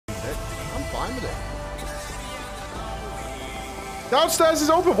fine with it. Downstairs is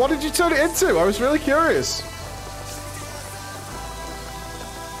open. What did you turn it into? I was really curious.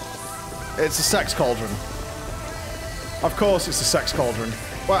 It's a sex cauldron. Of course it's a sex cauldron.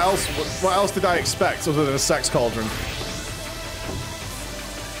 What else did I expect other than a sex cauldron?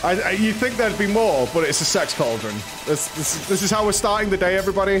 You'd think there'd be more, but it's a sex cauldron. This is how we're starting the day,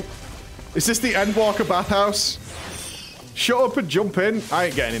 everybody. Is this the Endwalker bathhouse? Shut up and jump in. I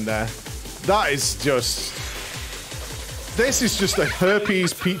ain't getting in there. That is just... This is just a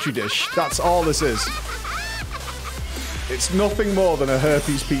herpes petri dish. That's all this is. It's nothing more than a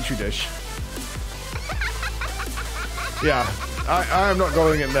herpes petri dish. Yeah, I am not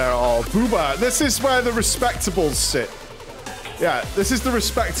going in there at all. Booba, this is where the respectables sit. Yeah, this is the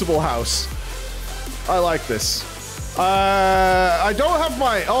respectable house. I like this. I don't have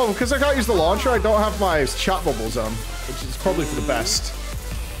my... Oh, because I can't use the launcher, I don't have my chat bubbles on, which is probably for the best.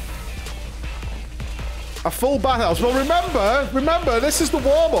 A full bathhouse. Well, remember, this is the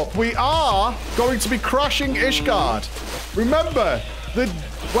warm-up. We are going to be crashing Ishgard. Remember,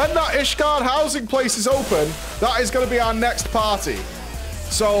 when that Ishgard housing place is open, that is going to be our next party.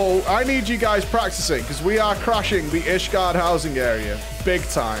 So, I need you guys practicing, because we are crashing the Ishgard housing area. Big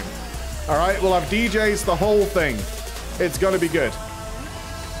time. Alright, we'll have DJs, the whole thing. It's going to be good.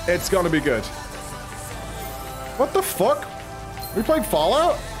 It's going to be good. What the fuck? We played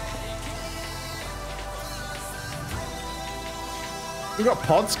Fallout? We got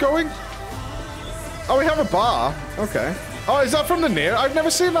pods going? Oh, we have a bar. Okay. Oh, is that from the Nier? I've never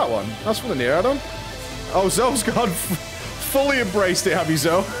seen that one. That's from the Nier add-on. Oh, Zoe's gone. Fully embraced it, have you,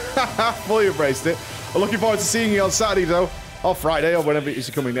 Zoe? Fully embraced it. I'm looking forward to seeing you on Saturday, though. Or Friday, or whenever it is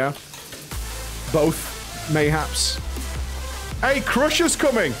coming now. Both, mayhaps. Hey, Crusher's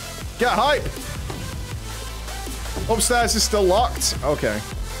coming. Get hype. Upstairs is still locked. Okay.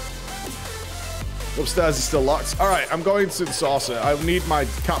 Upstairs is still locked. Alright, I'm going to the saucer. I need my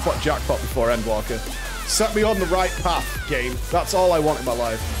catpot jackpot before Endwalker. Set me on the right path, game. That's all I want in my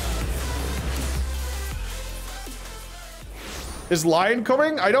life. Is Lion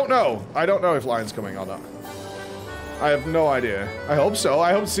coming? I don't know. I don't know if Lion's coming or not. I have no idea. I hope so.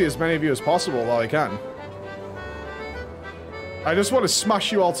 I hope to see as many of you as possible while I can. I just want to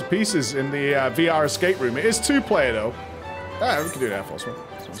smash you all to pieces in the VR escape room. It is 2-player, though. Yeah, we can do an Air Force one.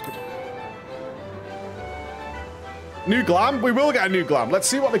 Sounds good. New glam? We will get a new glam. Let's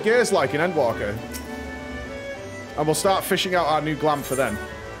see what the gear's like in Endwalker. And we'll start fishing out our new glam for then.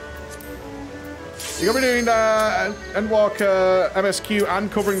 You're going to be doing Endwalker, MSQ,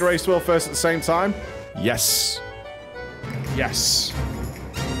 and covering the race to World first at the same time? Yes. Yes.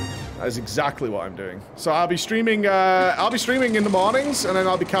 That is exactly what I'm doing. So I'll be streaming in the mornings, and then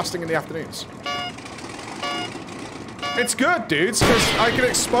I'll be casting in the afternoons. It's good, dudes, because I can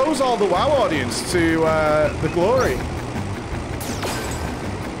expose all the WoW audience to the glory.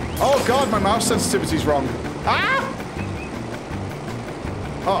 Oh god, my mouse sensitivity's wrong. Ah!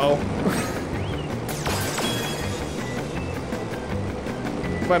 Uh-oh.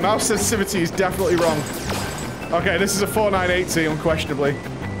 My mouse sensitivity is definitely wrong. Okay, this is a 4980, unquestionably.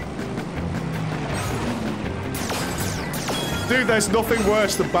 Dude, there's nothing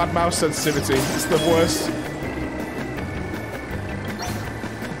worse than bad mouse sensitivity. It's the worst.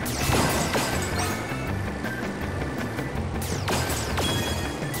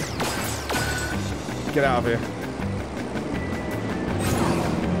 Get out of here.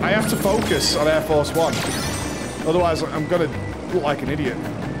 I have to focus on Air Force One. Otherwise, I'm gonna look like an idiot.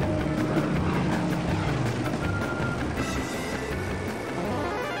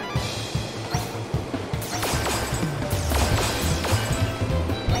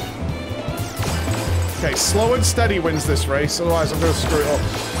 Okay, slow and steady wins this race, otherwise I'm going to screw it up.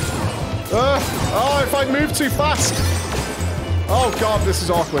 Oh, if I move too fast! Oh god, this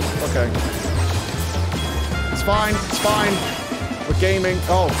is awkward. Okay. It's fine, it's fine. We're gaming.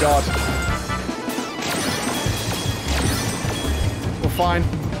 Oh god. We're fine.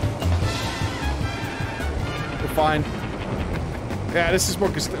 We're fine. Yeah, this is more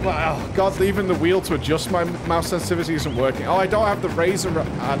because... Oh god, even the wheel to adjust my mouse sensitivity isn't working. Oh, I don't have the Razer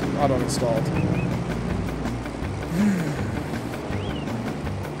add-on installed.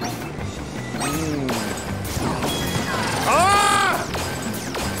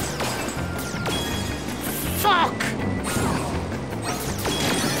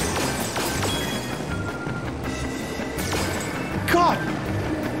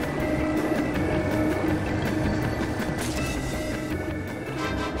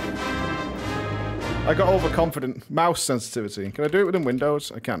 I got overconfident. Mouse sensitivity. Can I do it within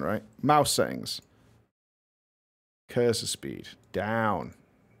Windows? I can, right? Mouse settings. Cursor speed. Down.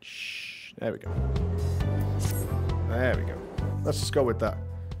 Shh. There we go. There we go. Let's just go with that.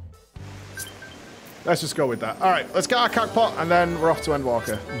 Let's just go with that. All right, let's get our cockpot, and then we're off to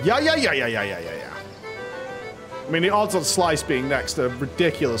Endwalker. Yeah. I mean, the odds on Slice being next are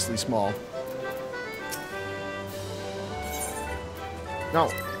ridiculously small.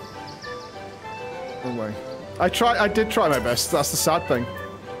 No. No way. I did try my best. That's the sad thing.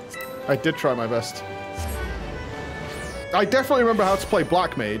 I did try my best. I definitely remember how to play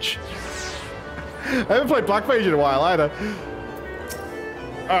Black Mage. I haven't played Black Mage in a while either.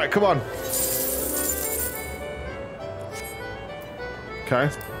 All right, come on. Okay.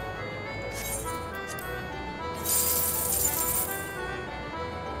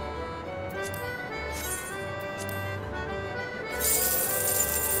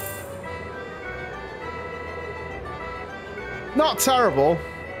 Not terrible.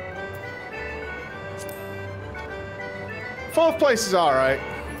 4th place is alright.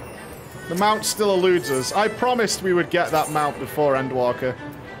 The mount still eludes us. I promised we would get that mount before Endwalker.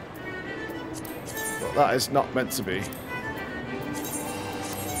 But that is not meant to be.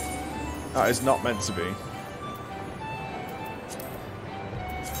 That is not meant to be.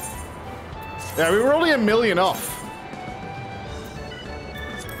 Yeah, we were only a million off.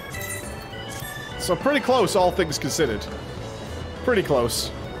 So pretty close, all things considered. Pretty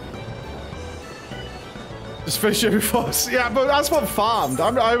close. Just finish it before. Yeah, but that's what farmed. I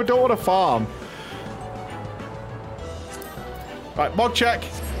don't want to farm. Right, mod check.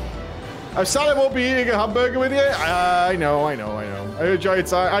 I'm sad I won't be eating a hamburger with you. I know. I enjoy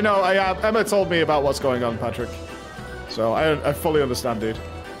it. I know. Emma told me about what's going on, Patrick. So I fully understand, dude.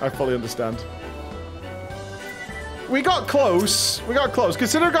 I fully understand. We got close. We got close.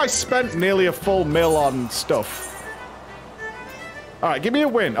 Consider I spent nearly a full mil on stuff. All right, give me a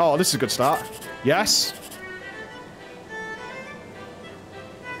win. Oh, this is a good start. Yes.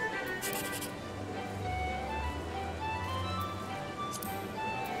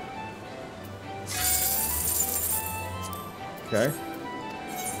 Okay.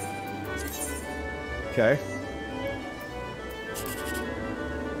 Okay.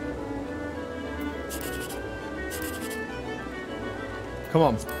 Come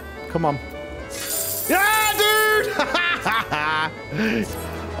on. Come on. Yeah, dude!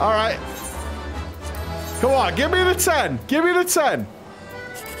 All right. Come on, give me the 10. Give me the 10.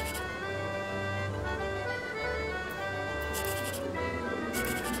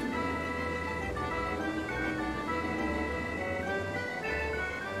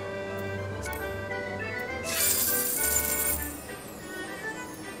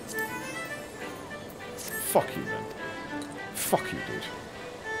 Fuck you, man. Fuck you, dude.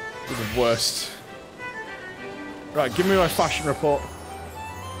 You're the worst. Right, give me my fashion report.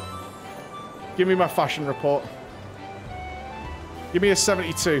 Give me my fashion report. Give me a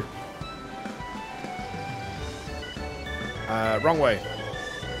 72. Wrong way.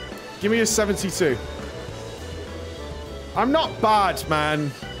 Give me a 72. I'm not bad, man.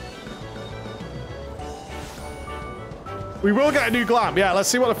 We will get a new glam. Yeah, let's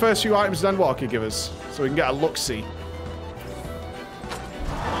see what the first few items in Endwalker give us. So we can get a look-see.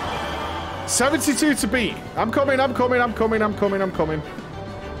 72 to beat. I'm coming.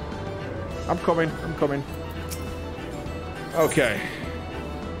 Okay.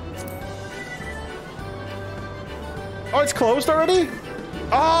 Oh, it's closed already?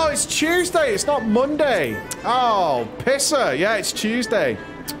 Oh, it's Tuesday. It's not Monday. Oh, pisser. Yeah, it's Tuesday.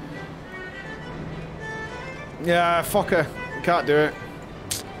 Yeah, fucker. Can't do it.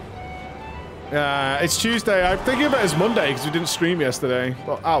 It's Tuesday. I'm thinking of it as Monday because we didn't stream yesterday.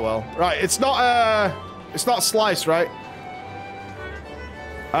 But oh well. Right, it's not Slice, right?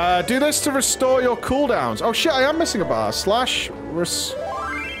 Do this to restore your cooldowns. Oh shit, I am missing a bar. Slash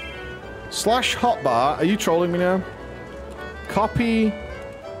hotbar. Are you trolling me now? Copy.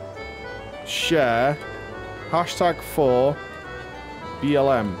 Share. Hashtag 4.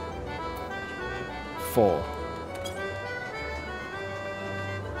 BLM. 4.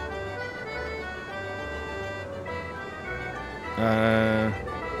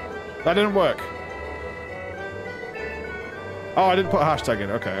 That didn't work. Oh, I didn't put a hashtag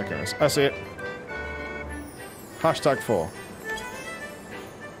in. Okay, I see it. Hashtag 4.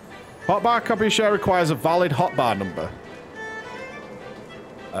 Hotbar copy share requires a valid hotbar number.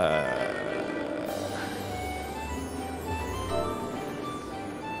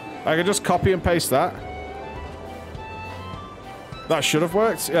 I can just copy and paste that. That should have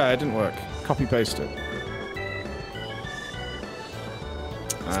worked. Yeah, it didn't work. Copy paste it.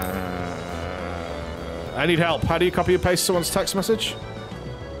 I need help. How do you copy and paste someone's text message?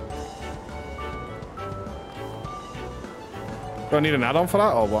 Do I need an add-on for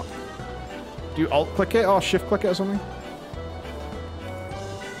that or what? Do you alt-click it or shift-click it or something?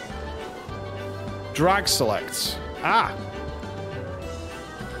 Drag select. Ah!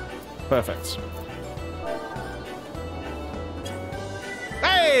 Perfect.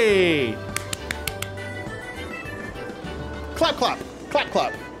 Hey! Clap, clap. Clap,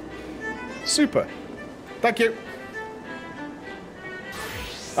 clap. Super. Thank you.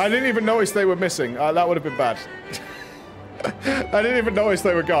 I didn't even notice they were missing. That would have been bad. I didn't even notice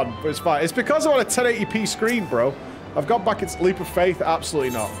they were gone, but it's fine. It's because I'm on a 1080p screen, bro. I've got back its leap of faith.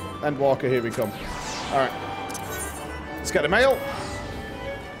 Absolutely not. Endwalker, here we come. Alright. Let's get the mail.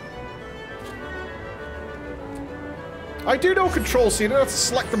 I do know Control-C. You don't have to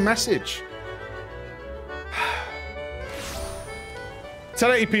select the message.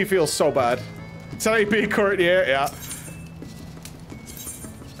 1080p feels so bad. 1080p current year, yeah.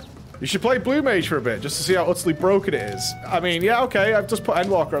 You should play Blue Mage for a bit, just to see how utterly broken it is. I mean, yeah, okay, I've just put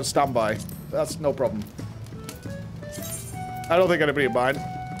Endwalker on standby. That's no problem. I don't think anybody will mind.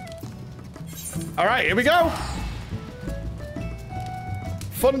 Alright, here we go!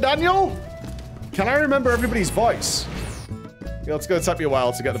 Fun Daniel? Can I remember everybody's voice? Yeah, it's gonna take me a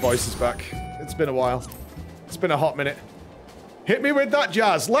while to get the voices back. It's been a while. It's been a hot minute. Hit me with that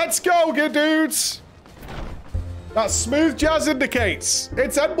jazz. Let's go, good dudes! That smooth jazz indicates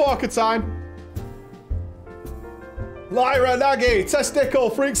it's Endwalker time. Lyra, Nagi, Testicle,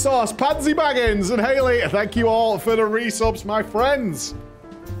 Freak Sauce, Pansy Baggins, and Haley, thank you all for the resubs, my friends.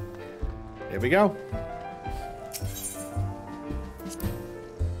 Here we go.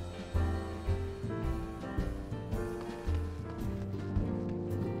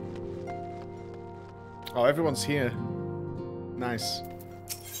 Oh, everyone's here. Nice.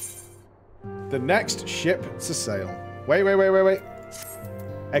 The next ship to sail. Wait.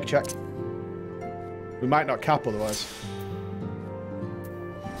 Egg check. We might not cap otherwise.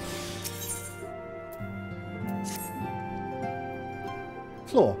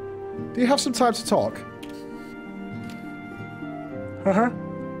 Floor, do you have some time to talk? I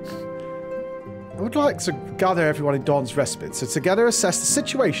would like to gather everyone in Dawn's Respite to together assess the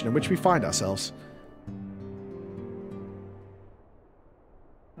situation in which we find ourselves.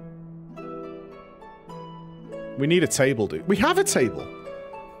 We need a table, dude. We have a table!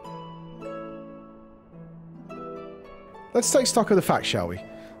 Let's take stock of the facts, shall we?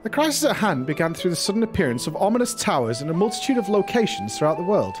 The crisis at hand began through the sudden appearance of ominous towers in a multitude of locations throughout the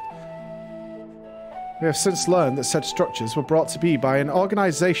world. We have since learned that said structures were brought to be by an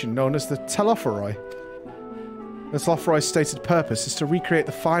organization known as the Telophoroi. The Telophoroi's stated purpose is to recreate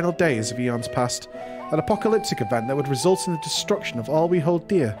the final days of eons past, an apocalyptic event that would result in the destruction of all we hold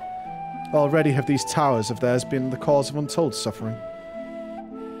dear. Already have these towers of theirs been the cause of untold suffering.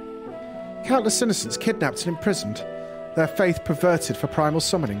 Countless innocents kidnapped and imprisoned, their faith perverted for primal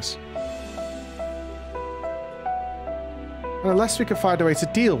summonings. And unless we can find a way to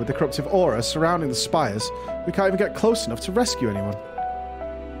deal with the corruptive aura surrounding the spires, we can't even get close enough to rescue anyone.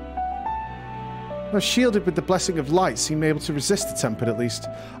 Those shielded with the blessing of light seem able to resist the tempered at least.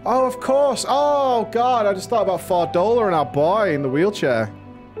 Oh, of course! Oh, God, I just thought about Fardola and our boy in the wheelchair.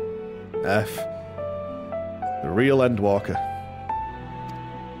 F. The real Endwalker.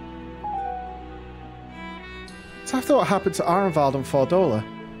 It's after what happened to Arenvald and Fardola.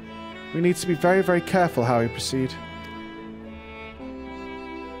 We need to be very, very careful how we proceed.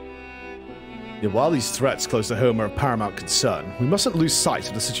 Yeah, while these threats close to home are of paramount concern, we mustn't lose sight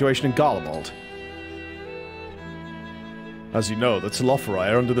of the situation in Garlemald. As you know, the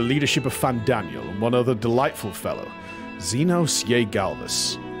Telophoroi are under the leadership of Fandaniel and one other delightful fellow, Xenos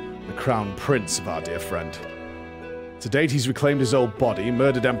Galvus, the crown prince of our dear friend. To date, he's reclaimed his old body,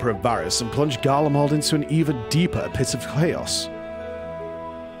 murdered Emperor Varys, and plunged Garlemald into an even deeper pit of chaos.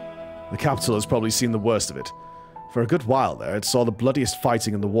 The capital has probably seen the worst of it. For a good while there, it saw the bloodiest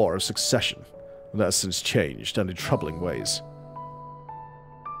fighting in the War of Succession, and that has since changed, and in troubling ways.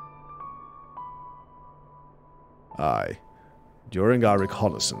 Aye. During our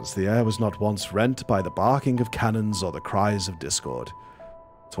reconnaissance, the air was not once rent by the barking of cannons or the cries of discord.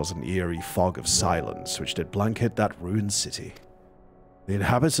 'Twas an eerie fog of silence which did blanket that ruined city. The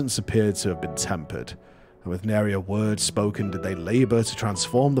inhabitants appeared to have been tempered, and with nary a word spoken did they labour to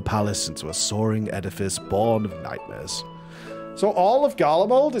transform the palace into a soaring edifice born of nightmares. So all of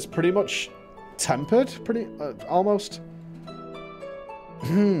Garlemald is pretty much tempered? Almost?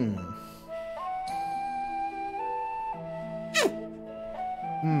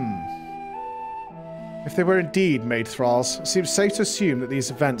 If they were indeed made thralls, it seems safe to assume that these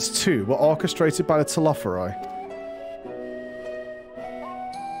events, too, were orchestrated by the Telophoroi.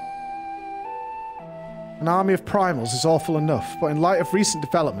 An army of primals is awful enough, but in light of recent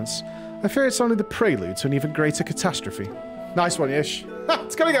developments, I fear it's only the prelude to an even greater catastrophe. Nice one, Ish.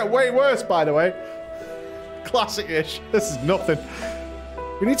 It's gonna get way worse, by the way. Classic Ish. This is nothing.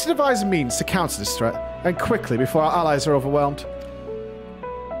 We need to devise a means to counter this threat, and quickly before our allies are overwhelmed.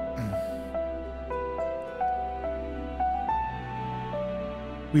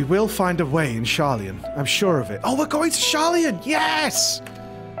 We will find a way in Sharlayan. I'm sure of it. Oh, we're going to Sharlayan! Yes!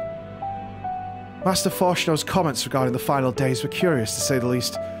 Master Forshno's comments regarding the final days were curious, to say the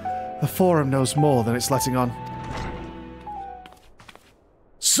least. The Forum knows more than it's letting on.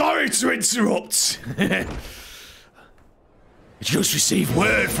 Sorry to interrupt. I just received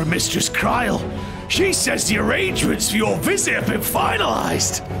word from Mistress Kryle. She says the arrangements for your visit have been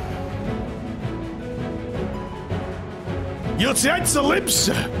finalized. You're to head to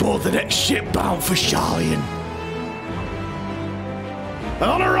Nupss, board the next ship bound for Sharlayan. And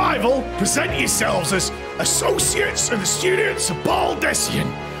on arrival, present yourselves as associates of the students of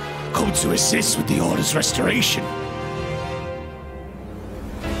Baldessian, come to assist with the Order's restoration.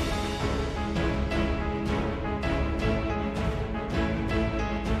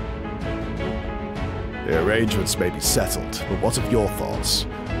 The arrangements may be settled, but what of your thoughts?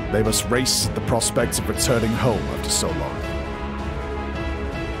 They must race at the prospect of returning home after so long.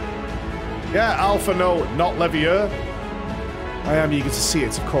 Yeah, Alpha, no, not Levier. I am eager to see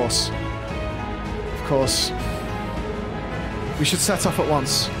it, of course. Of course. We should set off at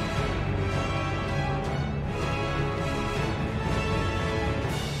once.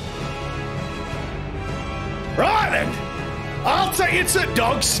 Right then! I'll take you to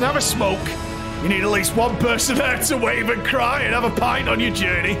Dogs and have a smoke. You need at least one person there to wave and cry and have a pint on your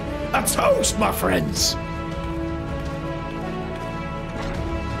journey. A toast, my friends!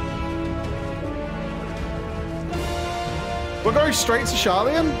 We're going straight to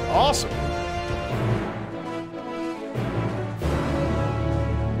Sharlayan? Awesome.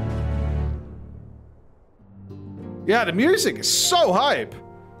 Yeah, the music is so hype.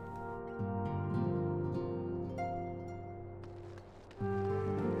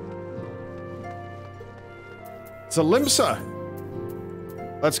 It's a Limsa.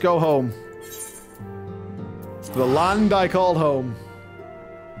 Let's go home. The land I called home.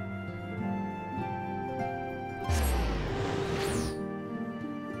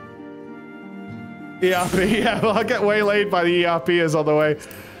 ERP, yeah, well, I'll get waylaid by the ERPers on the way.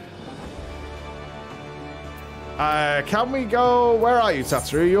 Can we go... Where are you,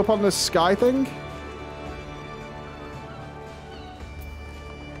 Tatsu? Are you up on the sky thing?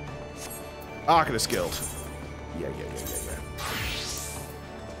 Arcanist Guild. Yeah.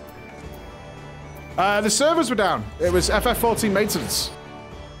 The servers were down. It was FF14 maintenance.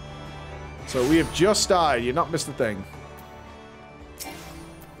 So we have just died. You've not missed a thing.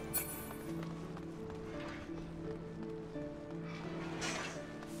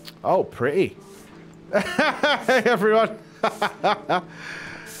 Oh, pretty. Hey, everyone.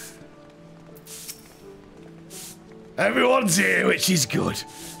 Everyone's here, which is good,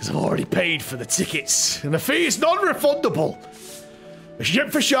 because I've already paid for the tickets, and the fee is non-refundable. The ship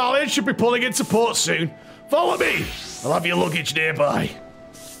for Sharlayan should be pulling into port soon. Follow me. I'll have your luggage nearby.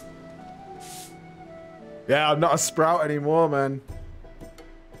 Yeah, I'm not a sprout anymore, man.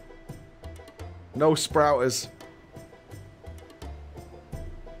 No sprouters.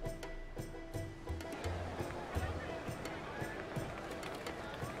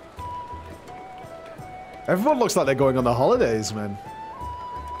 Everyone looks like they're going on the holidays, man.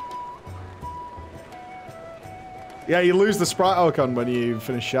 Yeah, you lose the sprite icon when you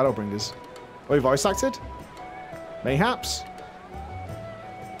finish Shadowbringers. Oh, you voice acted? Mayhaps.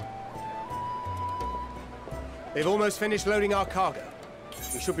 They've almost finished loading our cargo.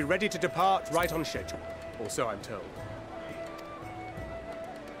 We should be ready to depart right on schedule, or so I'm told.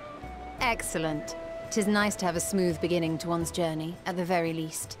 Excellent. 'Tis nice to have a smooth beginning to one's journey, at the very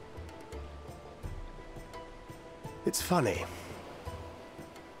least. It's funny.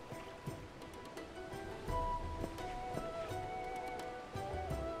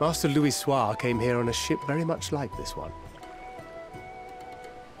 Master Louis Soir came here on a ship very much like this one.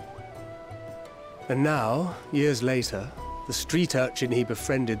 And now, years later, the street urchin he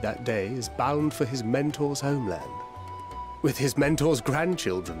befriended that day is bound for his mentor's homeland. With his mentor's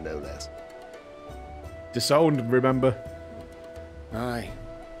grandchildren, no less. Disowned, remember? Aye.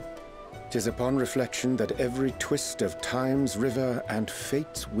 'Tis upon reflection that every twist of time's river and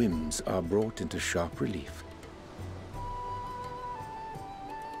fate's whims are brought into sharp relief.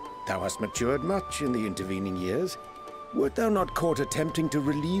 Thou hast matured much in the intervening years. Wert thou not caught attempting to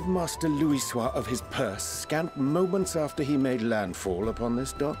relieve Master Louis Soir of his purse scant moments after he made landfall upon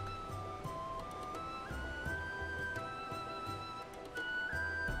this dock?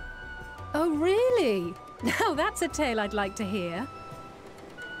 Oh, really? Now that's a tale I'd like to hear.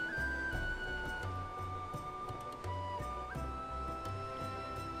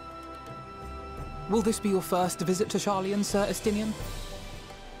 Will this be your first visit to Sharlayan, Sir Estinian?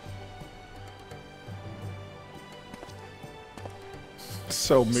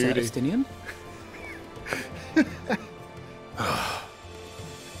 So Sir moody. Estinian? I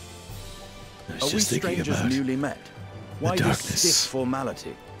was Are we just thinking strangers about newly met? Why this darkness. stiff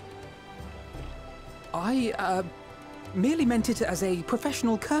formality? I, merely meant it as a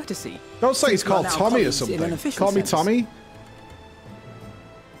professional courtesy. Don't say he's Since we are called now Tommy or colleagues in an something. official Call me sense. Tommy.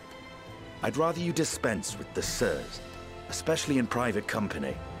 I'd rather you dispense with the sirs, especially in private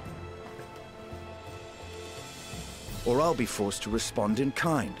company. Or I'll be forced to respond in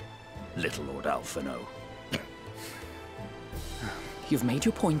kind, little Lord Alphino. You've made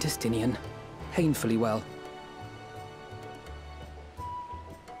your point, Estinian. Painfully well.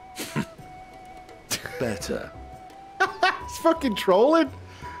 Better. He's fucking trolling.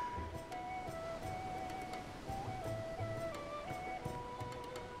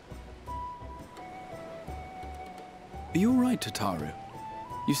 Are you all right, Tataru?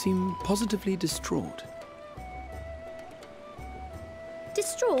 You seem positively distraught.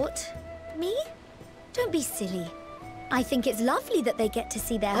 Distraught? Me? Don't be silly. I think it's lovely that they get to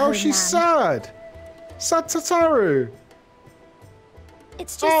see their Oh, homeland. she's sad. Sad Tataru.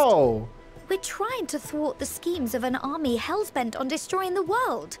 It's just Oh. we're trying to thwart the schemes of an army hellbent on destroying the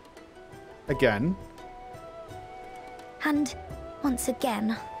world. Again. And once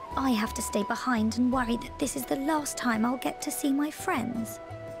again, I have to stay behind and worry that this is the last time I'll get to see my friends.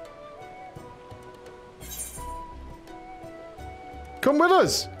 Come with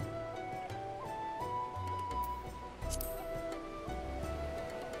us.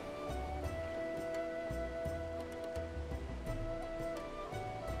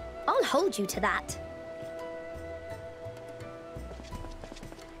 I'll hold you to that.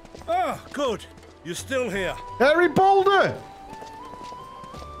 Ah, good. You're still here. Harry Boulder.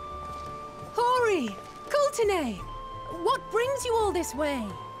 Hori! Kultine! What brings you all this way?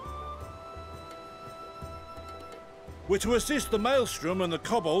 We're to assist the Maelstrom and the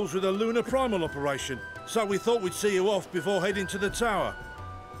Kobolds with a lunar primal operation, so we thought we'd see you off before heading to the tower.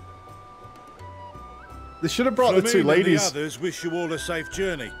 They should have brought the two Flamine ladies. and the others wish you all a safe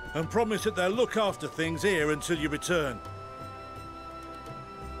journey and promise that they'll look after things here until you return.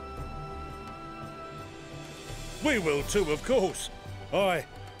 We will too, of course. Aye.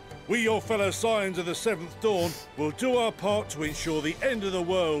 We, your fellow Scions of the Seventh Dawn, will do our part to ensure the end of the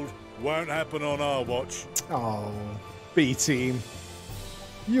world won't happen on our watch. Oh, B-Team.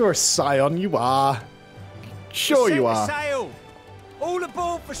 You're a scion, you are. Sure you are. Sail! All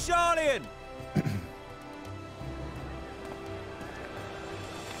aboard for Sharlayan!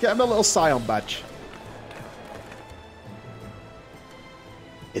 Get him a little scion badge.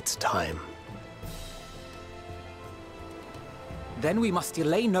 It's time. Then we must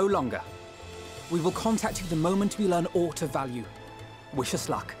delay no longer. We will contact you the moment we learn aught of value. Wish us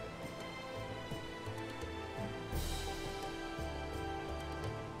luck.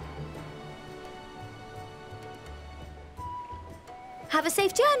 Have a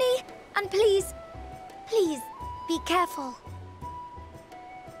safe journey, and please, please, be careful.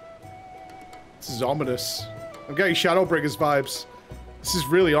 This is ominous. I'm getting Shadowbringers vibes. This is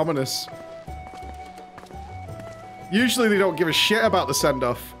really ominous. Usually they don't give a shit about the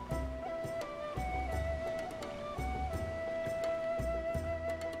send-off.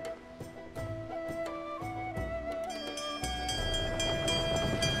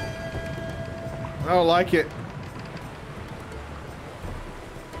 I don't like it.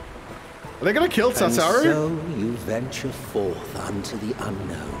 Are they gonna kill Tataru? And so you venture forth unto the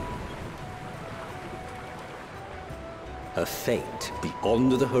unknown. A fate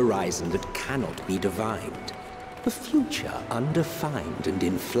beyond the horizon that cannot be divined. A future undefined and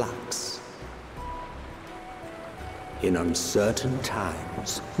in flux. In uncertain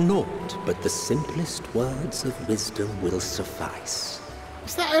times, naught but the simplest words of wisdom will suffice.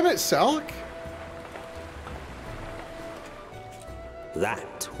 Is that Emmett Selk?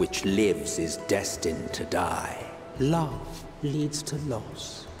 That which lives is destined to die. Love leads to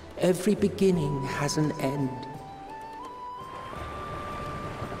loss. Every beginning has an end.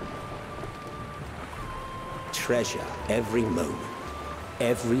 Treasure every moment,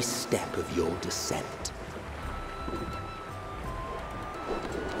 every step of your descent.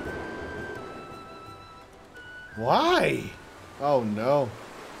 Why? Oh no.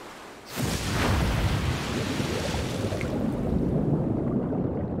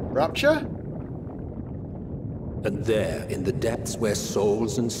 Rapture? And there, in the depths where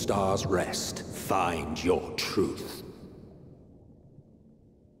souls and stars rest, find your truth.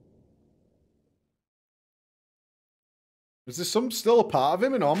 Is there still a part of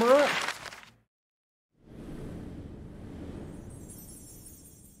him in Armoret?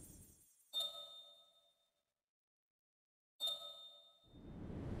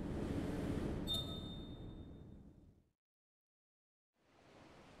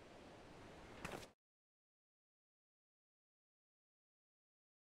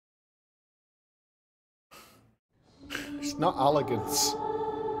 It's not elegance.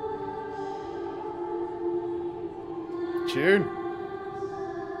 Tune.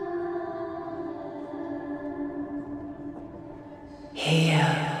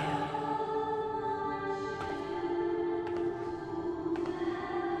 Here.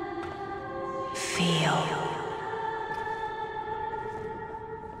 Feel.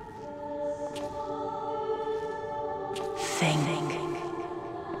 Think.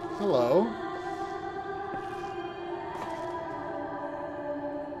 Hello.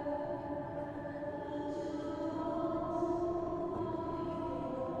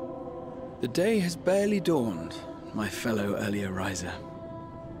 The day has barely dawned, my fellow earlier riser.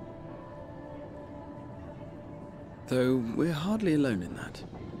 Though we're hardly alone in that.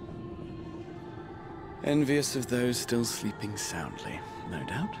 Envious of those still sleeping soundly, no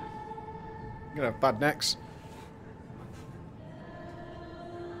doubt. You're gonna have bad necks.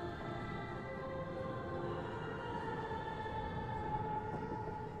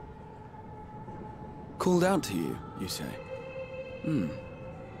 Called out to you, you say?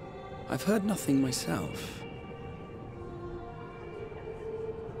 I've heard nothing myself.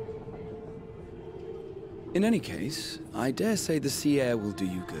 In any case, I dare say the sea air will do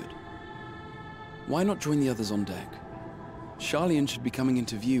you good. Why not join the others on deck? Sharlayan should be coming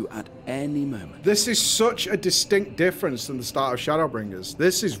into view at any moment. This is such a distinct difference than the start of Shadowbringers.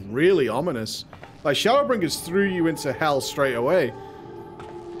 This is really ominous. Like, Shadowbringers threw you into hell straight away.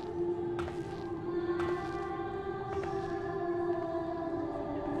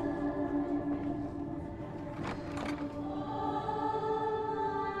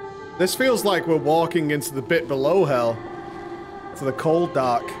 This feels like we're walking into the bit below hell, to the cold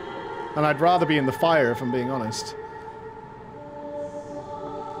dark, and I'd rather be in the fire if I'm being honest.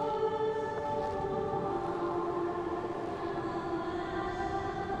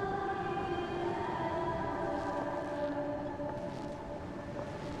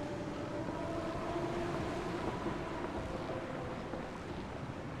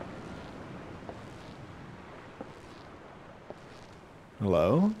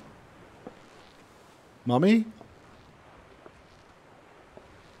 Hello? Mommy?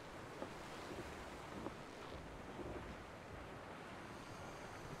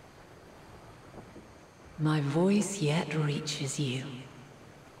 My voice yet reaches you.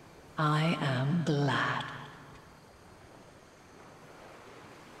 I am glad.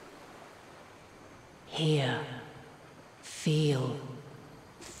 Hear, feel,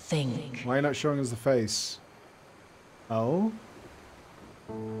 think. Why are you not showing us the face? Oh?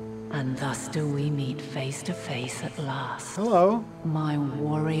 And thus do we meet face to face at last. Hello. My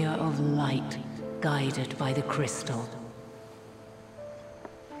warrior of light, guided by the crystal.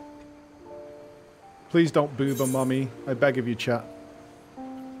 Please don't boob a mommy. I beg of you, chat.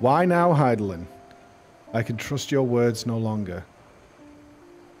 Why now, Heidelin? I can trust your words no longer.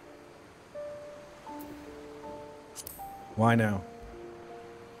 Why now?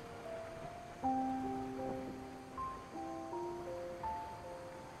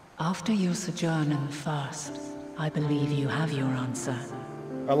 After your sojourn in the First, I believe you have your answer.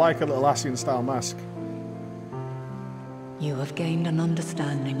 I like a Atlassian-style mask. You have gained an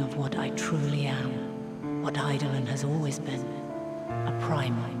understanding of what I truly am, what Heidelin has always been, a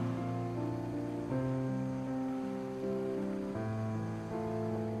primal.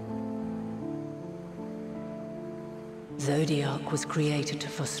 Zodiac was created to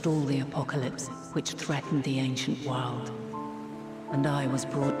forestall the apocalypse which threatened the ancient world. And I was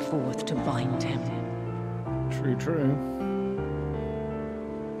brought forth to bind him. True, true.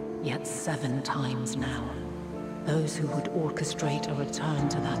 Yet 7 times now, those who would orchestrate a return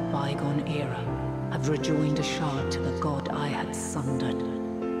to that bygone era have rejoined a shard to the god I had sundered.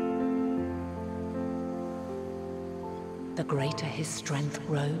 The greater his strength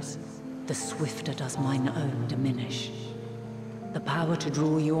grows, the swifter does mine own diminish. The power to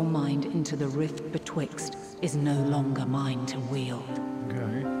draw your mind into the rift betwixt is no longer mine to wield.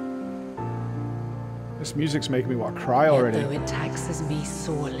 Okay. This music's making me want to cry already. Yet though it taxes me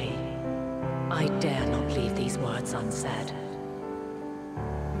sorely, I dare not leave these words unsaid.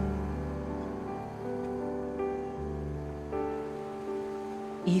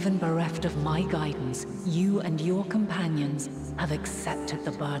 Even bereft of my guidance, you and your companions have accepted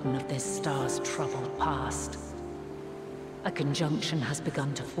the burden of this star's troubled past. A conjunction has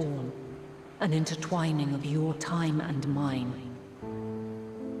begun to form, an intertwining of your time and mine.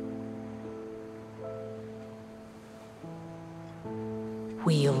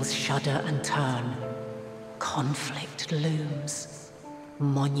 Wheels shudder and turn. Conflict looms.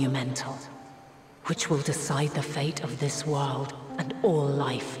 Monumental. Which will decide the fate of this world and all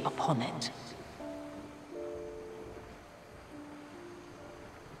life upon it.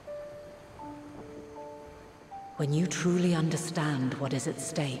 When you truly understand what is at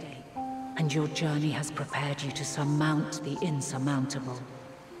stake, and your journey has prepared you to surmount the insurmountable,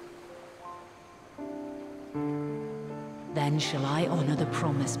 then shall I honor the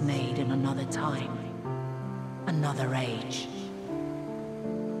promise made in another time, another age.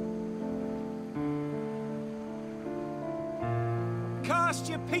 Cast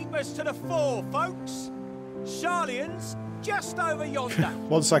your peepers to the fore, folks. Sharlayan's just over yonder.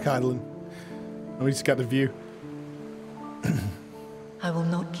 One sec, Hydaelyn. I need to get the view. I will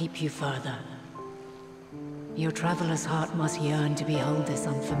not keep you further. Your traveler's heart must yearn to behold this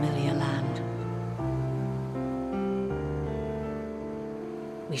unfamiliar land.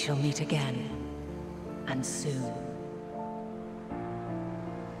 We shall meet again, and soon.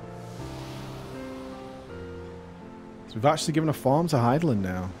 So we've actually given a farm to Hydaelyn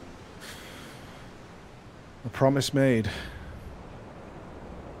now. A promise made.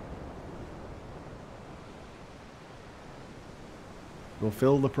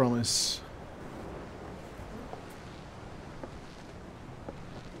 Fulfill the promise.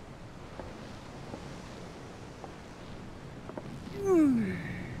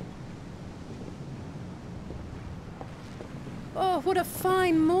 Oh, what a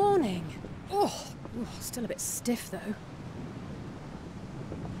fine morning. Oh, still a bit stiff though.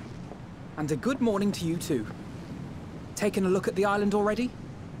 And a good morning to you too. Taken a look at the island already?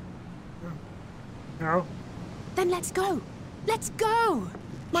 No. Then let's go. Let's go.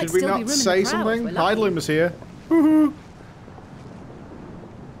 Might Should we still not be room say in the prow if something? we're lucky. Hydaelyn was here. Woohoo!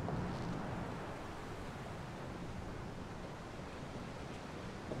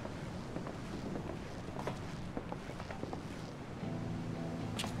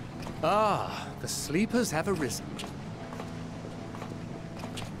 Ah, the sleepers have arisen.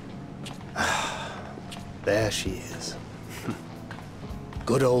 There she is.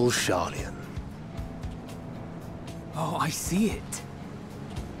 Good old Sharlayan. Oh, I see it.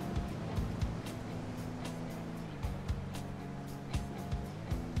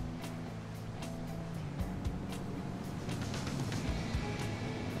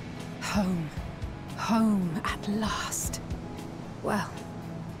 Home. Home at last. Well,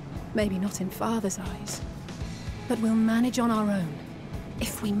 maybe not in Father's eyes, but we'll manage on our own,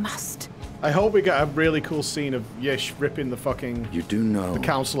 if we must. I hope we get a really cool scene of Yish ripping the fucking... You do know the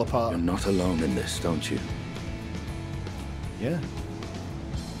council apart. You're not alone in this, don't you? Yeah.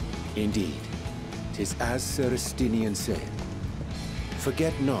 Indeed. 'Tis as Sir Estinian said.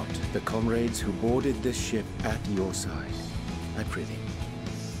 Forget not the comrades who boarded this ship at your side, I prithee.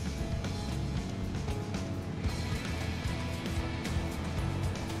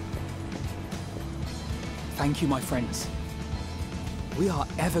 Thank you, my friends. We are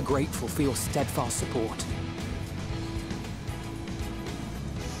ever grateful for your steadfast support.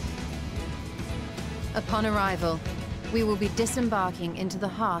 Upon arrival, we will be disembarking into the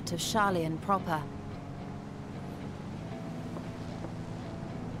heart of Sharlayan proper.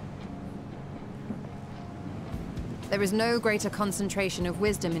 There is no greater concentration of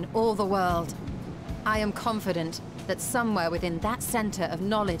wisdom in all the world. I am confident that somewhere within that center of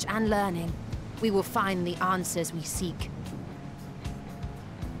knowledge and learning, we will find the answers we seek.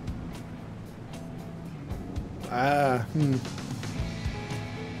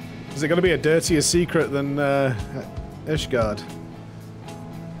 Is it going to be a dirtier secret than Ishgard?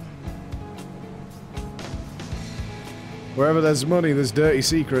 Wherever there's money, there's dirty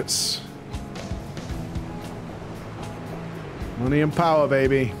secrets. Money and power,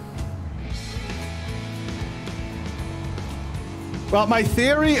 baby. Well, my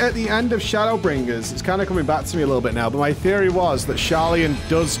theory at the end of Shadowbringers, it's kind of coming back to me a little bit now, but my theory was that Sharlayan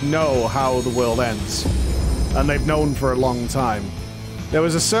does know how the world ends. And they've known for a long time. There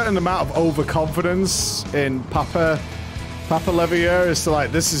was a certain amount of overconfidence in Papa Levier as to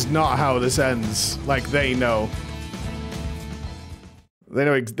like, this is not how this ends. Like, they know. They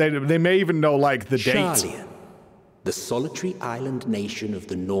know. They may even know like the date. Sharlayan, the solitary island nation of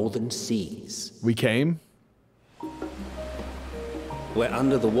the northern seas. We came. where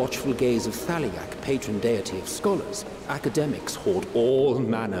under the watchful gaze of Thaliak, patron deity of scholars, academics hoard all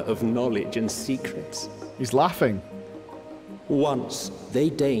manner of knowledge and secrets. He's laughing. Once, they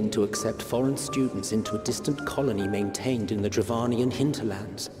deigned to accept foreign students into a distant colony maintained in the Dravanian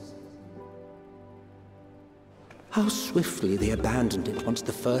hinterlands. How swiftly they abandoned it once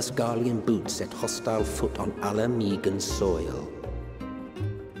the first Garlean boot set hostile foot on Alamegan soil.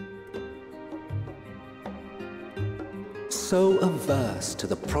 So averse to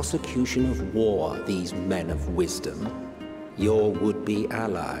the prosecution of war, these men of wisdom, your would-be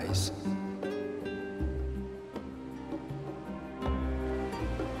allies.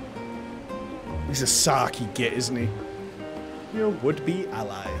 He's a sarky git, isn't he? Your would-be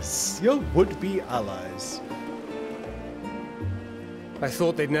allies. Your would-be allies. I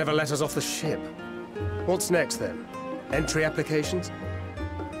thought they'd never let us off the ship. What's next, then? Entry applications?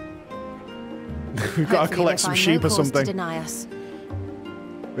 We've got to collect some sheep or something. Deny us.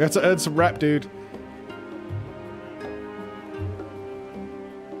 We have to earn some rep, dude.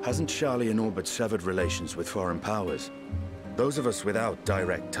 Hasn't Sharlayan Orbit severed relations with foreign powers? Those of us without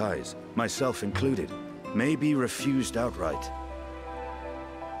direct ties, myself included, may be refused outright.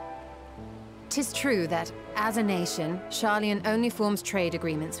 'Tis true that, as a nation, Sharlayan only forms trade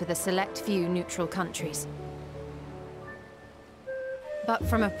agreements with a select few neutral countries. But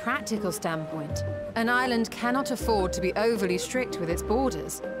from a practical standpoint, an island cannot afford to be overly strict with its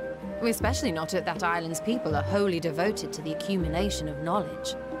borders, especially not if that island's people are wholly devoted to the accumulation of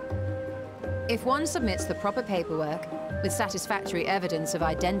knowledge. If one submits the proper paperwork, with satisfactory evidence of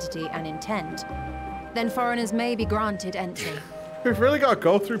identity and intent, then foreigners may be granted entry. We've really got to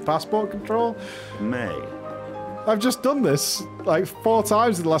go through passport control? May. I've just done this like 4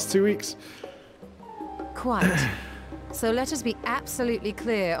 times in the last 2 weeks. Quite. So let us be absolutely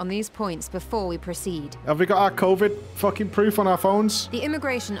clear on these points before we proceed. Have we got our COVID fucking proof on our phones? The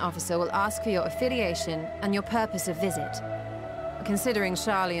immigration officer will ask for your affiliation and your purpose of visit. Considering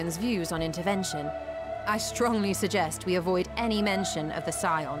Sharlayan's views on intervention, I strongly suggest we avoid any mention of the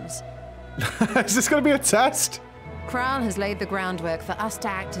Scions. Is this going to be a test? Crown has laid the groundwork for us to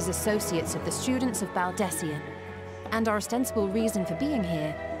act as associates of the students of Baldessian, and our ostensible reason for being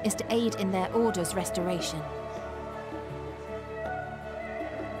here is to aid in their order's restoration.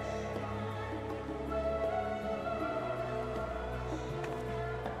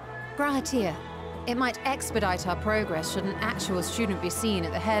 Grahatir, it might expedite our progress should an actual student be seen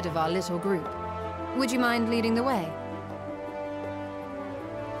at the head of our little group. Would you mind leading the way?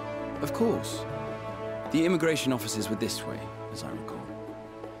 Of course. The immigration officers were this way, as I recall.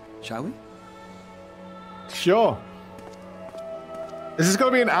 Shall we? Sure. Is this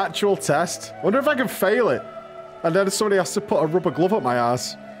going to be an actual test? I wonder if I can fail it. And then somebody has to put a rubber glove up my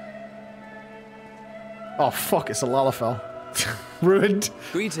ass. Oh, fuck, it's a Lalafell. Ruined.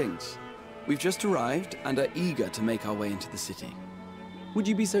 Greetings. We've just arrived and are eager to make our way into the city. Would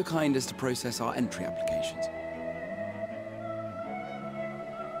you be so kind as to process our entry applications?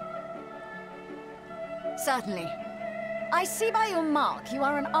 Certainly. I see by your mark you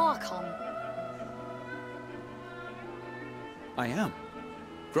are an Archon. I am.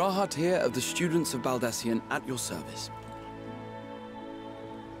 Grahatir of the Students of Baldessian at your service.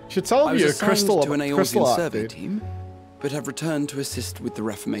 Should tell you a crystal to an crystal Aeorzean art, survey dude. team, but have returned to assist with the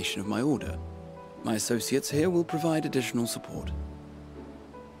reformation of my order. My associates here will provide additional support.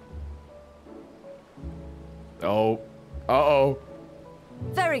 Oh. Uh-oh.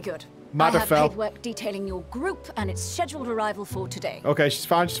 Very good. I have paperwork detailing your group and its scheduled arrival for today. Okay, she's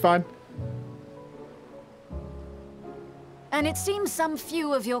fine, she's fine. And it seems some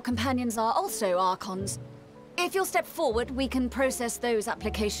few of your companions are also Archons. If you'll step forward, we can process those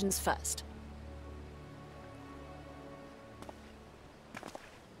applications first.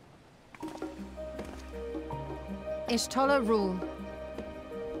 Ishtola rule.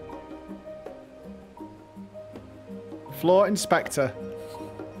 Floor inspector.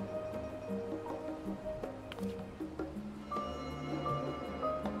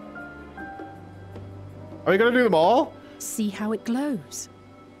 Are we going to do them all? See how it glows.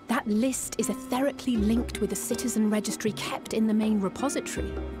 That list is etherically linked with a citizen registry kept in the main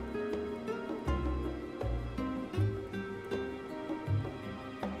repository.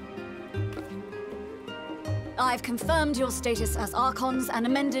 I've confirmed your status as Archons and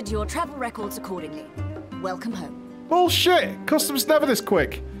amended your travel records accordingly. Welcome home. Bullshit! Customs never this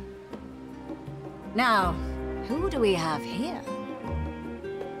quick. Now, who do we have here?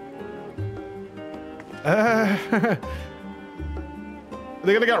 Are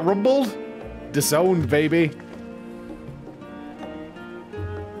they gonna get rumbled? Disowned, baby.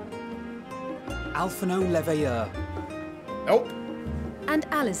 Alphino Leveilleur. Nope. and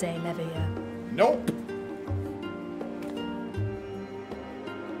Alizé Leveilleur. Nope.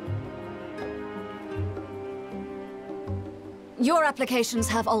 Your applications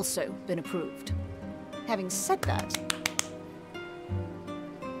have also been approved. Having said that,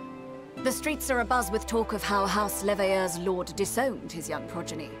 the streets are abuzz with talk of how House Leveilleur's lord disowned his young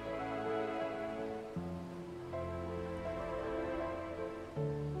progeny.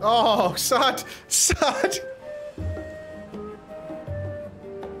 Oh, sad. Sad.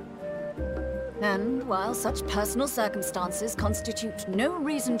 And while such personal circumstances constitute no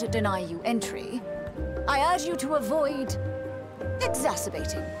reason to deny you entry, I urge you to avoid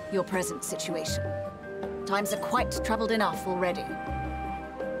exacerbating your present situation. Times are quite troubled enough already.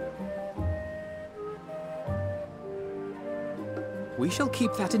 We shall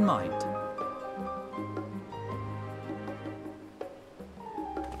keep that in mind.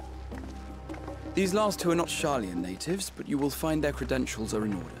 These last two are not Sharlayan natives, but you will find their credentials are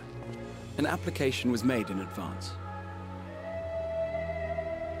in order. An application was made in advance.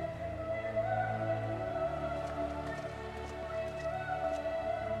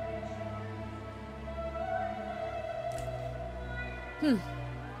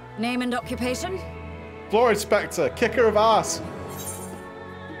 Name and occupation? Floor inspector, kicker of ass.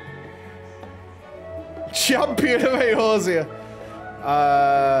 Champion of Eorzea.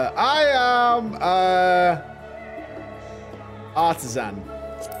 I am artisan.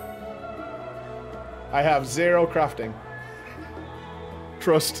 I have 0 crafting.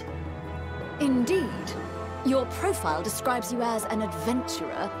 Trust. Indeed. Your profile describes you as an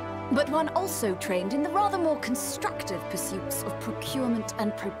adventurer, but one also trained in the rather more constructive pursuits of procurement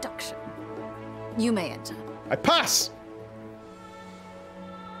and production. You may enter. I pass!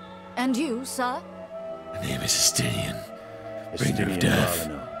 And you, sir? My name is Estinian. Bringer of Estinian death.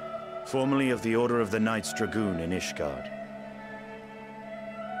 Valano, formerly of the Order of the Knights Dragoon in Ishgard.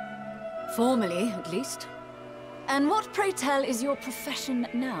 Formally, at least. And what, pray tell, is your profession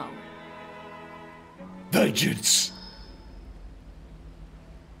now? Vengeance!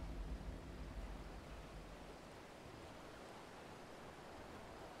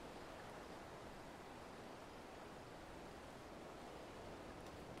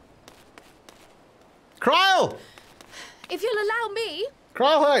 Kryl! If you'll allow me...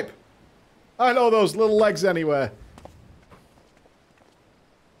 Kryl hype! I know those little legs anywhere.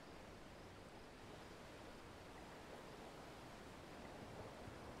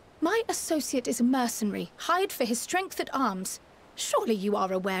 My associate is a mercenary, hired for his strength at arms. Surely you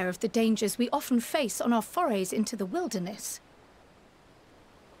are aware of the dangers we often face on our forays into the wilderness.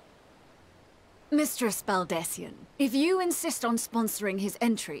 Mistress Baldessian, if you insist on sponsoring his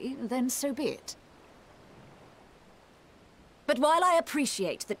entry, then so be it. But while I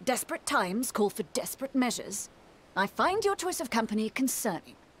appreciate that desperate times call for desperate measures, I find your choice of company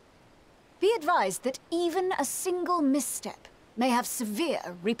concerning. Be advised that even a single misstep may have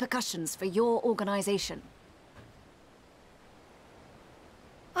severe repercussions for your organization.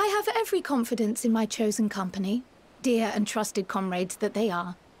 I have every confidence in my chosen company, dear and trusted comrades that they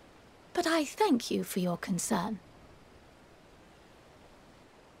are. But I thank you for your concern.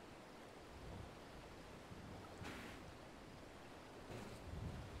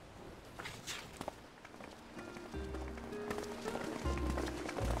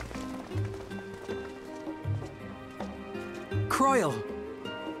 Kryl!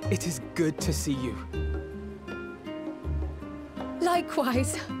 It is good to see you.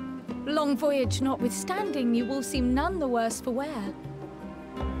 Likewise. Long voyage notwithstanding, you will seem none the worse for wear.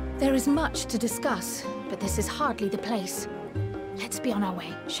 There is much to discuss, but this is hardly the place. Let's be on our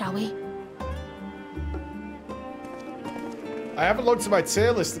way, shall we? I haven't looked at my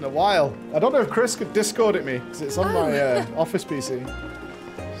tier list in a while. I don't know if Chris could Discord at me, because it's on my office PC.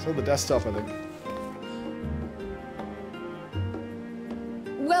 It's on the desktop, I think.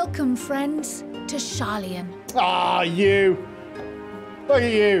 Welcome, friends, to Sharlayan. Ah, you! Look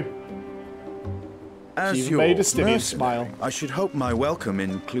at you! As She's your made a Estinian mercenary, smile. I should hope my welcome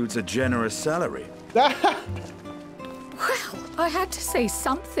includes a generous salary. Well, I had to say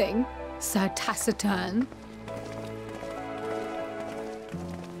something, Sir Taciturn.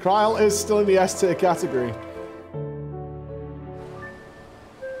 Kryl is still in the S tier category.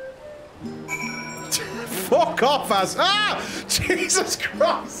 Fuck off, Az! Ah! Jesus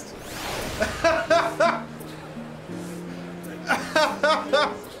Christ!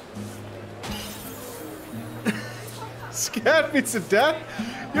 Scared me to death.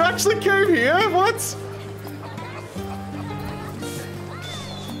 You actually came here? What?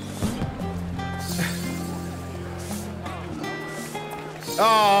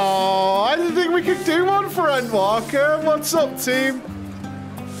 Oh, I didn't think we could do one for Endwalker. What's up, team?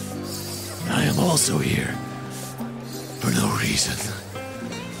 also here. For no reason.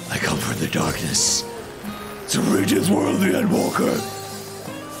 I come from the darkness. To rid his world of the Endwalker.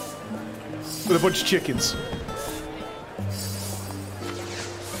 With a bunch of chickens.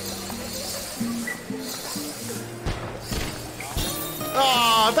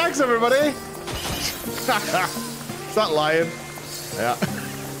 Ah, thanks everybody. Is that lion? Yeah.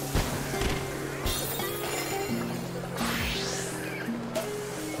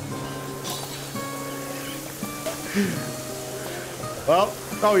 Well,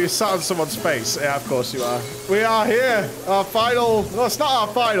 oh, you sat on someone's face. Yeah, of course you are. We are here. Our final, well, it's not our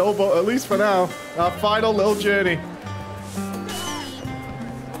final, but at least for now, our final little journey.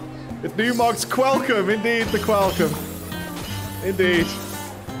 With new mods, Quelcome. Indeed, the Quelcome. Indeed.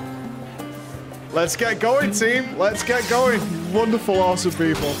 Let's get going, team. Let's get going. Wonderful, awesome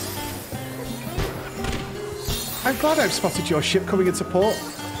people. I'm glad I've spotted your ship coming into port.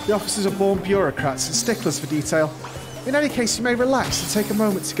 The officers are born bureaucrats and sticklers for detail. In any case, you may relax and take a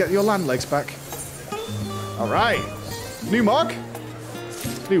moment to get your land legs back. Alright. New mog?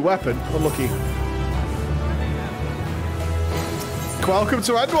 New weapon. Unlucky. Welcome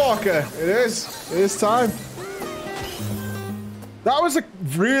to Endwalker. It is. It is time. That was a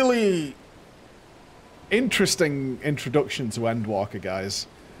really interesting introduction to Endwalker, guys.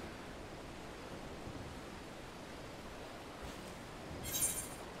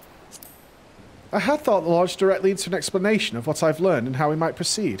 I had thought the launch directly into an explanation of what I've learned and how we might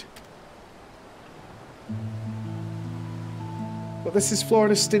proceed. But this is Flora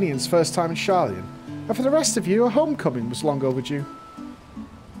Estinian's first time in Sharlayan, and for the rest of you, a homecoming was long overdue.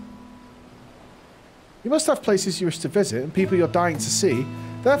 You must have places you wish to visit and people you're dying to see,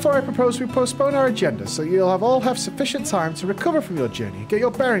 therefore I propose we postpone our agenda so you'll all have sufficient time to recover from your journey and get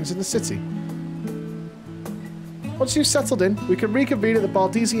your bearings in the city. Once you've settled in, we can reconvene at the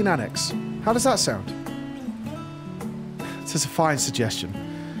Baldesian Annex. How does that sound? It is a fine suggestion.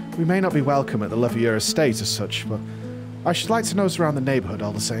 We may not be welcome at the Levier estate as such, but I should like to nose around the neighbourhood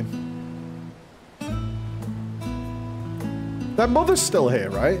all the same. Their mother's still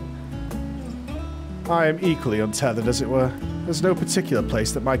here, right? I am equally untethered, as it were. There's no particular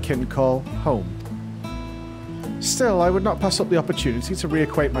place that my kin call home. Still, I would not pass up the opportunity to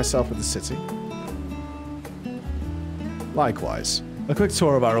reacquaint myself with the city. Likewise, a quick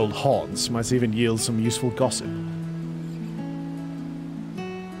tour of our old haunts might even yield some useful gossip.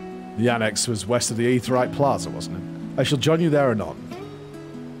 The annex was west of the Aetherite Plaza, wasn't it? I shall join you there anon.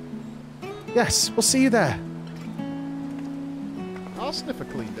 Yes, we'll see you there. I'll sniff a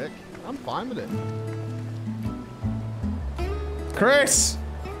clean dick. I'm fine with it. Chris!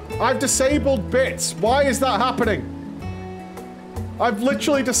 I've disabled bits. Why is that happening? I've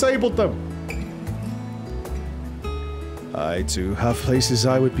literally disabled them. I too have places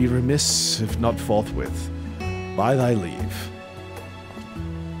I would be remiss if not forthwith. By thy leave.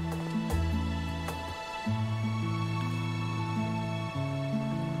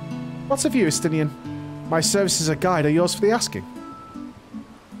 What's of you, Estinian? My services as a guide are yours for the asking.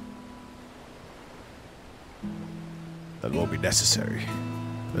 That won't be necessary.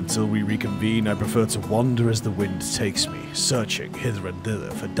 Until we reconvene, I prefer to wander as the wind takes me, searching hither and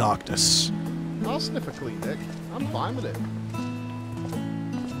thither for darkness. I'll sniff a clean dick. I'm fine with it.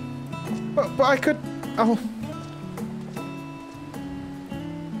 But I could... Oh.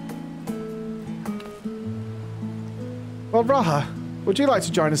 Well, Raha, would you like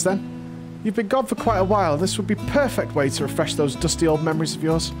to join us then? You've been gone for quite a while, and this would be a perfect way to refresh those dusty old memories of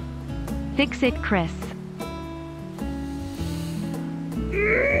yours. Fix it, Chris.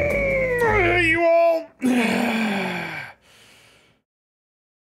 You all...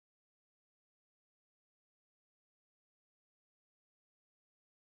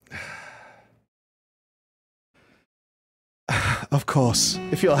 Of course,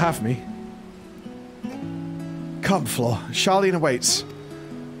 if you'll have me. Come, Flor. Sharlayan awaits.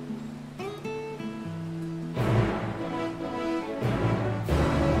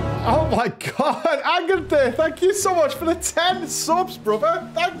 Oh my god, Agatha, thank you so much for the 10 subs, brother.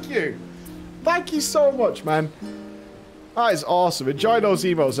 Thank you. Thank you so much, man. That is awesome. Enjoy those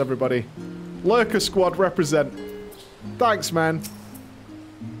emos, everybody. Lurker Squad represent. Thanks, man.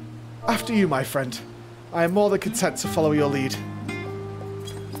 After you, my friend. I am more than content to follow your lead.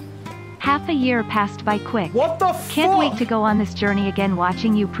 Half a year passed by quick. What the fuck? Can't wait to go on this journey again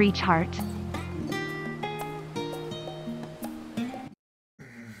watching you preach heart.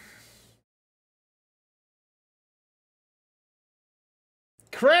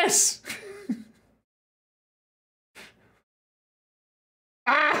 Chris!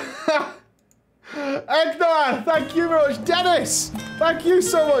 Edna, thank you very much. Dennis, thank you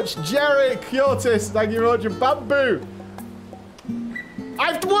so much. Jerry, Kyotis, thank you very much. And Bamboo.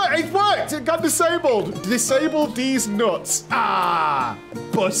 It worked. It got disabled. Disabled these nuts. Ah,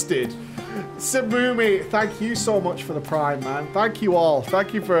 busted. Samumi, thank you so much for the Prime, man. Thank you all.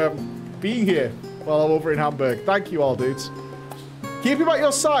 Thank you for being here while I'm over in Hamburg. Thank you all, dudes. Keep him at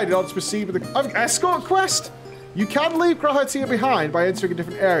your side in order to proceed with the escort quest. You can leave Grahatia behind by entering a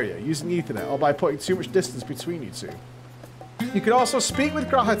different area, using Ethernet, or by putting too much distance between you two. You can also speak with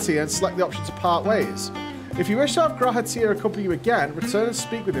Grahatia and select the option to part ways. If you wish to have Grahatia accompany you again, return and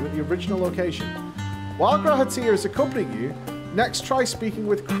speak with him at the original location. While Grahatia is accompanying you, next try speaking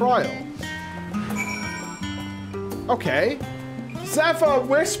with Kryl. Okay. Zephyr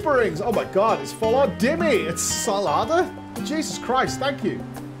Whisperings. Oh my god, it's full on. Dimmy, it's Salada? Jesus Christ, thank you.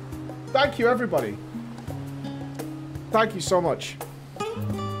 Thank you, everybody. Thank you so much.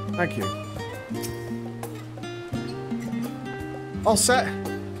 Thank you. All set?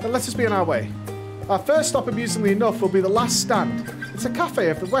 Then let us be on our way. Our first stop, amusingly enough, will be the last stand. It's a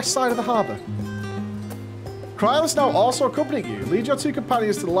cafe off the west side of the harbour. Kryl is now also accompanying you. Lead your two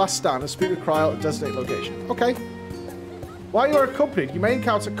companions to the last stand and speak with Kryl at a designated location. Okay. While you are accompanied, you may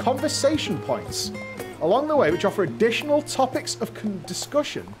encounter conversation points along the way which offer additional topics of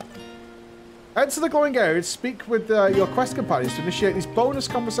discussion. Enter the glowing area and speak with your quest companions to initiate these bonus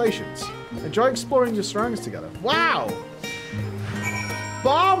conversations. Enjoy exploring your surroundings together. Wow!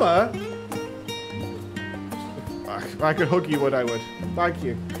 Barmer? If I could hug you, I would. Thank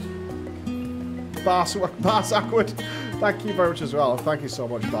you. Barsakwood, thank you very much as well. Thank you so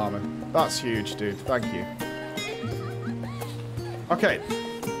much, Barmer. That's huge, dude. Thank you. Okay.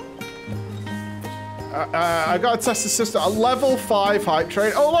 I got to test the system. A level 5 hype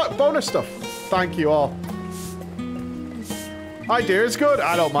train. Oh, look, bonus stuff. Thank you all. Hi, dear. It's good.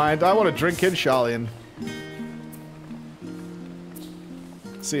 I don't mind. I want to drink in Charlian.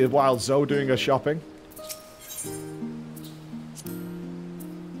 See a wild Zoe doing her shopping.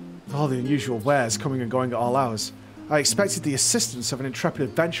 All the unusual wares coming and going at all hours. I expected the assistance of an intrepid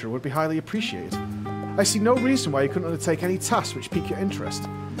adventurer would be highly appreciated. I see no reason why you couldn't undertake any tasks which pique your interest.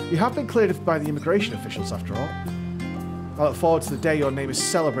 You have been cleared by the immigration officials, after all. I look forward to the day your name is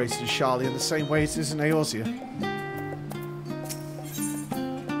celebrated in Charlian the same way it is in Eorzea.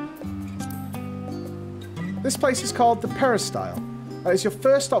 This place is called the Peristyle. It is your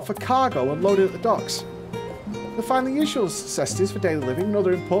first stop for cargo unloaded at the docks. You'll find the usual necessities for daily living and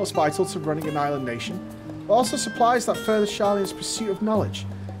other imports vital to running an island nation, but also supplies that further Charlian's pursuit of knowledge.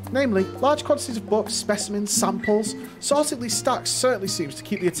 Namely, large quantities of books, specimens, samples. Sortedly stacked certainly seems to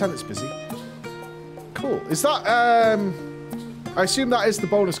keep the attendants busy. Cool. Is that, I assume that is the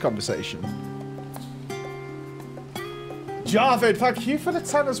bonus conversation. Jarvid, thank you for the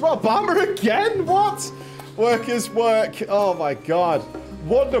 10 as well. Bomber again? What? Workers work. Oh my god.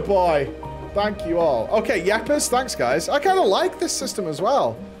 Wonder Boy. Thank you all. Okay, Yappers, thanks guys. I kind of like this system as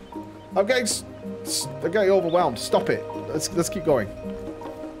well. I'm getting overwhelmed. Stop it. Let's keep going.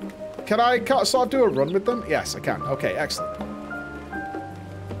 Can I sort of do a run with them? Yes, I can. Okay, excellent.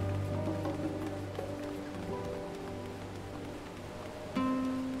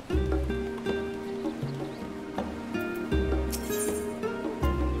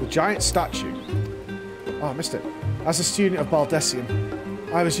 The giant statue. Oh, I missed it. As a student of Baldessian,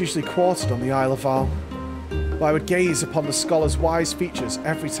 I was usually quartered on the Isle of Val, but I would gaze upon the scholar's wise features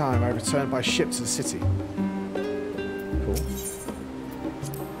every time I returned by ship to the city. Cool.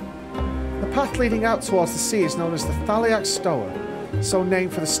 The path leading out towards the sea is known as the Thaliac Stoa, so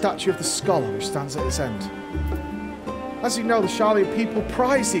named for the statue of the scholar which stands at its end. As you know, the Charlian people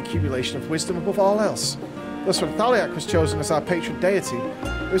prize the accumulation of wisdom above all else. Thus, when Thaliac was chosen as our patron deity,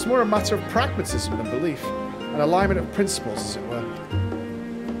 it was more a matter of pragmatism than belief, an alignment of principles, as it were.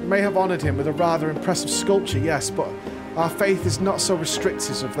 We may have honoured him with a rather impressive sculpture, yes, but our faith is not so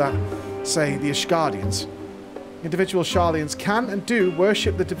restrictive of that, say, the Ishgardians. Individual Charlians can and do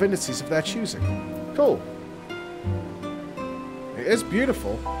worship the divinities of their choosing. Cool. It is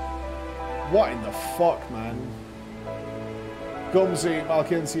beautiful. What in the fuck, man? Gumsy,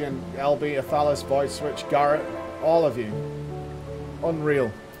 Malkinsian, LB, Athalas, Voice Switch, Garrett, all of you. Unreal.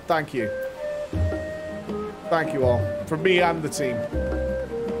 Thank you. Thank you all. From me and the team.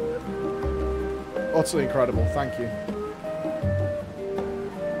 Utterly incredible. Thank you.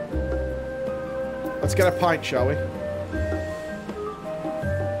 Let's get a pint, shall we?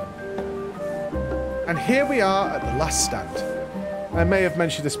 And here we are at the last stand. I may have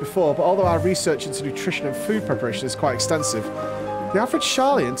mentioned this before, but although our research into nutrition and food preparation is quite extensive, the average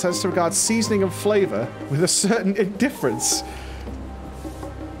Charlian tends to regard seasoning and flavour with a certain indifference.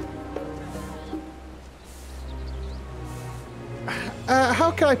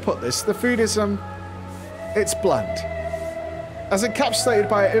 can I put this? The food is, it's bland. As encapsulated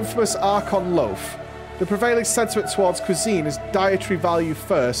by an infamous Archon loaf, the prevailing sentiment towards cuisine is dietary value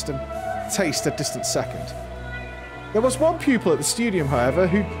first and taste a distant second. There was one pupil at the studium, however,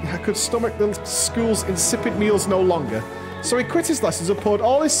 who could stomach the school's insipid meals no longer, so he quit his lessons and poured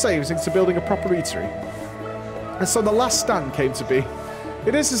all his savings into building a proper eatery. And so the last stand came to be.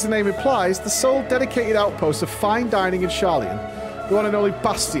 It is, as the name implies, the sole dedicated outpost of fine dining in Sharlayan, the one and only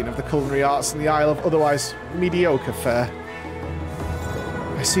bastion of the culinary arts in the Isle of otherwise mediocre fare.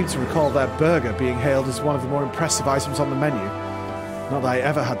 I seem to recall their burger being hailed as one of the more impressive items on the menu. Not that I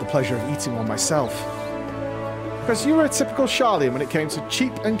ever had the pleasure of eating one myself. Because you were a typical Sharlayan when it came to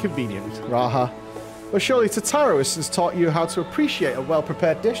cheap and convenient, Raha. But surely Tataros has taught you how to appreciate a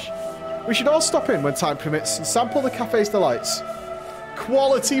well-prepared dish. We should all stop in when time permits and sample the cafe's delights.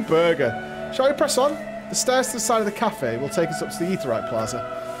 Quality burger. Shall we press on? The stairs to the side of the cafe will take us up to the Aetheryte Plaza.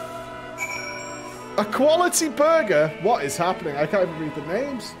 A quality burger? What is happening? I can't even read the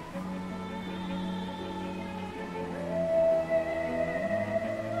names.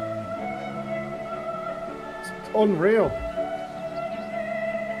 It's unreal.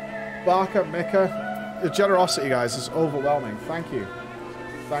 Barker, Mika. Your generosity, guys, is overwhelming. Thank you.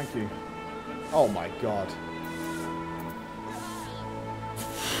 Thank you. Oh my god.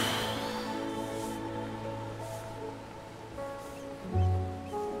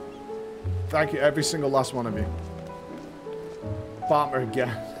 Thank you, every single last one of you. Barmer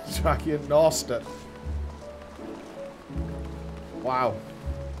again. Jackie and Norster. Wow.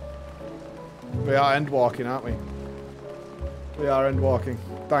 We are end walking, aren't we? We are end walking.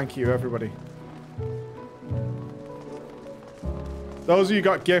 Thank you, everybody. Those of you who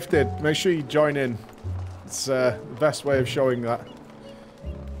got gifted, make sure you join in. It's the best way of showing that.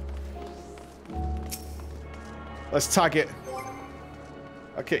 Let's tag it.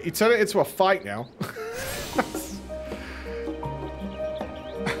 Okay, you turn it into a fight now.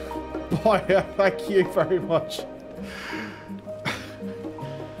 Boy, yeah, thank you very much.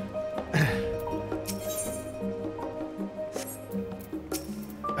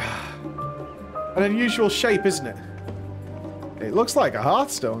 An unusual shape, isn't it? It looks like a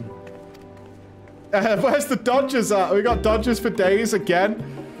Hearthstone. Where's the Dodgers at? We got Dodgers for days again.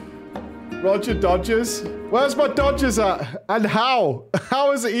 Roger Dodgers. Where's my Dodgers at? And how?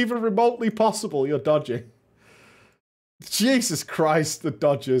 How is it even remotely possible you're dodging? Jesus Christ, the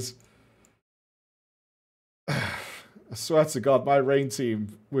Dodgers. I swear to God, my rain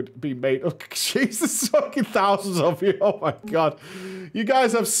team would be made... Oh, Jesus, fucking thousands of you. Oh my God. You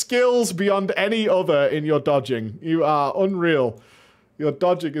guys have skills beyond any other in your dodging. You are unreal. Your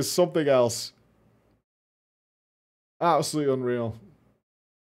dodging is something else. Absolutely unreal.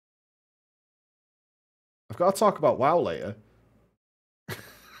 I've got to talk about WoW later.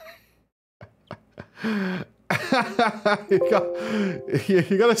 You're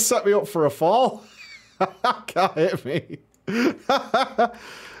going to set me up for a fall? Can't hit me.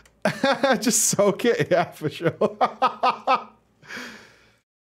 Just soak it, yeah, for sure.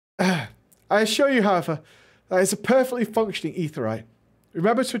 I assure you, however, that it's a perfectly functioning Aetheryte.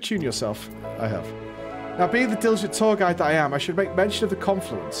 Remember to attune yourself. I have. Now, being the diligent tour guide that I am, I should make mention of the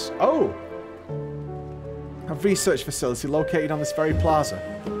confluence. Oh! A research facility located on this very plaza.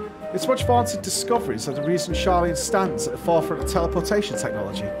 Its much vaunted discoveries are the reason Sharlayan stands at the forefront of teleportation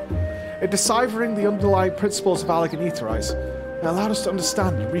technology. In deciphering the underlying principles of Allagan Aetherites, it allowed us to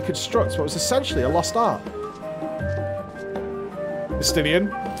understand and reconstruct what was essentially a lost art. Justinian,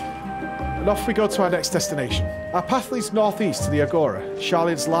 and off we go to our next destination. Our path leads northeast to the Agora,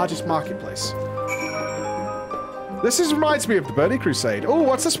 Sharlayan's largest marketplace. This reminds me of the Burning Crusade. Oh,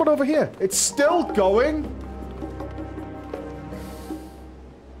 what's this one over here? It's still going?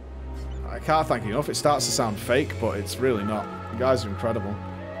 I can't thank you enough. It starts to sound fake, but it's really not. You guys are incredible.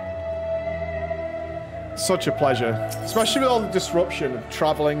 Such a pleasure. Especially with all the disruption of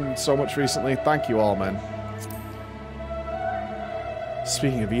traveling so much recently. Thank you all, man.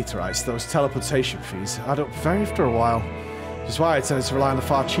 Speaking of Aetherites, those teleportation fees add up very after a while. Which is why I tended to rely on the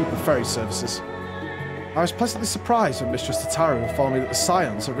far cheaper ferry services. I was pleasantly surprised when Mistress Tataru informed me that the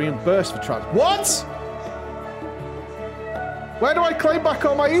Scions are reimbursed for travel. What?! Where do I claim back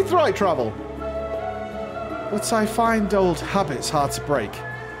all my Aetherite travel? But I find old habits hard to break.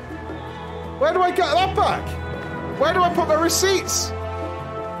 Where do I get that back? Where do I put my receipts?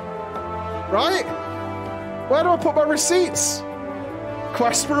 Right? Where do I put my receipts?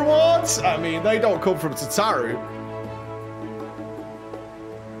 Quest rewards? I mean, they don't come from Tataru.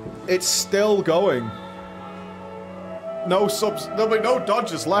 It's still going. No subs. There'll be no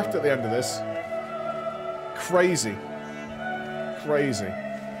dodges left at the end of this. Crazy. Crazy.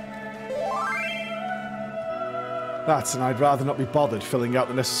 That, and I'd rather not be bothered filling out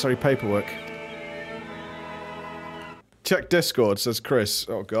the necessary paperwork. Check Discord, says Chris.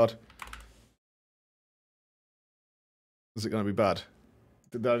 Oh, God. Is it going to be bad?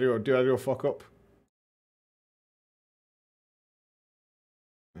 Did I do a fuck up?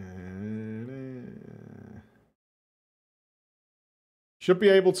 Should be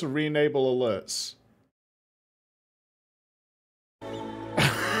able to re-enable alerts.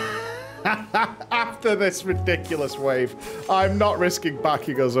 After this ridiculous wave, I'm not risking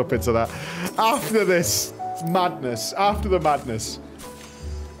backing us up into that. After this madness, after the madness.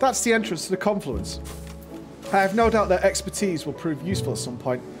 That's the entrance to the confluence. I have no doubt their expertise will prove useful at some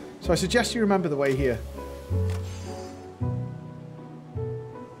point, so I suggest you remember the way here.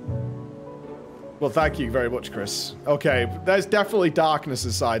 Well, thank you very much, Chris. Okay, there's definitely darkness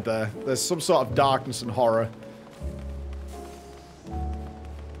inside there. There's some sort of darkness and horror.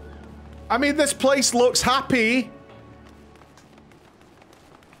 I mean, this place looks happy.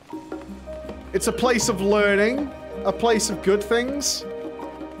 It's a place of learning, a place of good things.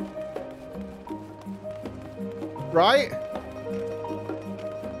 Right?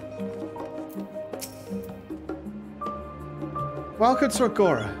 Welcome to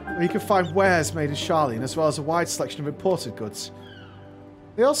Agora, where you can find wares made in Charlene, as well as a wide selection of imported goods.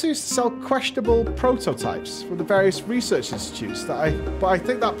 They also used to sell questionable prototypes from the various research institutes, but I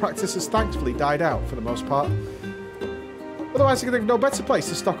think that practice has thankfully died out for the most part. Otherwise, I can think of no better place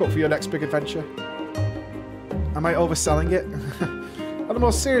to stock up for your next big adventure. Am I overselling it? On a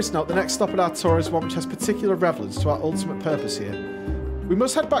more serious note, the next stop on our tour is one which has particular relevance to our ultimate purpose here. We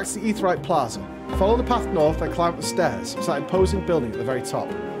must head back to the Aetheryte Plaza, follow the path north, then climb up the stairs, to that imposing building at the very top.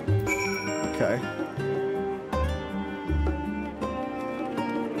 Okay.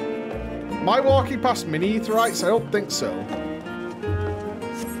 Am I walking past mini Aetherites? I don't think so.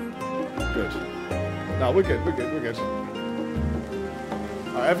 Good. No, we're good, we're good, we're good.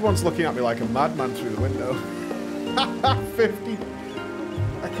 Everyone's looking at me like a madman through the window. 50.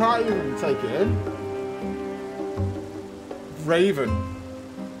 I can't even take it in. Raven.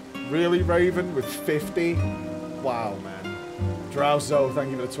 Really, Raven, with 50? Wow, man. Drowzo,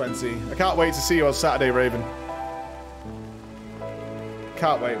 thank you for the 20. I can't wait to see you on Saturday, Raven.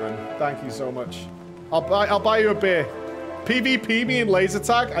 Can't wait, man. Thank you so much. I'll buy you a beer. PvP me in laser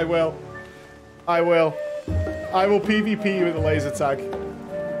tag? I will. I will. I will PvP you with a laser tag.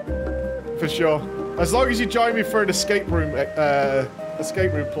 For sure. As long as you join me for an escape room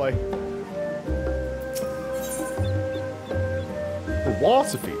play. The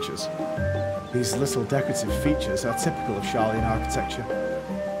water features. These little decorative features are typical of Charlene architecture.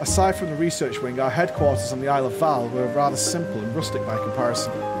 Aside from the research wing, our headquarters on the Isle of Val were rather simple and rustic by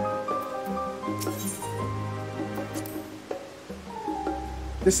comparison.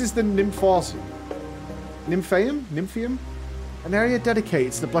 This is the Nymphium? An area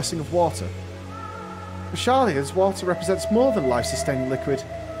dedicated to the blessing of water. For Charlians, water represents more than life-sustaining liquid.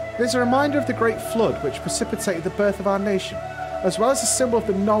 It is a reminder of the great flood which precipitated the birth of our nation, as well as a symbol of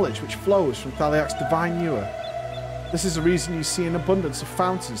the knowledge which flows from Thaliak's divine ewer. This is the reason you see an abundance of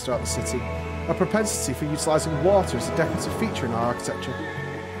fountains throughout the city, a propensity for utilising water as a decorative feature in our architecture.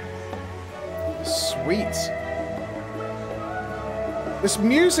 Sweet. This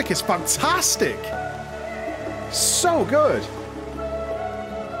music is fantastic! So good!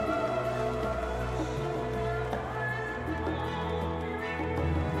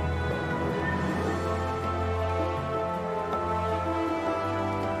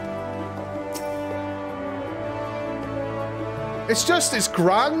 It's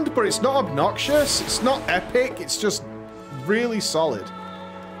grand, but it's not obnoxious. It's not epic. It's just really solid.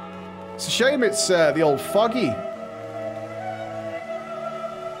 It's a shame it's the old Foggy.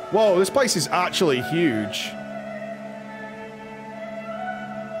 Whoa, this place is actually huge.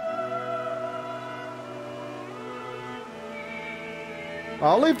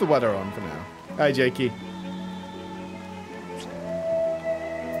 I'll leave the weather on for now. Hey, Jakey.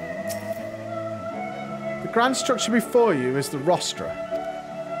 The grand structure before you is the Rostra.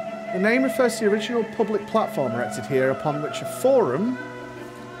 The name refers to the original public platform erected here upon which a forum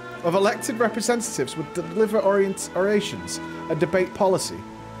of elected representatives would deliver orations and debate policy.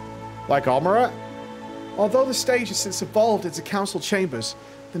 Like Omerat? Although the stage has since evolved into council chambers,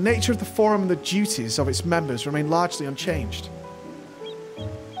 the nature of the forum and the duties of its members remain largely unchanged.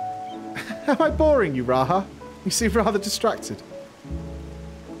 Am I boring you, Raha? You seem rather distracted.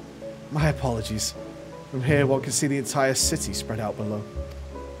 My apologies. From here, one can see the entire city spread out below.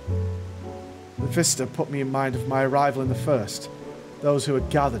 The vista put me in mind of my arrival in the first. Those who had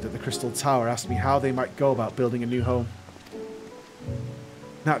gathered at the Crystal Tower asked me how they might go about building a new home.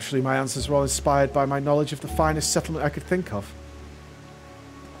 Naturally, my answers were all inspired by my knowledge of the finest settlement I could think of.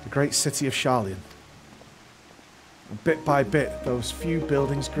 The great city of Sharlayan. And bit by bit, those few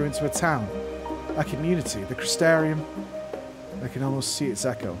buildings grew into a town. A community, the Crystarium. I can almost see its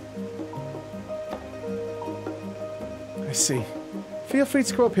echo. I see. Feel free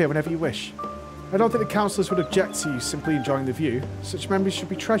to go up here whenever you wish. I don't think the councillors would object to you simply enjoying the view. Such memories should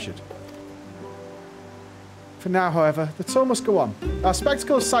be treasured. For now, however, the tour must go on. Our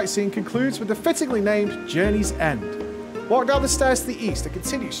spectacle of sightseeing concludes with the fittingly named Journey's End. Walk down the stairs to the east and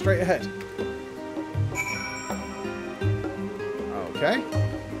continue straight ahead. Okay.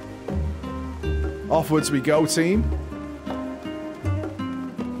 Offwards we go, team.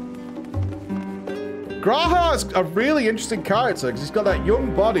 Graha's a really interesting character because he's got that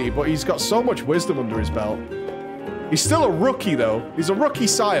young body, but he's got so much wisdom under his belt. He's still a rookie, though. He's a rookie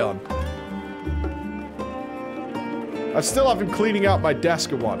scion. I still have him cleaning out my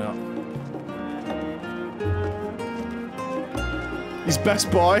desk and whatnot. He's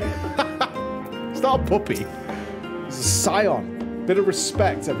best boy. He's not a puppy. He's a scion. Bit of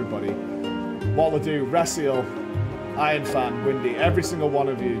respect, everybody. Walladew, Resiel, Ironfan, Windy, every single one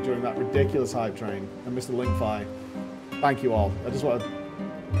of you during that ridiculous hype train, and Mr. Linkfi. Thank you all. I just want to...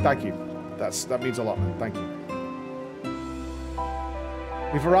 Thank you. That means a lot, man. Thank you.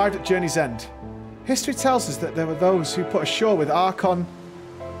 We've arrived at Journey's End. History tells us that there were those who put ashore with Archon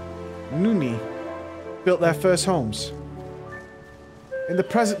Nuni, built their first homes. In the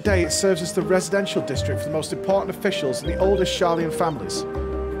present day, it serves as the residential district for the most important officials and the oldest Sharlayan families.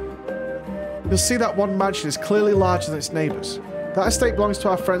 You'll see that one mansion is clearly larger than its neighbours. That estate belongs to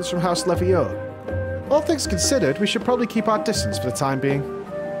our friends from House Levieux. All things considered, we should probably keep our distance for the time being.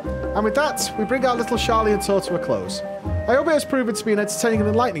 And with that, we bring our little Sharlayan tour to a close. I hope it has proven to be an entertaining and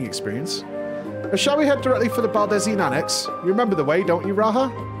enlightening experience. Shall we head directly for the Baldezine Annex? You remember the way, don't you, Raha?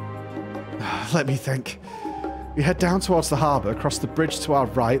 Let me think. We head down towards the harbour, cross the bridge to our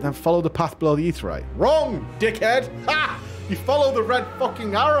right, then follow the path below the Aetheryte. Wrong, dickhead! Ha! You follow the red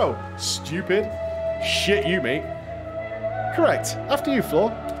fucking arrow, stupid. Shit you, mate. Correct. After you, Floor.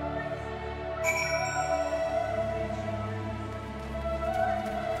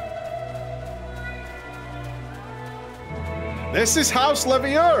 This is House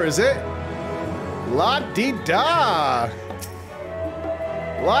Levieux, is it? La-dee-da.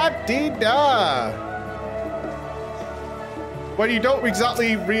 La-dee-da. When you don't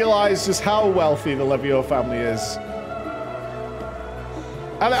exactly realise just how wealthy the Levieux family is.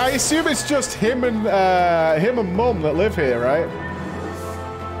 And I assume it's just him and Mum that live here, right?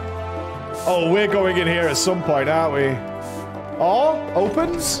 Oh, we're going in here at some point, aren't we? Oh,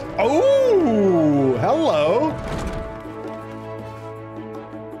 opens? Oh, hello.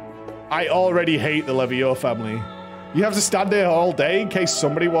 I already hate the Levieux family. You have to stand there all day in case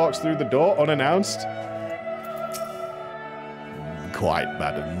somebody walks through the door unannounced. Quite,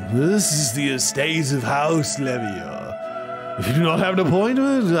 madam. This is the estate of House Levieux. If you do not have an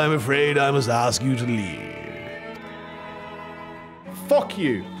appointment, I'm afraid I must ask you to leave. Fuck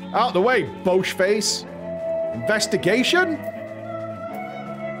you. Out the way, Boche face. Investigation?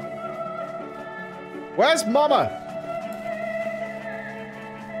 Where's Mama?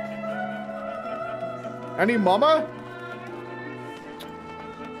 Any Mama?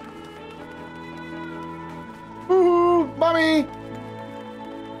 Ooh, Mommy!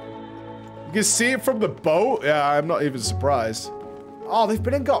 You can see it from the boat? Yeah, I'm not even surprised. Oh, they've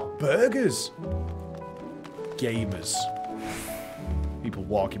been and got burgers. Gamers. People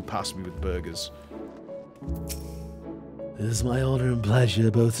walking past me with burgers. It is my honor and pleasure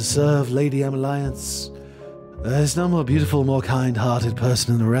both to serve Lady Amalliance. There is no more beautiful, more kind-hearted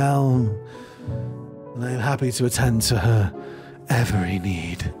person in the realm. And I am happy to attend to her every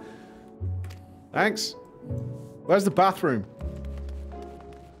need. Thanks. Where's the bathroom?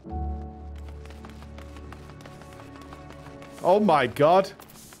 Oh my god.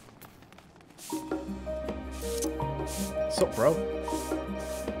 What's up, bro?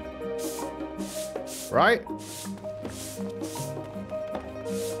 Right?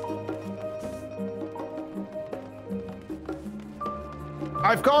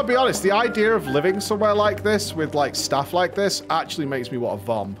 I've got to be honest, the idea of living somewhere like this with like stuff like this actually makes me want to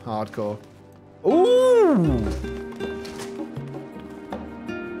vom hardcore. Ooh!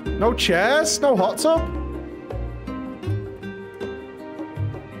 No chairs? No hot tub?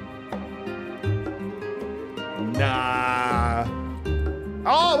 Nah.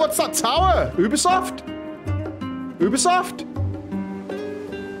 Oh, what's that tower? Ubisoft? Ubisoft?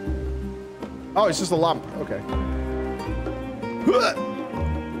 Oh, it's just a lamp. Okay.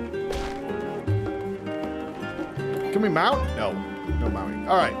 Can we mount? No. No mounting.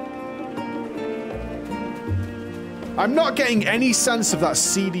 All right. I'm not getting any sense of that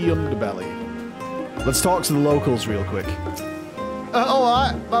seedy underbelly. Let's talk to the locals real quick. All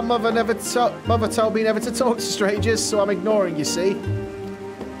right. My mother told me never to talk to strangers, so I'm ignoring, you see.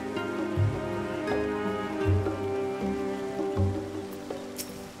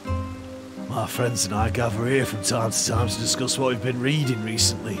 My friends and I gather here from time to time to discuss what we've been reading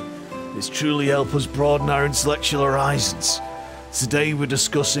recently. It's truly helped us broaden our intellectual horizons. Today we're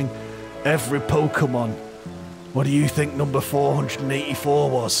discussing every Pokemon. What do you think number 484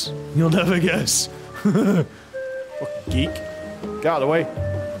 was? You'll never guess. Fucking geek. Get out of the way.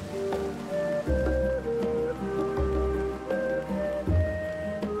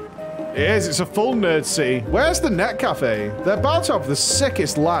 It is. It's a full nerd city. Where's the Net Cafe? They're about to have the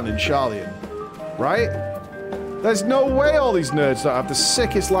sickest LAN in Charlian. Right? There's no way all these nerds don't have the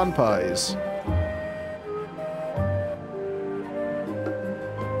sickest LAN parties.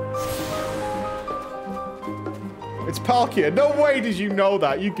 It's Palkia. No way did you know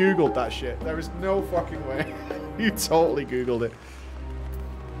that. You Googled that shit. There is no fucking way. You totally Googled it.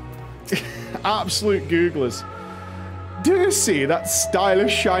 Absolute Googlers. Do you see that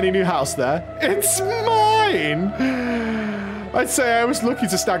stylish, shiny new house there? It's mine! I'd say I was lucky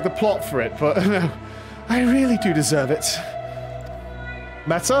to snag the plot for it, but no, I really do deserve it.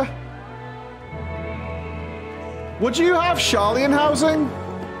 Meta? Would you have Charlian housing?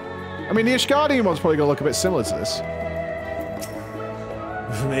 I mean, the Ishgardian one's probably going to look a bit similar to this.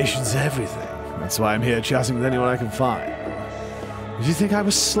 Information's everything. That's why I'm here chatting with anyone I can find. Did you think I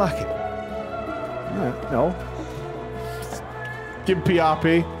was slacking? No. Give him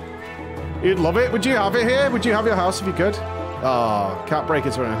PRP. You'd love it. Would you have it here? Would you have your house if you could? Oh, can't break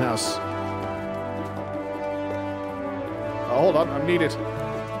into our own house. Oh, hold on. I'm needed.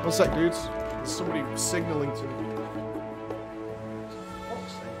 One sec, dudes. There's somebody signaling to me.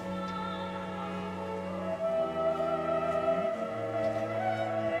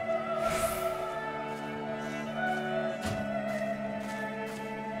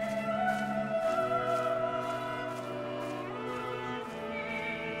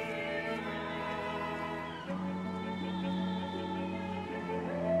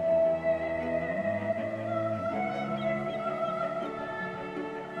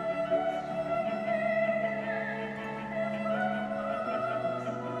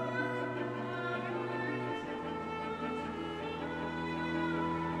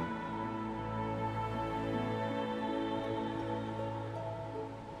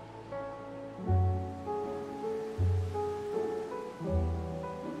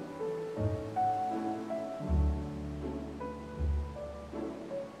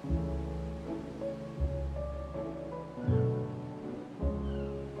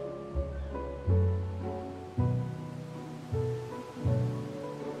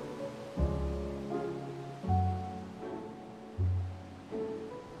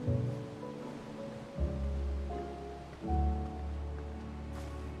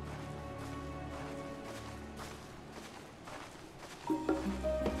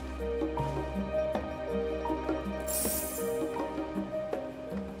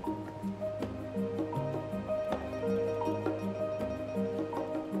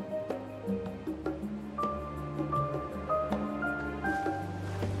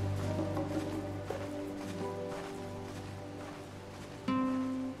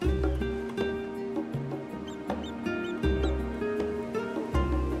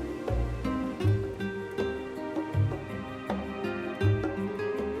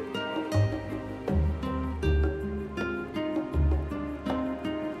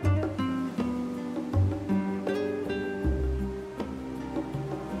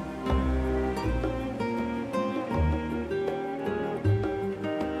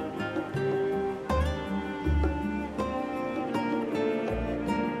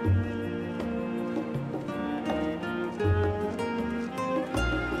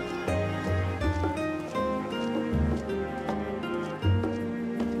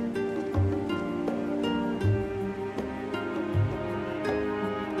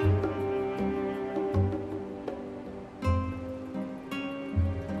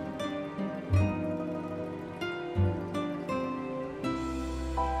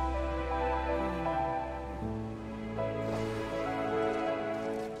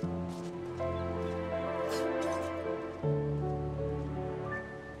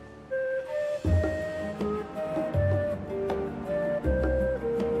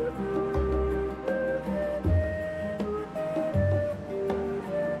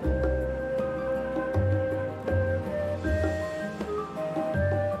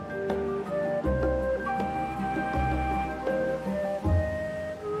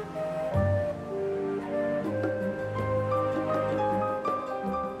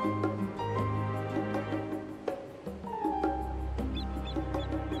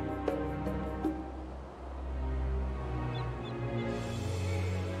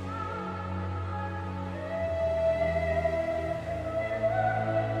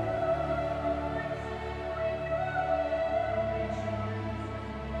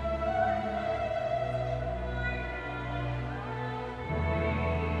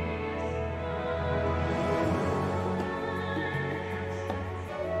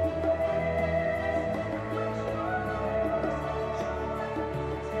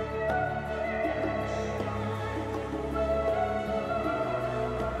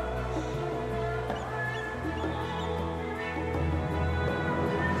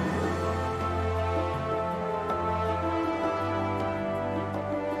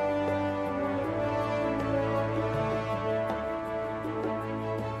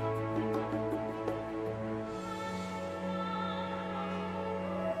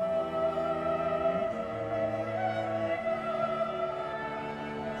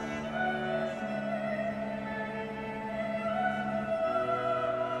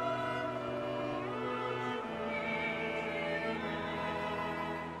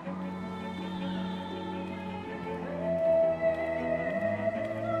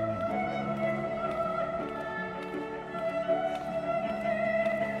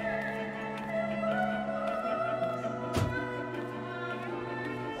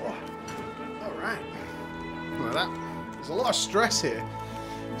 Right. Like that. There's a lot of stress here.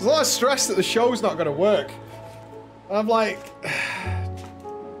 There's a lot of stress that the show's not going to work. I'm like,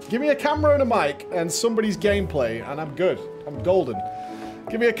 give me a camera and a mic and somebody's gameplay and I'm good. I'm golden.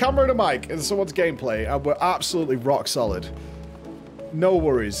 Give me a camera and a mic and someone's gameplay and we're absolutely rock solid. No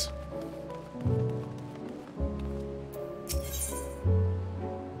worries.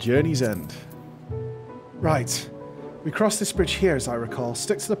 Journey's end. Right. We crossed this bridge here, as I recall.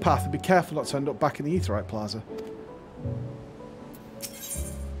 Stick to the path and be careful not to end up back in the Aetheryte Plaza.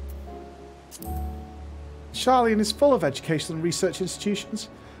 Charlian is full of educational and research institutions,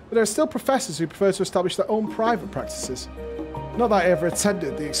 but there are still professors who prefer to establish their own private practices. Not that I ever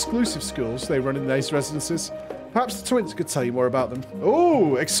attended the exclusive schools they run in these residences. Perhaps the twins could tell you more about them.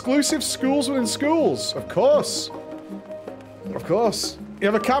 Oh, exclusive schools within schools. Of course. Of course. You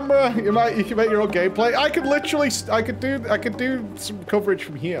have a camera, you can make your own gameplay. I could do some coverage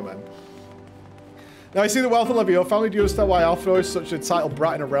from here, man. Now I see the wealth and love of your family. Do you understand why Alpha is such a entitled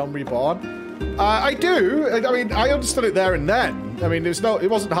brat in a realm reborn? I do. I mean, I understood it there and then. I mean, it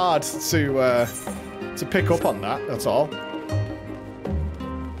wasn't hard to pick up on that. That's all.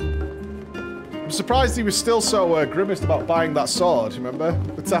 I'm surprised he was still so grimaced about buying that sword. Remember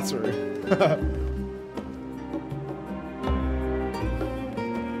the tattoo?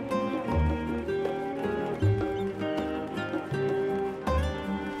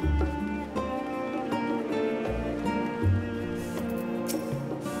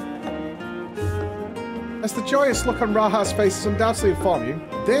 As the joyous look on Raha's face is undoubtedly inform you,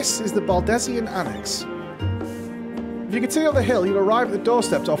 this is the Baldesian Annex. If you continue up the hill, you'll arrive at the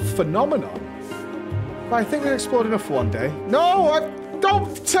doorsteps of Phenomenon. But I think we've explored enough for one day. No,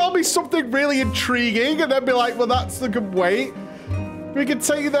 don't tell me something really intriguing and then be like, well, that's the good wait. We can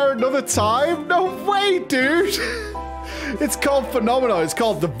take you there another time. No way, dude. It's called Phenomenon. It's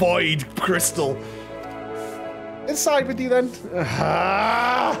called the Void Crystal. Inside with you then.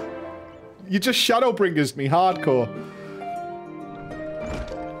 You just Shadowbringers me hardcore.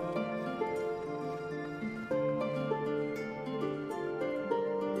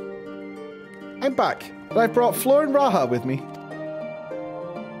 I'm back, but I've brought Fleur and Raha with me.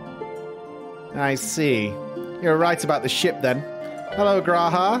 I see. You're right about the ship then. Hello,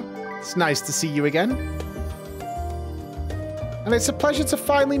 Graha. It's nice to see you again. And it's a pleasure to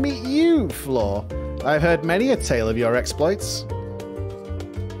finally meet you, Fleur. I've heard many a tale of your exploits.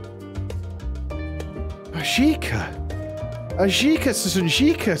 Ajika.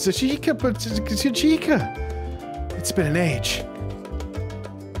 It's been an age.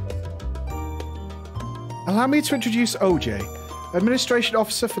 Allow me to introduce OJ, Administration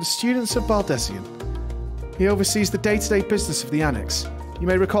Officer for the students of Baldesian. He oversees the day-to-day business of the Annex. You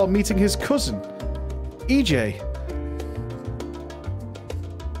may recall meeting his cousin, EJ.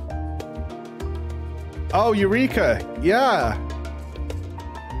 Oh, Eureka. Yeah.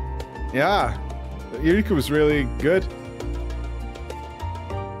 Yeah. Eureka was really good.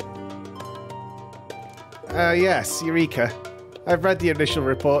 Yes, Eureka. I've read the initial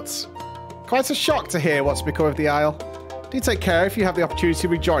reports. Quite a shock to hear what's become of the Isle. Do take care if you have the opportunity to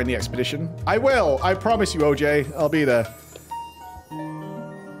rejoin the expedition. I will. I promise you, OJ. I'll be there.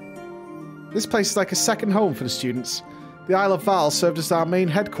 This place is like a second home for the students. The Isle of Val served as our main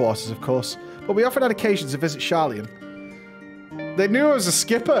headquarters, of course, but we often had occasions to visit Charlian. They knew I was a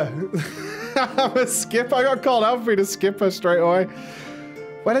skipper. I'm a skipper. I got called out for being a skipper straight away.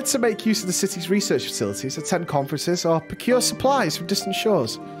 Whether to make use of the city's research facilities, attend conferences, or procure supplies from distant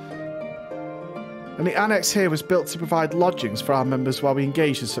shores. And the annex here was built to provide lodgings for our members while we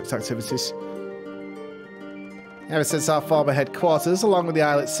engaged in such activities. Ever since our former headquarters, along with the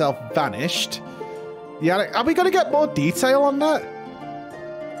isle itself, vanished, the annex... Are we going to get more detail on that?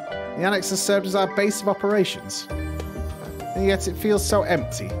 The annex has served as our base of operations. And yet it feels so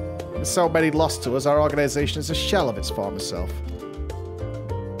empty. With so many lost to us, our organisation is a shell of its former self.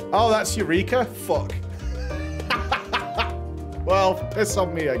 Oh, that's Eureka? Fuck. Well, piss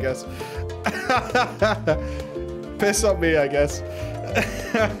on me, I guess. Piss on me, I guess.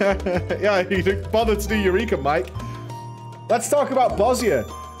 Yeah, you didn't bother to do Eureka, Mike. Let's talk about Bosnia.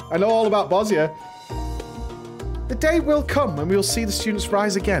 I know all about Bosnia. The day will come when we will see the students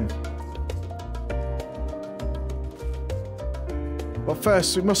rise again. But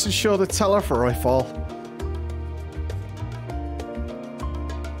first, we must ensure the Telephoroi fall.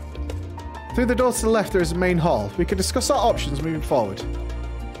 Through the door to the left, there is a main hall. We can discuss our options moving forward.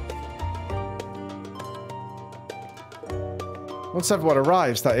 Once everyone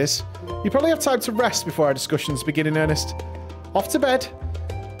arrives, that is. You probably have time to rest before our discussions begin in earnest. Off to bed.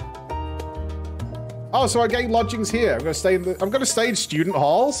 Oh, so I'm getting lodgings here. I'm going to stay in student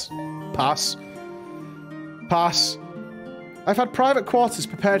halls. Pass. Pass. I've had private quarters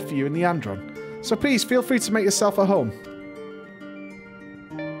prepared for you in the Andron, so please feel free to make yourself at home.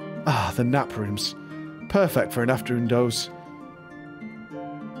 Ah, the nap rooms. Perfect for an afternoon doze.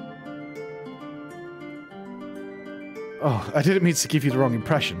 Oh, I didn't mean to give you the wrong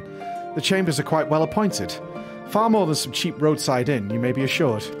impression. The chambers are quite well appointed. Far more than some cheap roadside inn, you may be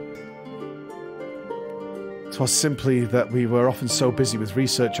assured. 'Twas simply that we were often so busy with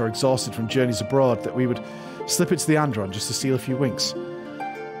research or exhausted from journeys abroad that we would slip into the Andron just to steal a few winks.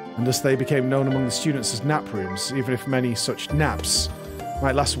 And thus they became known among the students as nap rooms, even if many such naps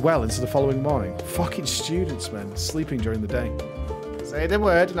might last well into the following morning. Fucking students, man. Sleeping during the day. Say the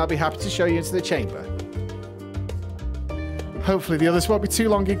word and I'll be happy to show you into the chamber. Hopefully the others won't be too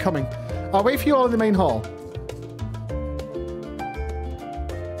long in coming. I'll wait for you all in the main hall.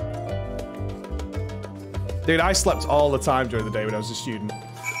 Dude, I slept all the time during the day when I was a student.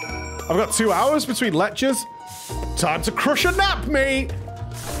 I've got 2 hours between lectures. Time to crush a nap, mate!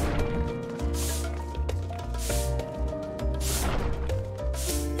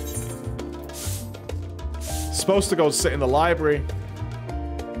 Supposed to go sit in the library.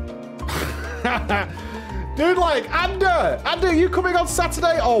 Dude, like, Ander, are you coming on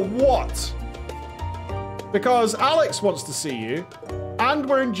Saturday or what? Because Alex wants to see you, and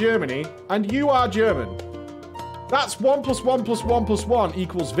we're in Germany, and you are German. That's 1 + 1 + 1 + 1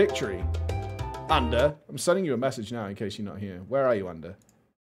 equals victory. Ander, I'm sending you a message now in case you're not here. Where are you, Ander?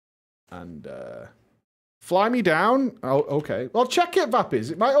 And, fly me down? Oh, okay. Well, check it,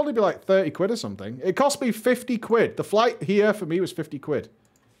 Vappies. It might only be like 30 quid or something. It cost me 50 quid. The flight here for me was 50 quid.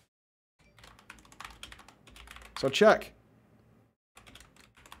 So check.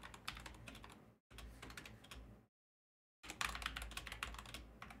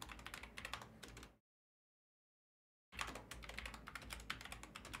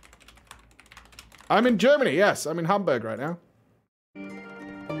 I'm in Germany, yes. I'm in Hamburg right now.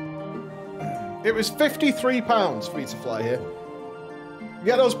 It was £53 for me to fly here. You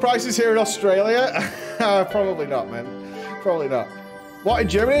get those prices here in Australia? Probably not, man. Probably not. What, in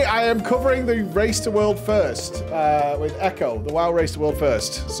Germany? I am covering the Race to World First with Echo, the WoW Race to World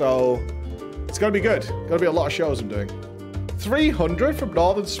First. So it's going to be good. Going to be a lot of shows I'm doing. 300 from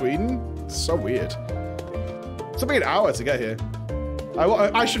northern Sweden? It's so weird. It's only an hour to get here.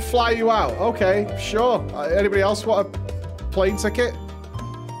 I should fly you out. Okay, sure. Anybody else want a plane ticket?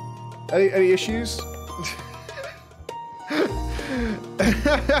 Any issues?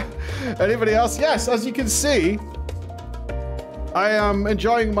 Anybody else? Yes, as you can see, I am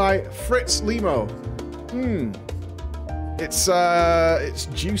enjoying my Fritz Limo. It's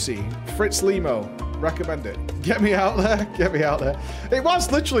juicy. Fritz Limo. Recommend it. Get me out there. Get me out there. It was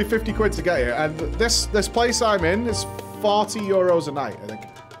literally 50 quid to get here, and this place I'm in is 40 euros a night, I think.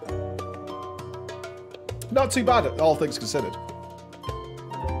 Not too bad, all things considered.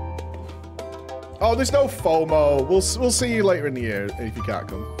 Oh, there's no FOMO. We'll see you later in the year if you can't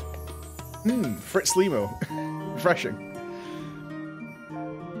come. Fritz Limo. Refreshing.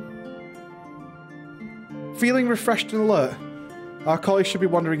 Feeling refreshed and alert. Our colleagues should be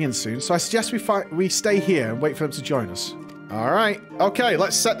wandering in soon, so I suggest we stay here and wait for them to join us. All right. Okay,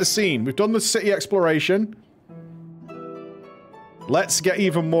 let's set the scene. We've done the city exploration. Let's get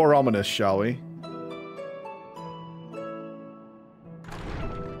even more ominous, shall we?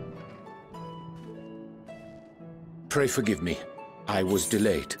 Pray forgive me. I was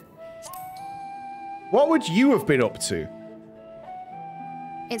delayed. What would you have been up to?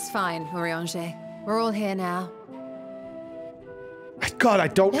 It's fine, Urianger. We're all here now. God, I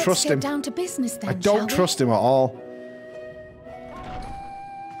don't trust him. Let's get down to business then, I don't trust him at all.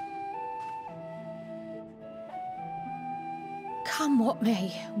 Come what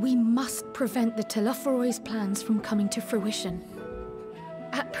may, we must prevent the Telophoroid's plans from coming to fruition.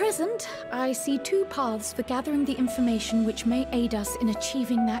 At present, I see two paths for gathering the information which may aid us in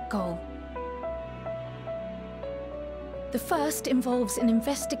achieving that goal. The first involves an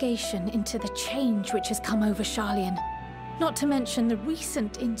investigation into the change which has come over Sharlayan, not to mention the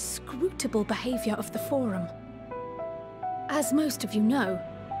recent inscrutable behavior of the Forum. As most of you know,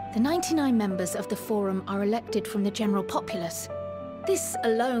 the 99 members of the Forum are elected from the general populace. This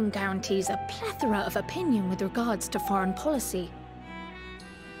alone guarantees a plethora of opinion with regards to foreign policy.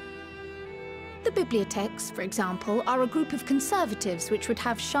 The bibliotheques, for example, are a group of conservatives which would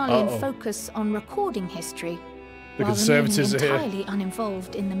have Sharlayan focus on recording history, the while conservatives remaining are here. entirely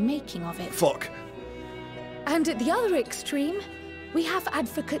uninvolved in the making of it. Fuck. And at the other extreme, we have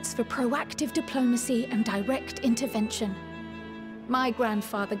advocates for proactive diplomacy and direct intervention. My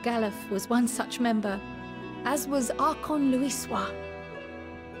grandfather Galef was one such member, as was Archon Louisois.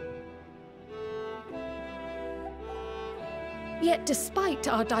 Yet despite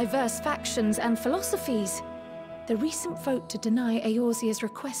our diverse factions and philosophies, the recent vote to deny Eorzea's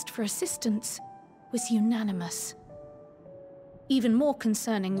request for assistance was unanimous. Even more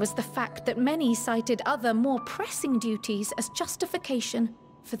concerning was the fact that many cited other, more pressing duties as justification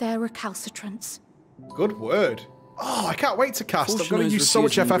for their recalcitrance. Good word. Oh, I can't wait to cast. I'm going to Fortuna's use so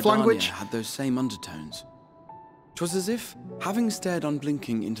much refusal in FF language. Bridania had those same undertones. 'Twas as if, having stared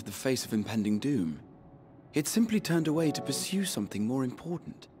unblinking into the face of impending doom, he had simply turned away to pursue something more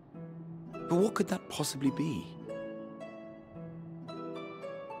important. But what could that possibly be?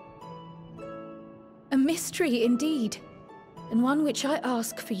 A mystery indeed, and one which I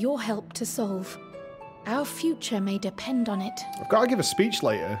ask for your help to solve. Our future may depend on it. I've got to give a speech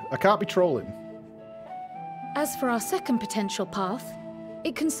later. I can't be trolling. As for our second potential path,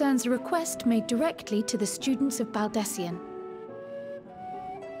 it concerns a request made directly to the students of Baldessian.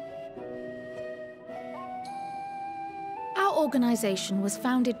 Our organization was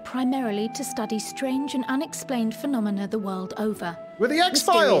founded primarily to study strange and unexplained phenomena the world over. We're the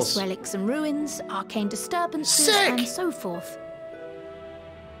X-Files! Mysterious relics and ruins, arcane disturbances, Sick! and so forth.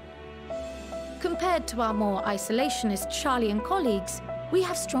 Compared to our more isolationist Sharlayan colleagues, we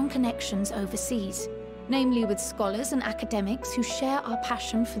have strong connections overseas, namely with scholars and academics who share our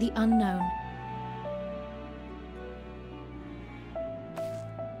passion for the unknown.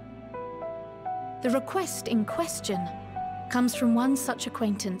 The request in question comes from one such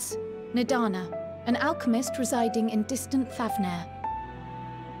acquaintance, Nadana, an alchemist residing in distant Thavnair.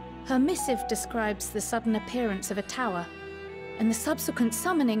 Her missive describes the sudden appearance of a tower and the subsequent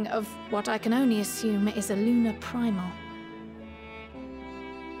summoning of what I can only assume is a lunar primal.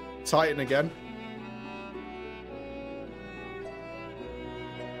 Titan again.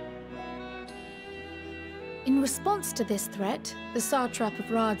 In response to this threat, the Satrap of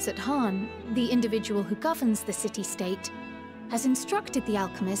Radzat-Han, the individual who governs the city-state, has instructed the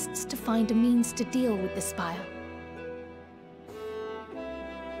alchemists to find a means to deal with the spire.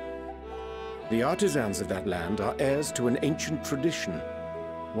 The artisans of that land are heirs to an ancient tradition,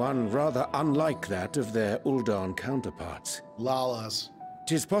 one rather unlike that of their Uldan counterparts. Lalas.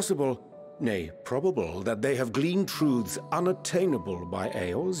 'Tis possible, nay, probable, that they have gleaned truths unattainable by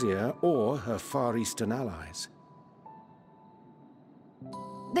Eorzea or her Far Eastern allies.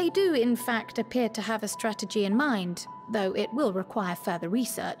 They do, in fact, appear to have a strategy in mind, though it will require further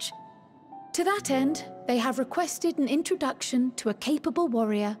research. To that end, they have requested an introduction to a capable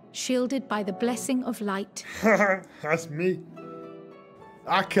warrior shielded by the blessing of light. That's me.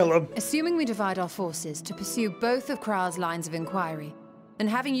 I kill him. Assuming we divide our forces to pursue both of Kral's lines of inquiry, then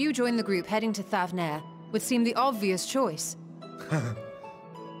having you join the group heading to Thavnair would seem the obvious choice.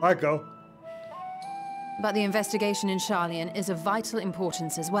 I go. But the investigation in Sharlayan is of vital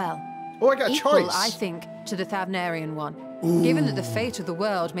importance as well. Oh, I got a Equal, choice. I think, to the Thavnairian one. Ooh. Given that the fate of the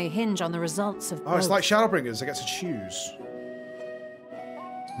world may hinge on the results of Oh, it's both. like Shadowbringers. I get to choose.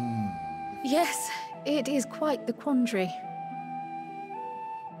 Yes, it is quite the quandary.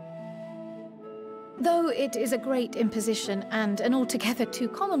 Though it is a great imposition and an altogether too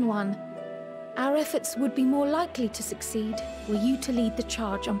common one, our efforts would be more likely to succeed were you to lead the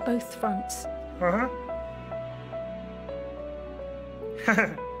charge on both fronts.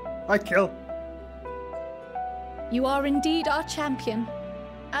 I kill. You are indeed our champion.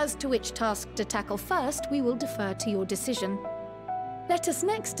 As to which task to tackle first, we will defer to your decision. Let us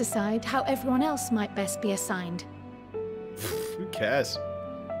next decide how everyone else might best be assigned. Who cares?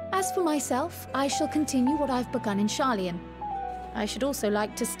 As for myself, I shall continue what I've begun in Sharlayan. I should also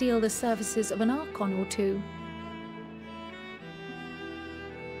like to steal the services of an Archon or two.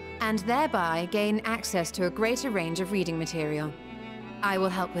 And thereby gain access to a greater range of reading material. I will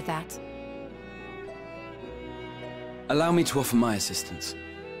help with that. Allow me to offer my assistance.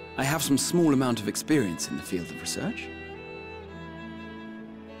 I have some small amount of experience in the field of research.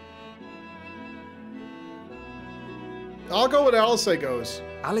 I'll go where Alice goes.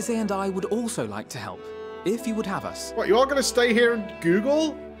 Alice and I would also like to help, if you would have us. What, you all gonna stay here and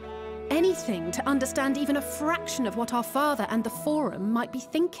Google? Anything to understand even a fraction of what our father and the Forum might be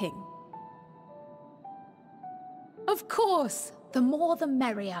thinking. Of course, the more the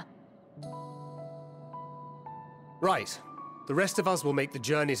merrier. Right. The rest of us will make the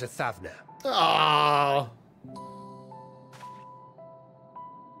journey to Thavnair. Ah.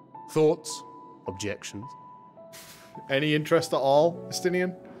 Thoughts? Objections? Any interest at all,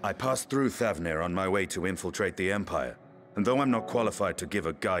 Estinian? I passed through Thavnair on my way to infiltrate the Empire, and though I'm not qualified to give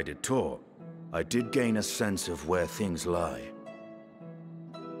a guided tour, I did gain a sense of where things lie.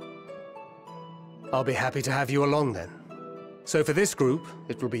 I'll be happy to have you along then. So for this group,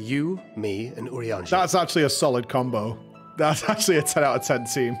 it will be you, me, and Urianger. That's actually a solid combo. That's actually a 10 out of 10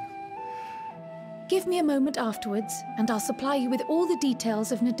 team. Give me a moment afterwards, and I'll supply you with all the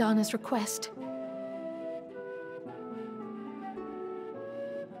details of Nadana's request.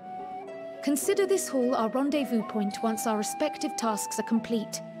 Consider this hall our rendezvous point once our respective tasks are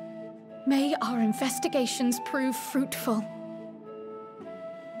complete. May our investigations prove fruitful.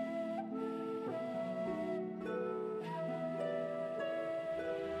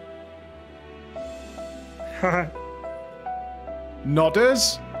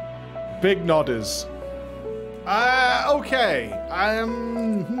 Nodders? Big nodders. Okay.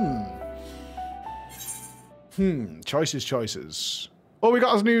 Choices. Oh, we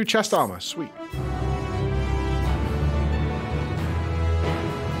got a new chest armor. Sweet.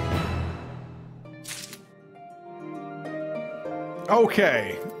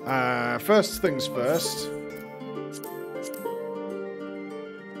 Okay. First things first.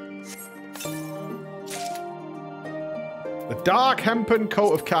 The dark hempen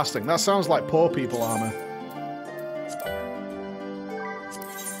coat of casting. That sounds like poor people armor.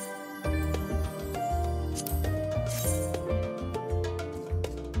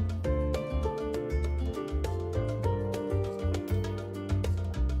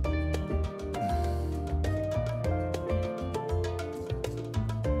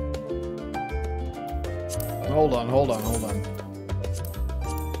 Hold on.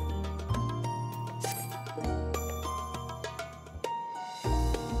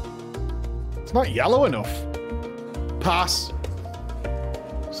 It's not yellow enough. Pass.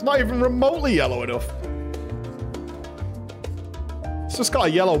 It's not even remotely yellow enough. It's just got a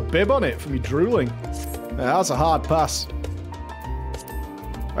yellow bib on it for me drooling. Yeah, that's a hard pass.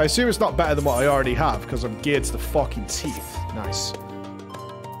 I assume it's not better than what I already have because I'm geared to the fucking teeth. Nice.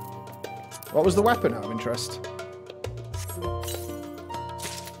 What was the weapon out of interest?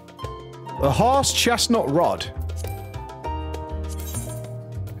 The horse chestnut rod.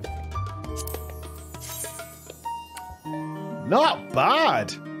 Not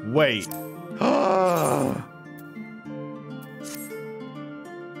bad. Wait.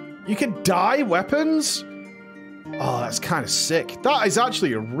 You can dye weapons? Oh, that's kind of sick. That is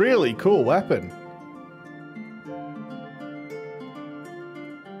actually a really cool weapon.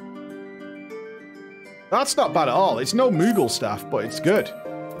 That's not bad at all. It's no Moogle staff, but it's good.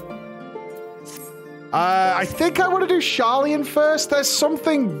 I think I want to do Charlian first. There's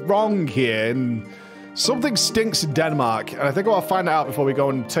something wrong here, and something stinks in Denmark, and I think I'll find out before we go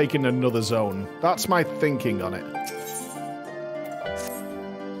and take in another zone. That's my thinking on it.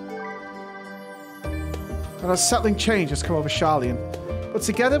 And a settling change has come over Charlian, but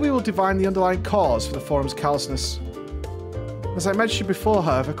together we will divine the underlying cause for the Forum's callousness. As I mentioned before,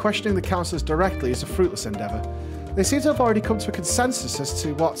 however, questioning the councillors directly is a fruitless endeavour. They seem to have already come to a consensus as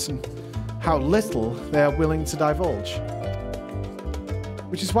to what and how little they are willing to divulge.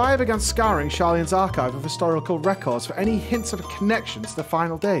 Which is why I began scouring Charlian's archive of historical records for any hints of a connection to the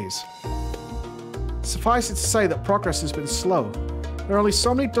final days. Suffice it to say that progress has been slow. There are only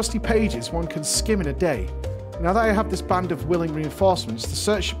so many dusty pages one can skim in a day. Now that I have this band of willing reinforcements, the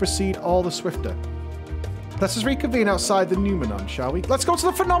search should proceed all the swifter. Let us reconvene outside the Numenon, shall we? Let's go to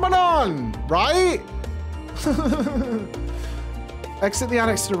the phenomenon! Right? Exit the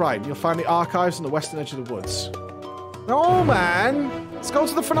annex to the right, and you'll find the archives on the western edge of the woods. No, man! Let's go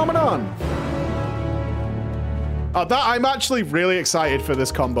to the phenomenon! Oh, I'm actually really excited for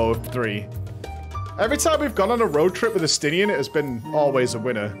this combo of 3. Every time we've gone on a road trip with Estinian, it has been always a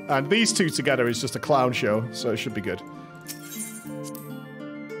winner. And these two together is just a clown show, so it should be good.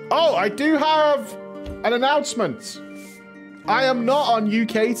 Oh, I do have an announcement. I am not on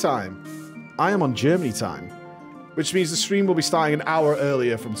UK time. I am on Germany time. Which means the stream will be starting an hour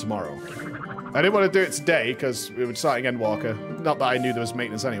earlier from tomorrow. I didn't want to do it today because we were starting Endwalker. Not that I knew there was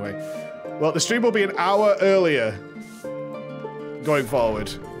maintenance anyway. Well, the stream will be an hour earlier going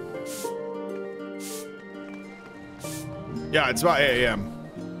forward. Yeah, it's about 8 AM.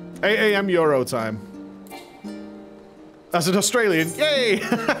 8 AM Euro time. As an Australian, yay!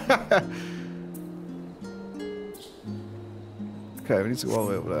 Okay, we need to go all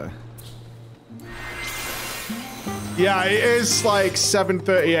the way over there. Yeah, it is like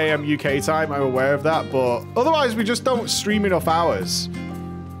 7:30 AM UK time, I'm aware of that, but otherwise we just don't stream enough hours.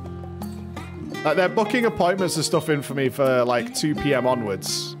 Like, they're booking appointments and stuff in for me for like 2 PM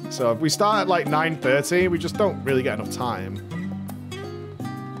onwards. So if we start at like 9:30, we just don't really get enough time.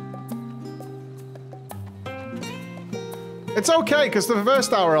 It's okay, because the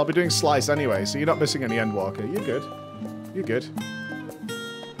first hour I'll be doing Slice anyway, so you're not missing any Endwalker. You're good. You're good.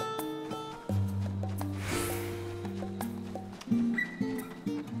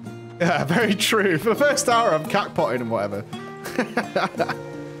 Yeah, very true. For the first hour, I'm catpotting and whatever.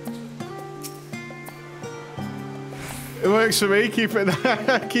 It works for me. Keep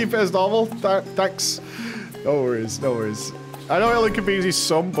it, keep it as normal. Thanks. No worries. No worries. I know it'll inconvenience you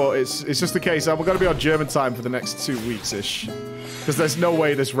some, but it's just the case. We're going to be on German time for the next 2 weeks-ish. Because there's no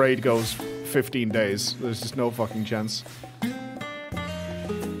way this raid goes 15 days. There's just no fucking chance.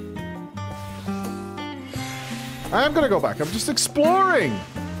 I am going to go back. I'm just exploring.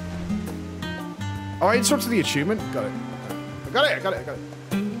 Oh, I interrupted the achievement. Got it. I got it. I got it. I got it.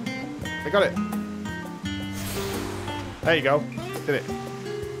 I got it. There you go. Did it.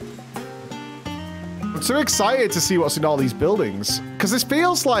 I'm so excited to see what's in all these buildings. Because this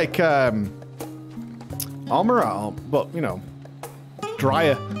feels like, Armor, but, you know,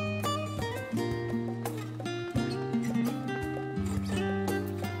 drier.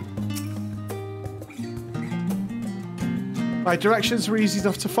 My directions were easy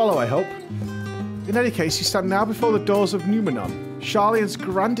enough to follow, I hope. In any case, you stand now before the doors of Numenon, Sharlayan's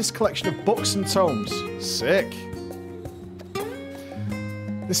grandest collection of books and tomes. Sick.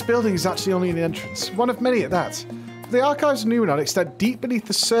 This building is actually only the entrance, one of many at that. The archives of Numenon extend deep beneath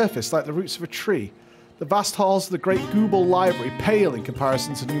the surface like the roots of a tree. The vast halls of the great Google Library pale in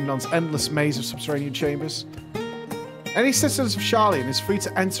comparison to Numenon's endless maze of subterranean chambers. Any citizens of Sharlayan is free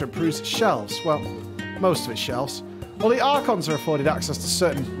to enter and peruse its shelves. Well, most of its shelves. Only Archons are afforded access to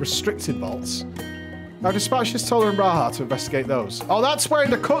certain restricted vaults. Now dispatch this Tola and Raha to investigate those. Oh, that's where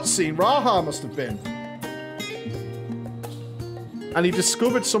in the cutscene Raha must have been. And he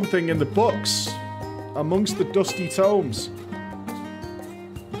discovered something in the books amongst the dusty tomes.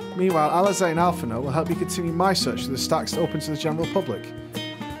 Meanwhile, Alizé and Alphino will help you continue my search through the stacks open to the general public.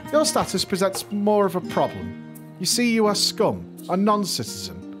 Your status presents more of a problem. You see, you are scum, a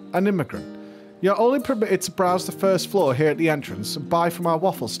non-citizen, an immigrant. You're only permitted to browse the first floor here at the entrance and buy from our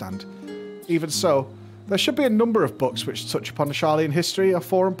waffle stand. Even so, there should be a number of books which touch upon the Sharlayan history or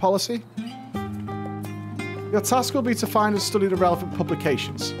foreign policy. Your task will be to find and study the relevant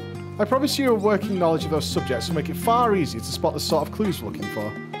publications. I promise you a working knowledge of those subjects will make it far easier to spot the sort of clues we're looking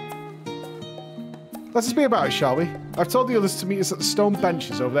for. Let us be about it, shall we? I've told the others to meet us at the stone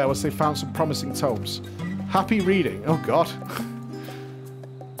benches over there once they've found some promising tomes. Happy reading. Oh god.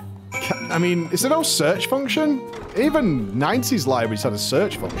 I mean, is there no search function? Even 90s libraries had a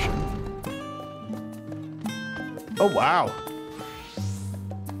search function. Oh, wow.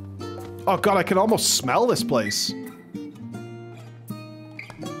 Oh, God, I can almost smell this place.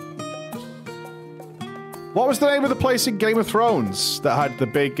 What was the name of the place in Game of Thrones that had the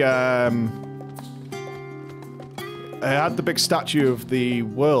big, it had the big statue of the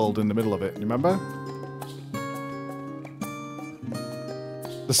world in the middle of it, you remember?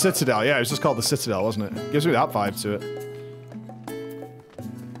 The Citadel, yeah, it was just called the Citadel, wasn't it? Gives me that vibe to it.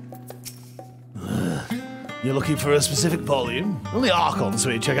 You're looking for a specific volume? Only Archons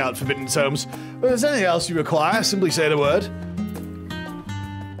will check out Forbidden Tomes. But if there's anything else you require, simply say the word.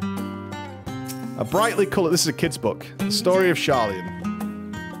 A brightly coloured... This is a kid's book. The Story of Sharlayan.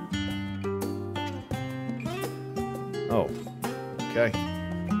 Oh. Okay.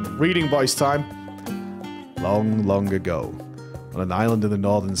 Reading voice time. Long, long ago, on an island in the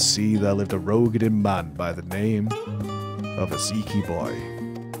Northern Sea, there lived a Rogadin man by the name of Aziki Boy.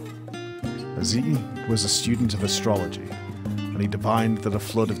 Aziki was a student of astrology, and he divined that a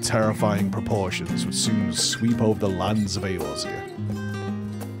flood of terrifying proportions would soon sweep over the lands of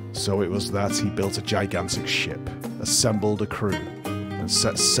Eorzea. So it was that he built a gigantic ship, assembled a crew, and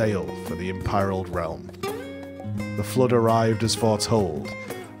set sail for the imperiled realm. The flood arrived as foretold,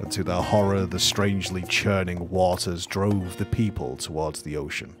 and to their horror the strangely churning waters drove the people towards the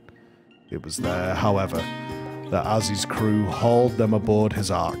ocean. It was there, however, that Azzy's crew hauled them aboard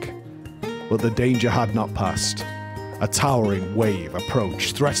his ark. But the danger had not passed. A towering wave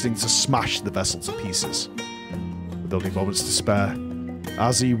approached, threatening to smash the vessel to pieces. With only moments to spare,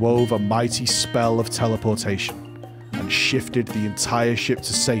 Azzy wove a mighty spell of teleportation and shifted the entire ship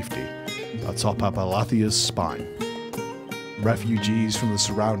to safety atop Abalathia's spine. Refugees from the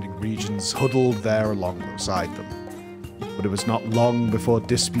surrounding regions huddled there alongside them. But it was not long before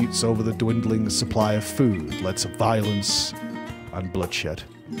disputes over the dwindling supply of food led to violence and bloodshed.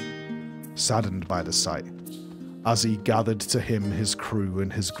 Saddened by the sight, Azzy gathered to him his crew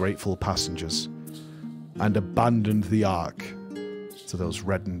and his grateful passengers, and abandoned the Ark to those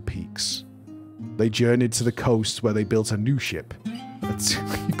reddened peaks. They journeyed to the coast where they built a new ship.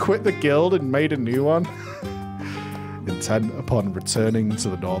 He quit the guild and made a new one, intent upon returning to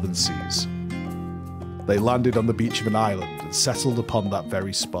the northern seas. They landed on the beach of an island and settled upon that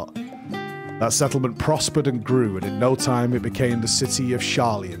very spot. That settlement prospered and grew, and in no time it became the city of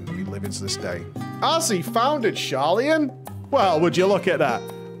Sharlayan we living to this day. As he founded Sharlayan? Well, would you look at that?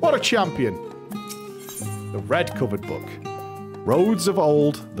 What a champion. The red covered book. Roads of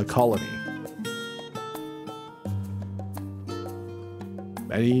Old, the Colony.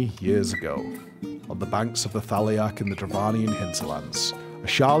 Many years ago, on the banks of the Thaliak in the Dravanian hinterlands, a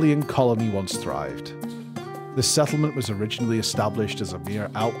Sharlayan colony once thrived. This settlement was originally established as a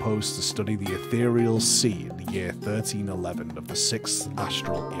mere outpost to study the ethereal sea in the year 1311 of the 6th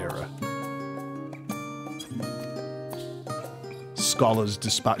Astral Era. Scholars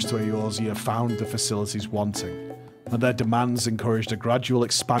dispatched to Eorzea found the facilities wanting, and their demands encouraged a gradual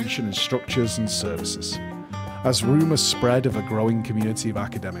expansion in structures and services. As rumours spread of a growing community of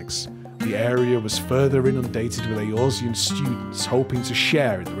academics, the area was further inundated with Eorzean students hoping to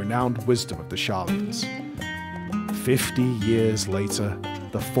share in the renowned wisdom of the Sharlayans. 50 years later,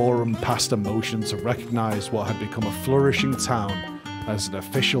 the Forum passed a motion to recognise what had become a flourishing town as an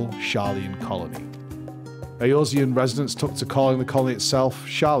official Sharlayan colony. Eorzean residents took to calling the colony itself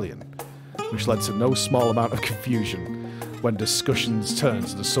Sharlayan, which led to no small amount of confusion when discussions turned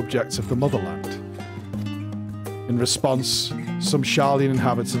to the subject of the motherland. In response, some Sharlayan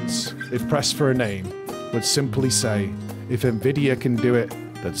inhabitants, if pressed for a name, would simply say, "If Nvidia can do it,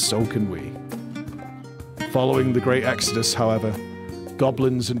 then so can we." Following the Great Exodus, however,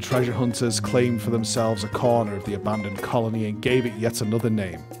 goblins and treasure hunters claimed for themselves a corner of the abandoned colony and gave it yet another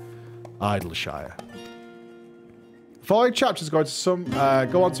name, Idleshire. The following chapters go on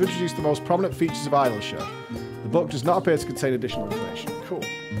to introduce the most prominent features of Idleshire. The book does not appear to contain additional information. Cool.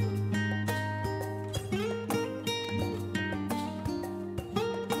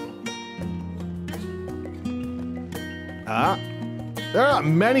 There are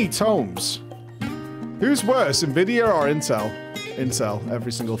many tomes. Who's worse, Nvidia or Intel? Intel,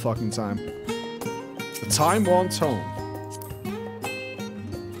 every single fucking time. The Time-worn tome.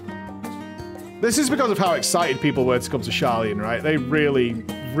 This is because of how excited people were to come to Sharlayan, right? They really,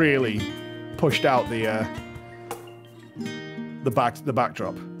 really pushed out the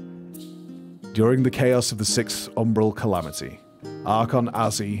backdrop. During the chaos of the 6th Umbral Calamity, Archon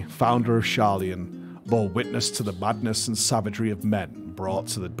Azzi, founder of Sharlayan, bore witness to the madness and savagery of men brought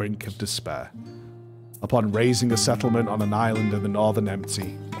to the brink of despair. Upon raising a settlement on an island in the Northern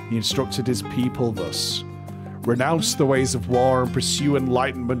Empty, he instructed his people thus: renounce the ways of war and pursue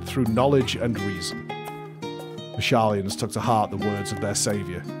enlightenment through knowledge and reason. The Sharlayans took to heart the words of their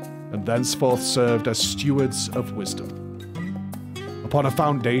saviour, and thenceforth served as stewards of wisdom. Upon a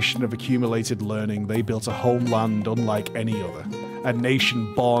foundation of accumulated learning, they built a homeland unlike any other, a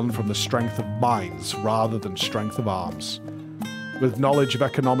nation born from the strength of minds rather than strength of arms. With knowledge of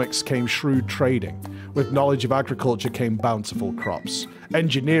economics came shrewd trading. With knowledge of agriculture came bountiful crops.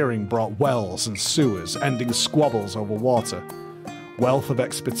 Engineering brought wells and sewers, ending squabbles over water. Wealth of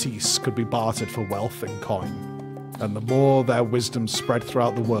expertise could be bartered for wealth in coin. And the more their wisdom spread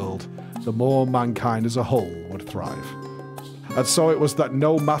throughout the world, the more mankind as a whole would thrive. And so it was that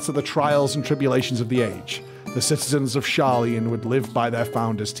no matter the trials and tribulations of the age, the citizens of Sharlayan would live by their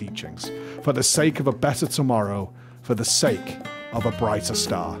founders' teachings, for the sake of a better tomorrow, for the sake of a brighter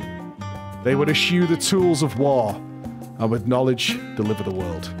star. They would eschew the tools of war, and with knowledge, deliver the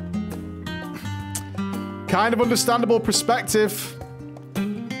world. Kind of understandable perspective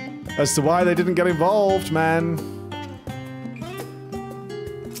as to why they didn't get involved, man.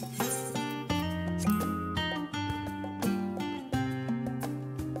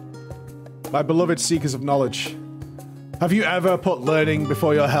 My beloved seekers of knowledge, have you ever put learning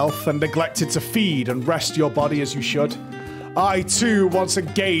before your health and neglected to feed and rest your body as you should? I too once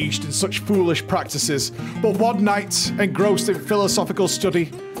engaged in such foolish practices, but one night, engrossed in philosophical study,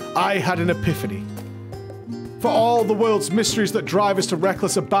 I had an epiphany. For all the world's mysteries that drive us to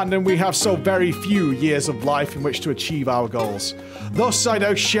reckless abandon, we have so very few years of life in which to achieve our goals. Thus I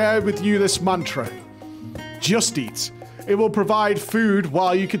now share with you this mantra. Just eat. It will provide food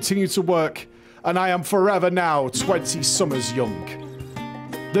while you continue to work, and I am forever now 20 summers young.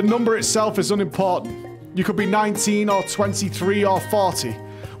 The number itself is unimportant. You could be 19 or 23 or 40.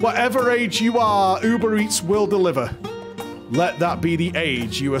 Whatever age you are, Uber Eats will deliver. Let that be the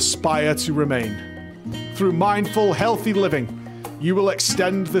age you aspire to remain. Through mindful, healthy living, you will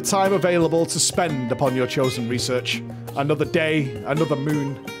extend the time available to spend upon your chosen research. Another day, another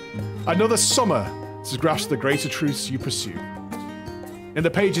moon, another summer to grasp the greater truths you pursue. In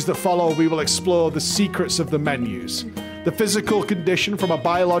the pages that follow, we will explore the secrets of the menus, the physical condition from a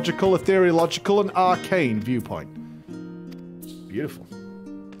biological, ethereological, and arcane viewpoint. Beautiful.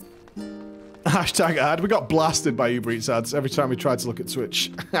 Hashtag ad. We got blasted by Uber Eats ads every time we tried to look at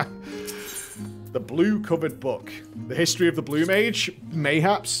Twitch. The blue-covered book. The history of the Blue Mage?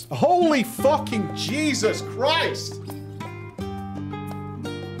 Mayhaps? Holy fucking Jesus Christ!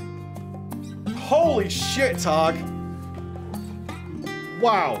 Holy shit, Targ.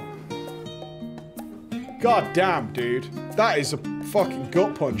 Wow. God damn, dude. That is a fucking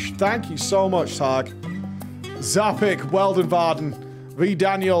gut punch. Thank you so much, Targ. Zapik, Weldon Varden, V.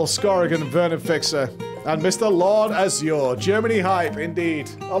 Daniel, Scorrigan, Vernon Fixer, and Mr. Lord Azure. Germany hype, indeed.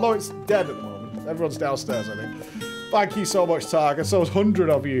 Although it's dead at the moment. Everyone's downstairs, I think. Thank you so much, Targ. And so 100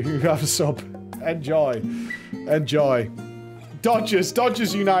 of you who have a sub. Enjoy. Enjoy. Dodgers.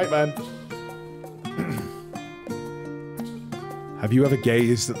 Dodgers unite, man. Have you ever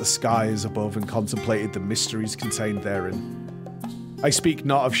gazed at the skies above and contemplated the mysteries contained therein? I speak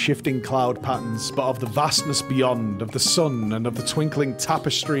not of shifting cloud patterns, but of the vastness beyond, of the sun, and of the twinkling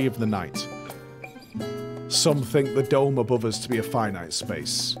tapestry of the night. Some think the dome above us to be a finite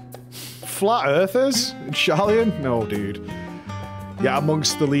space. Flat earthers? In Sharlayan? No, dude. Yet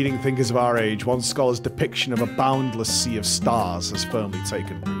amongst the leading thinkers of our age, one scholar's depiction of a boundless sea of stars has firmly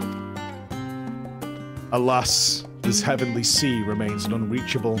taken root. Alas, this heavenly sea remains an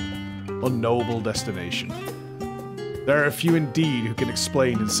unreachable, unknowable destination. There are few indeed who can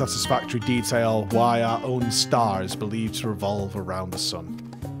explain in satisfactory detail why our own star is believed to revolve around the sun.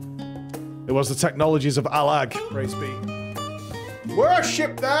 It was the technologies of Alag, praise be,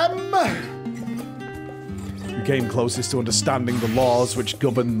 worship them, who came closest to understanding the laws which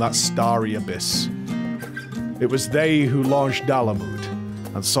govern that starry abyss. It was they who launched Dalamud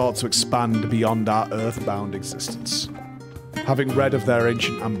and sought to expand beyond our earthbound existence. Having read of their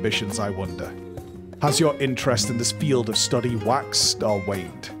ancient ambitions, I wonder, has your interest in this field of study waxed or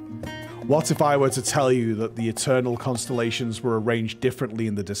waned? What if I were to tell you that the eternal constellations were arranged differently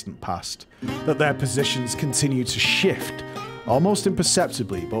in the distant past, that their positions continue to shift, almost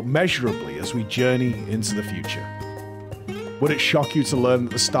imperceptibly but measurably as we journey into the future? Would it shock you to learn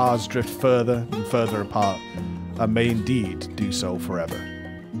that the stars drift further and further apart, and may indeed do so forever?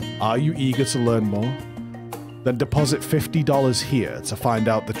 Are you eager to learn more? Then deposit $50 here to find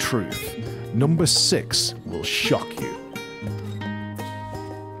out the truth. Number 6 will shock you.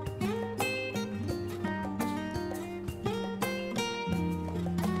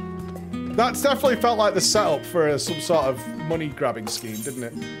 That's definitely felt like the setup for some sort of money-grabbing scheme, didn't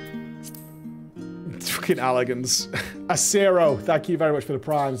it? Fucking Alligans. Acero, thank you very much for the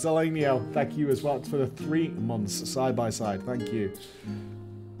prime. Zelenio, thank you as well for the 3 months side by side. Thank you.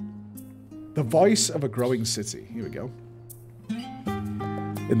 The voice of a growing city. Here we go.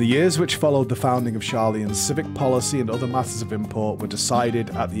 In the years which followed the founding of Sharlayan, civic policy and other matters of import were decided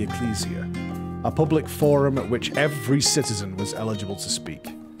at the Ecclesia, a public forum at which every citizen was eligible to speak.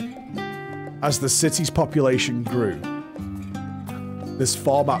 As the city's population grew, this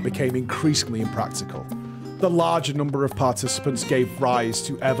format became increasingly impractical. The larger number of participants gave rise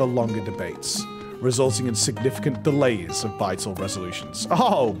to ever longer debates, resulting in significant delays of vital resolutions.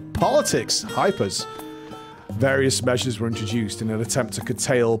 Oh, politics, hypers. Various measures were introduced in an attempt to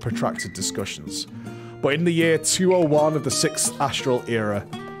curtail protracted discussions. But in the year 201 of the 6th Astral Era,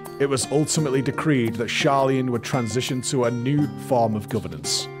 it was ultimately decreed that Sharlayan would transition to a new form of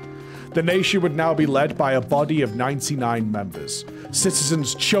governance. The nation would now be led by a body of 99 members,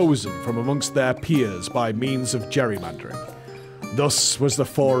 citizens chosen from amongst their peers by means of gerrymandering. Thus was the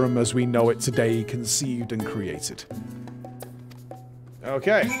forum as we know it today conceived and created.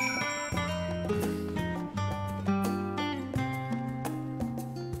 Okay.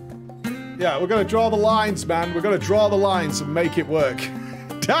 Yeah, we're gonna draw the lines, man. We're gonna draw the lines and make it work.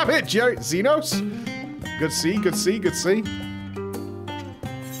 Damn it, Jerry. Xenos? Good see, good see, good see.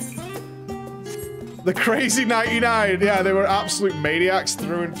 The crazy 99. Yeah, they were absolute maniacs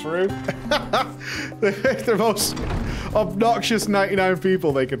through and through. The most obnoxious 99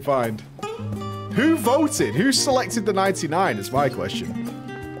 people they could find. Who voted? Who selected the 99 is my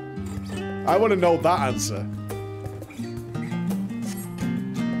question. I want to know that answer.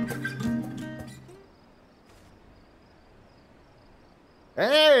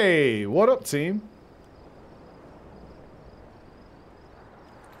 Hey, what up, team?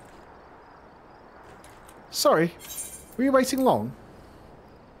 Sorry, were you waiting long?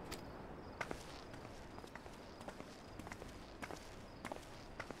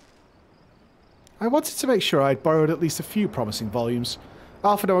 I wanted to make sure I'd borrowed at least a few promising volumes.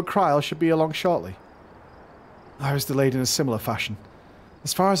 Alphino and Kryl should be along shortly. I was delayed in a similar fashion.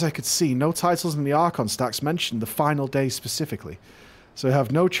 As far as I could see, no titles in the Archon stacks mentioned the final day specifically, so I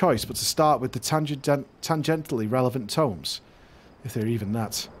have no choice but to start with the tangentially relevant tomes, if they're even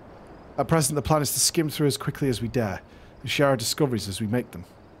that. At present, the plan is to skim through as quickly as we dare, and share our discoveries as we make them.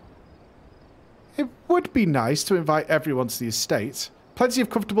 It would be nice to invite everyone to the estate. Plenty of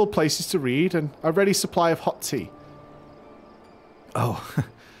comfortable places to read and a ready supply of hot tea. Oh,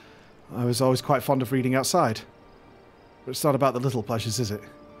 I was always quite fond of reading outside. But it's not about the little pleasures, is it?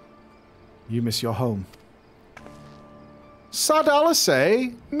 You miss your home.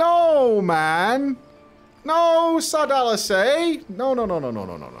 Sadalisay? No, man! No, Sadalisay! No.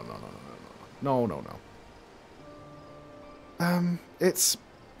 It's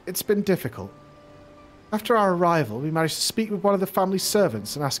been difficult. After our arrival, we managed to speak with one of the family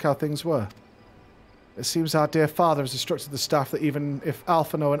servants and ask how things were. It seems our dear father has instructed the staff that even if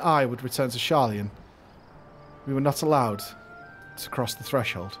Alphino and I would return to Sharlayan, we were not allowed to cross the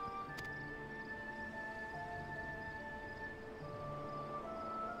threshold.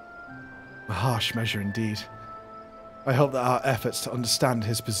 A harsh measure indeed. I hope that our efforts to understand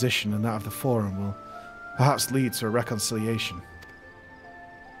his position and that of the Forum will perhaps lead to a reconciliation.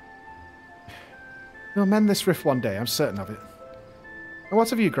 We'll mend this rift one day, I'm certain of it. And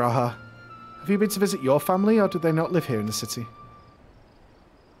what of you, Graha? Have you been to visit your family, or do they not live here in the city?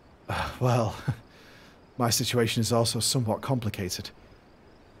 Well, my situation is also somewhat complicated.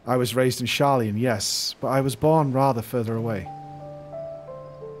 I was raised in Sharlayan, yes, but I was born rather further away.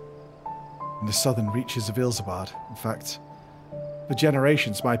 In the southern reaches of Ilzabad, in fact. For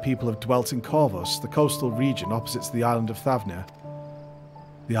generations my people have dwelt in Corvus, the coastal region opposite to the island of Thavnir.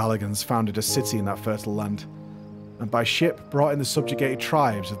 The Alligans founded a city in that fertile land, and by ship brought in the subjugated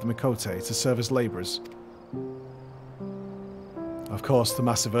tribes of the Mikote to serve as labourers. Of course, the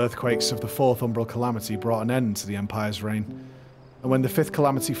massive earthquakes of the Fourth Umbral Calamity brought an end to the Empire's reign, and when the Fifth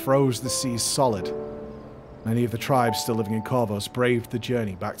Calamity froze the seas solid, many of the tribes still living in Corvus braved the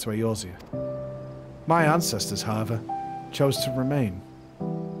journey back to Eorzea. My ancestors, however, chose to remain,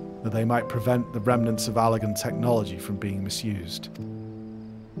 that they might prevent the remnants of Allagan technology from being misused.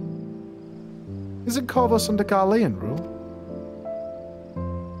 Isn't Corvus under Garlean rule?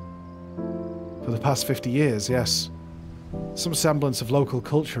 For the past 50 years, yes. Some semblance of local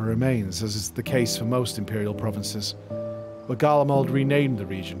culture remains, as is the case for most Imperial provinces, but Garlemald renamed the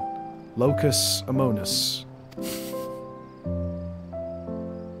region Locus Amonis.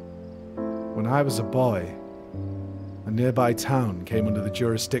 When I was a boy, a nearby town came under the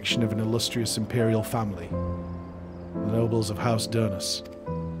jurisdiction of an illustrious Imperial family, the nobles of House Durnus.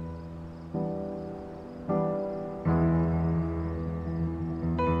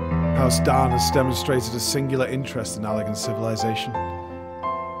 House Darn has demonstrated a singular interest in Allagan civilization,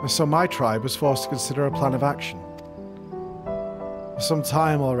 and so my tribe was forced to consider a plan of action. For some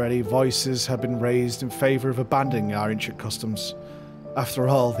time already, voices have been raised in favour of abandoning our ancient customs. After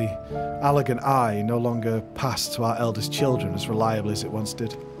all, the Allagan Eye no longer passed to our eldest children as reliably as it once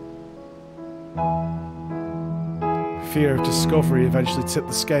did. Fear of discovery eventually tipped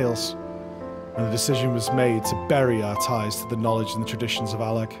the scales, and the decision was made to bury our ties to the knowledge and the traditions of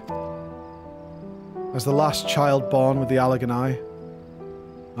Allag. As the last child born with the Allagan Eye,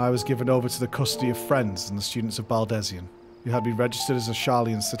 I was given over to the custody of friends and the students of Baldesion, who had me registered as a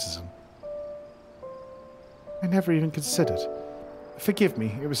Sharlayan citizen. I never even considered. Forgive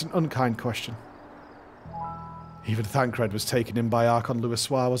me, it was an unkind question. Even Thancred was taken in by Archon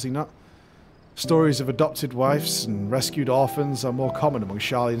Louisoix, was he not? Stories of adopted wives and rescued orphans are more common among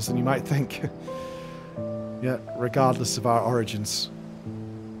Sharlayans than you might think. Yet, regardless of our origins,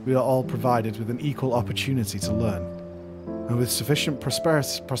 we are all provided with an equal opportunity to learn, and with sufficient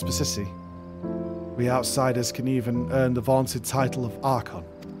prosperity, we outsiders can even earn the vaunted title of Archon.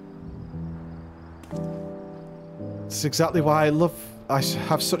 It's exactly why I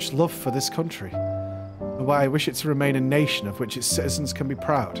have such love for this country, and why I wish it to remain a nation of which its citizens can be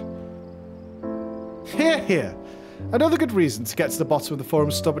proud. Hear, hear! Another good reason to get to the bottom of the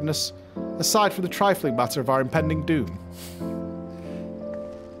Forum's stubbornness, aside from the trifling matter of our impending doom.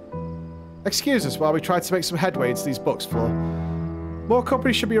 Excuse us while we try to make some headway into these books, Flor. More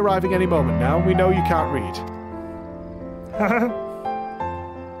company should be arriving any moment now. We know you can't read.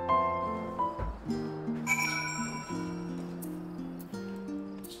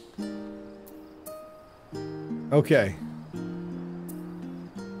 Okay.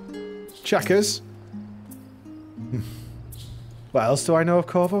 Checkers. What else do I know of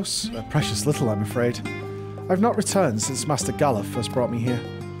Corvus? Precious little, I'm afraid. I've not returned since Master Galuf first brought me here.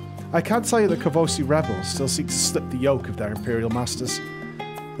 I can tell you that Corvosi rebels still seek to slip the yoke of their Imperial masters,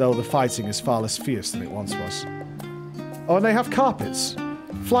 though the fighting is far less fierce than it once was. Oh, and they have carpets.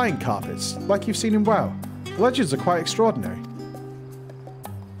 Flying carpets, like you've seen in WoW. The legends are quite extraordinary.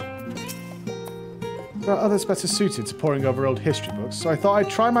 There are others better suited to poring over old history books, so I thought I'd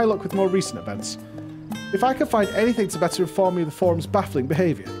try my luck with more recent events. If I could find anything to better inform me of the Forum's baffling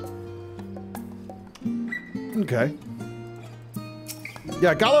behaviour. Okay.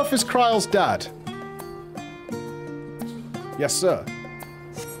 Yeah, Galof is Kryle's dad. Yes, sir.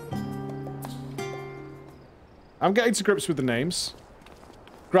 I'm getting to grips with the names.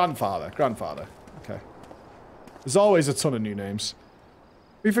 Grandfather. Okay. There's always a ton of new names.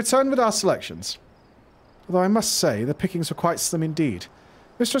 We've returned with our selections. Although I must say, the pickings were quite slim indeed.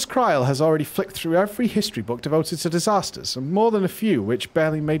 Mistress Kryle has already flicked through every history book devoted to disasters, and more than a few which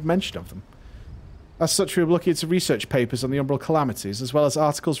barely made mention of them. As such, we were looking into research papers on the Umbral calamities, as well as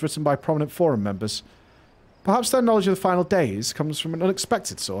articles written by prominent forum members. Perhaps their knowledge of the final days comes from an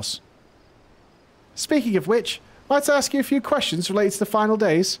unexpected source. Speaking of which, might I ask you a few questions related to the final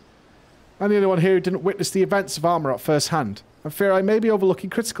days? I'm the only one here who didn't witness the events of Armorot firsthand. I fear I may be overlooking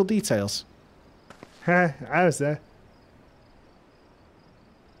critical details. I was there.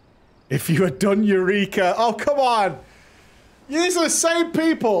 If you had done Eureka... Oh, come on! These are the same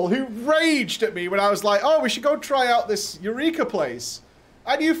people who raged at me when I was like, oh, we should go try out this Eureka place.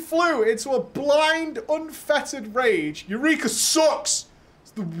 And you flew into a blind, unfettered rage. Eureka sucks!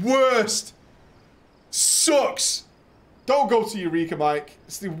 It's the worst. Sucks! Don't go to Eureka, Mike.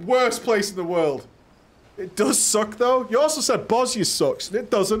 It's the worst place in the world. It does suck, though. You also said Bosnia sucks, and it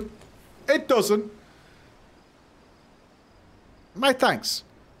doesn't. It doesn't. My thanks.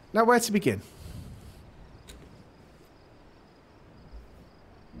 Now, where to begin?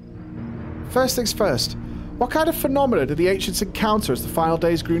 First things first. What kind of phenomena did the ancients encounter as the final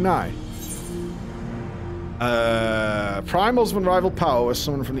days grew nigh? Primal's unrivaled power was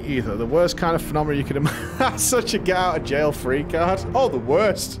summoned from the ether. The worst kind of phenomena you could imagine. Such a get out of jail free card. Oh, the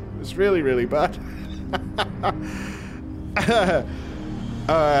worst. It's really, really bad. I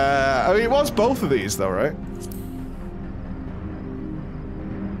mean, it was both of these, though, right?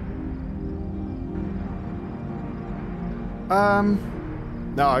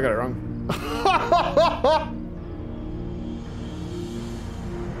 No, I got it wrong.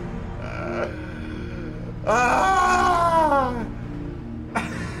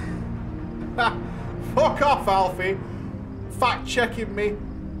 Fuck off, Alfie. Fact-checking me.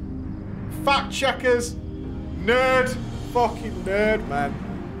 Fact-checkers. Nerd. Fucking nerd, man.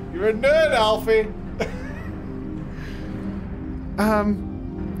 You're a nerd, Alfie.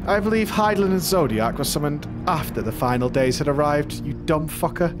 I believe Hydaelyn and Zodiac were summoned after the final days had arrived, you dumb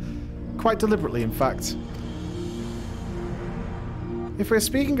fucker. Quite deliberately, in fact. If we're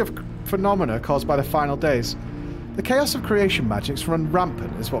speaking of phenomena caused by the final days, the chaos of creation magics run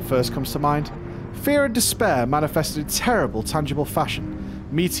rampant is what first comes to mind. Fear and despair manifested in terrible, tangible fashion.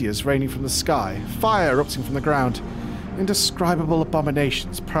 Meteors raining from the sky, fire erupting from the ground, indescribable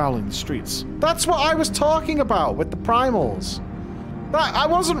abominations prowling the streets. That's what I was talking about with the primals. I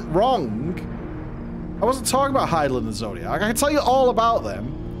wasn't wrong. I wasn't talking about Hydaelyn and Zodiac. I can tell you all about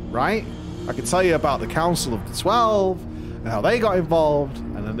them, right? I can tell you about the Council of the 12 and how they got involved,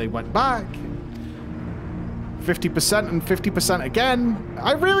 and then they went back. 50% and 50% again.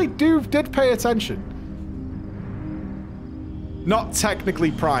 I really did pay attention. Not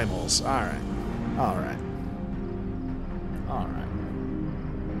technically primals. Alright. Alright. Alright.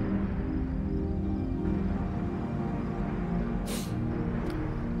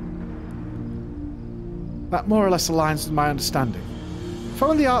 That more or less aligns with my understanding. If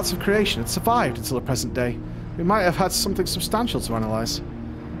only the arts of creation had survived until the present day, we might have had something substantial to analyse.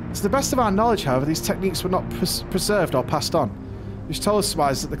 To the best of our knowledge, however, these techniques were not preserved or passed on, which tells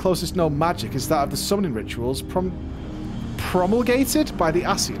us that the closest known magic is that of the summoning rituals promulgated by the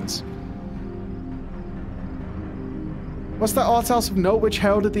Ascians. Was there aught else of note which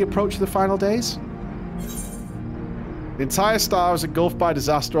heralded the approach of the final days? The entire star was engulfed by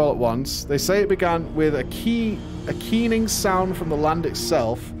disaster all at once. They say it began with a keening sound from the land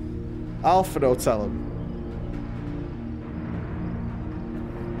itself. Alfredo, tell him.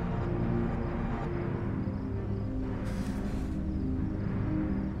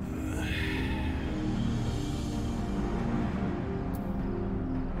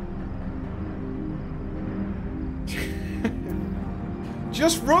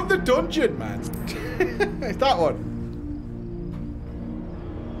 Just run the dungeon, man. That one.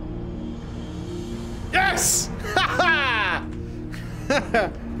 Yes!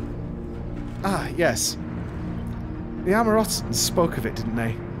 Ah, yes. The Amarotans spoke of it, didn't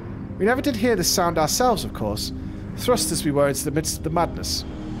they? We never did hear the sound ourselves, of course, thrust as we were into the midst of the madness.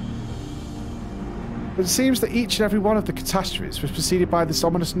 But it seems that each and every one of the catastrophes was preceded by this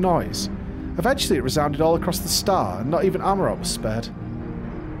ominous noise. Eventually it resounded all across the star, and not even Amarot was spared.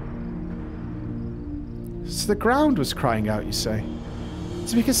 So the ground was crying out, you say?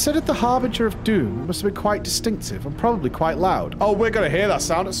 To be considered the harbinger of doom, it must have been quite distinctive and probably quite loud. Oh, we're going to hear that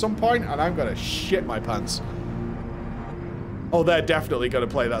sound at some point, and I'm going to shit my pants. Oh, they're definitely going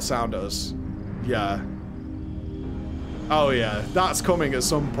to play that sound at us. Yeah. Oh, yeah. That's coming at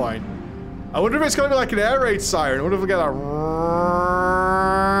some point. I wonder if it's going to be like an air raid siren. I wonder if we get that...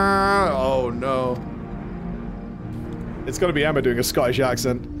 Oh, no. It's going to be Emma doing a Scottish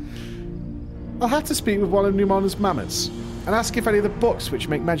accent. I'll have to speak with one of Numona's mammoths and ask if any of the books which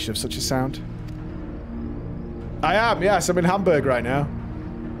make mention of such a sound. I am, yes. I'm in Hamburg right now.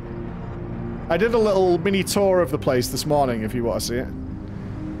 I did a little mini tour of the place this morning, if you want to see it.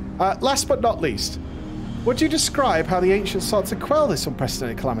 Last but not least, would you describe how the ancients sought to quell this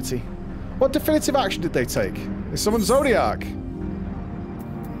unprecedented calamity? What definitive action did they take? They summoned Zodiac.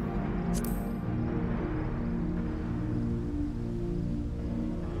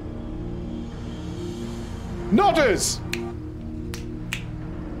 Nodders!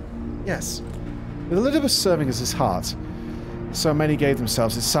 Yes. With Elidibus serving as his heart, so many gave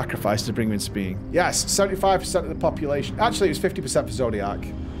themselves as sacrifice to bring him into being. Yes, 75% of the population. Actually, it was 50% for Zodiac.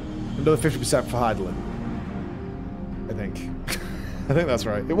 Another 50% for Heidelin. I think. I think that's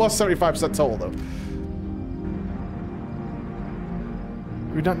right. It was 75% total, though.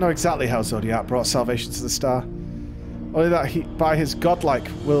 We don't know exactly how Zodiac brought salvation to the star. Only that he, by his godlike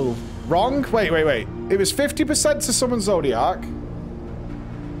will... Wrong? Wait. It was 50% to summon Zodiac.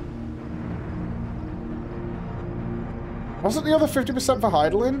 Wasn't the other 50% for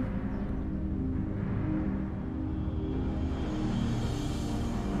Heidelin?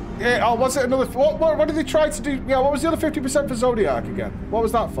 Yeah, oh, was it another... What did they try to do? Yeah, what was the other 50% for Zodiac again? What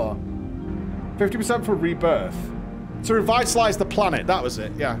was that for? 50% for Rebirth. To revitalize the planet. That was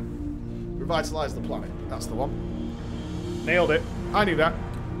it, yeah. Revitalize the planet. That's the one. Nailed it. I knew that.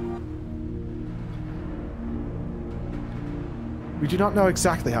 We do not know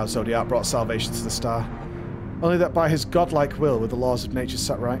exactly how Zodiac brought salvation to the star. Only that by his godlike will were the laws of nature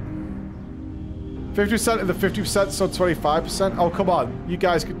set right. 50% of the 50%, so 25%? Oh, come on. You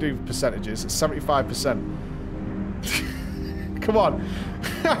guys can do percentages. It's 75%. Come on.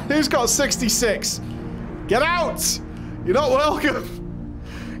 Who's got 66? Get out! You're not welcome.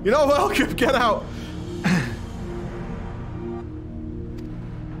 You're not welcome. Get out.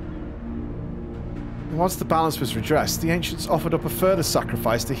 Once the balance was redressed, the ancients offered up a further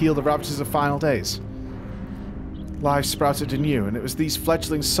sacrifice to heal the ravages of final days. Life sprouted anew, and it was these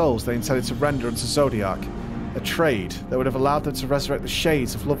fledgling souls they intended to render unto Zodiac, a trade that would have allowed them to resurrect the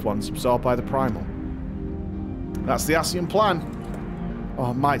shades of loved ones absorbed by the primal. That's the Ascian plan.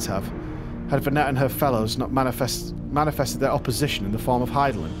 Or might have, had Vanette and her fellows not manifested their opposition in the form of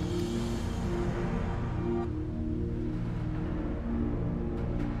Heidelin.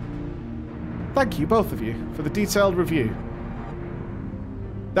 Thank you, both of you, for the detailed review.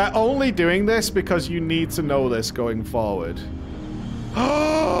 They're only doing this because you need to know this going forward.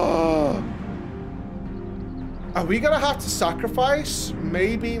 Are we gonna have to sacrifice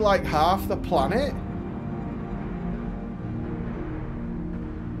maybe like half the planet?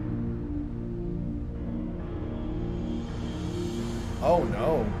 Oh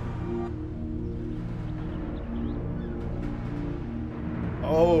no.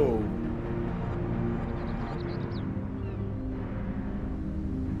 Oh.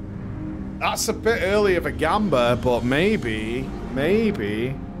 That's a bit early of a gamble, but maybe.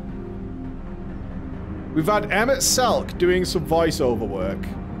 We've had Emmett Selk doing some voiceover work.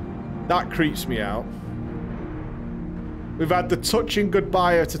 That creeps me out. We've had the touching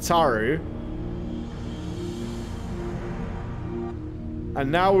goodbye of Tataru.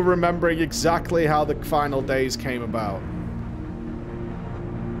 And now we're remembering exactly how the final days came about.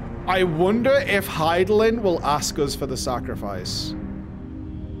 I wonder if Heidelin will ask us for the sacrifice.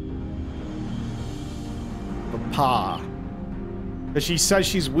 Pa. But she says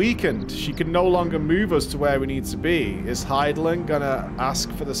she's weakened. She can no longer move us to where we need to be. Is Heidelin gonna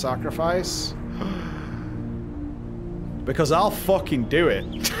ask for the sacrifice? Because I'll fucking do it.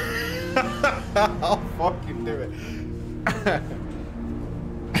 I'll fucking do it.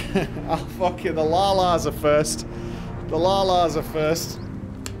 I'll fucking... The Lalas are first. The Lalas are first.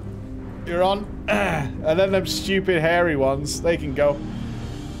 You're on. And then them stupid hairy ones, they can go.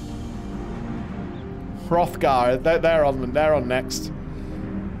 Hrothgar, they're on next.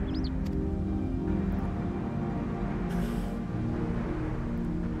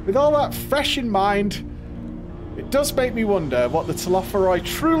 With all that fresh in mind, it does make me wonder what the Telophoroi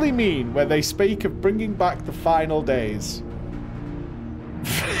truly mean when they speak of bringing back the final days.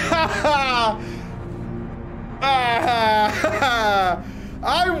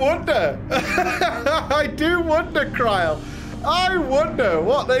 I wonder. I do wonder, Kryle. I wonder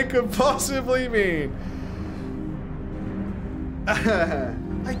what they could possibly mean.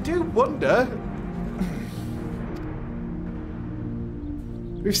 I do wonder.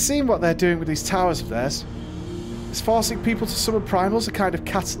 We've seen what they're doing with these towers of theirs. Is forcing people to summon primals a kind of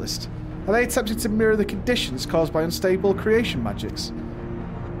catalyst? Are they attempting to mirror the conditions caused by unstable creation magics?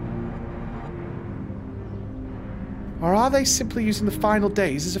 Or are they simply using the final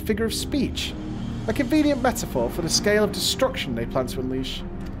days as a figure of speech? A convenient metaphor for the scale of destruction they plan to unleash?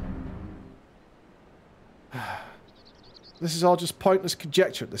 This is all just pointless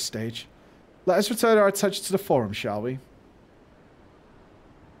conjecture at this stage. Let us return our attention to the forum, shall we?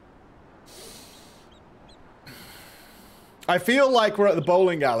 I feel like we're at the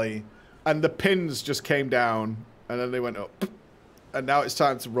bowling alley and the pins just came down and then they went up. And now it's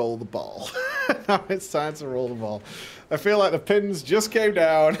time to roll the ball. Now it's time to roll the ball. I feel like the pins just came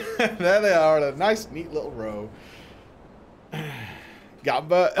down. And there they are in a nice, neat little row.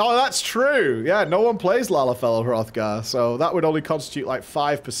 Gamba. Oh, that's true. Yeah, no one plays Lalafell Hrothgar, so that would only constitute like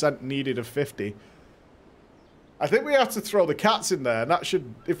 5% needed of 50. I think we have to throw the cats in there, and that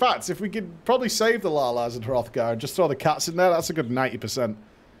should... In fact, if we could probably save the Lalas and Hrothgar and just throw the cats in there, that's a good 90%.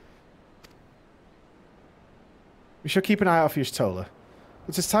 We shall keep an eye out for Y'shtola.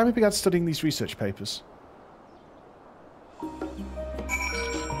 It is time we began studying these research papers.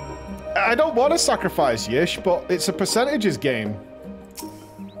 I don't want to sacrifice Yish, but it's a percentages game.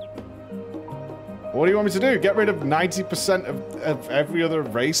 What do you want me to do? Get rid of 90% of every other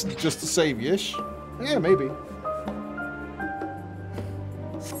race just to save Yish? Yeah, maybe.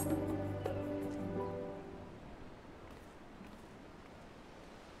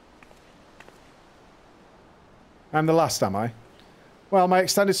 I'm the last, am I? Well, my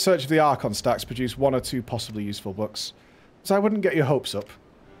extended search of the Archon stacks produced 1 or 2 possibly useful books, so I wouldn't get your hopes up.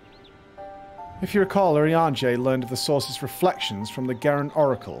 If you recall, Urianger learned of the source's reflections from the Geren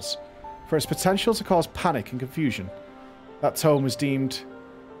oracles for its potential to cause panic and confusion. That tome was deemed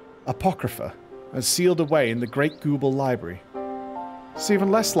apocrypha and sealed away in the Great Google Library. It's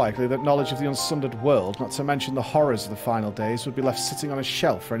even less likely that knowledge of the unsundered world, not to mention the horrors of the final days, would be left sitting on a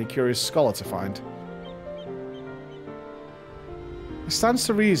shelf for any curious scholar to find. It stands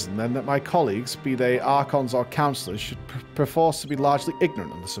to reason, then, that my colleagues, be they Archons or Councillors, should perforce to be largely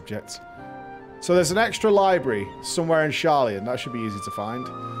ignorant on the subject. So there's an extra library somewhere in Sharlayan. That should be easy to find.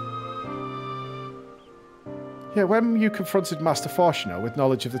 Yeah, when you confronted Master Fortuno with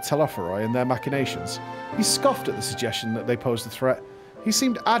knowledge of the Telophoroi and their machinations, he scoffed at the suggestion that they posed a threat. He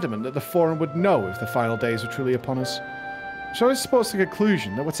seemed adamant that the Forum would know if the final days were truly upon us. So I suppose the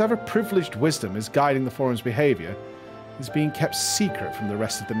conclusion that whatever privileged wisdom is guiding the Forum's behaviour is being kept secret from the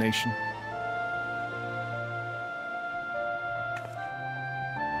rest of the nation.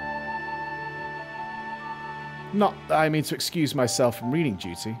 Not that I mean to excuse myself from reading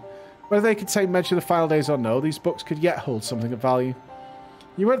duty. Whether they contain mention of the final days or no, these books could yet hold something of value.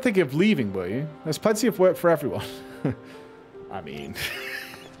 You weren't thinking of leaving, were you? There's plenty of work for everyone. I mean...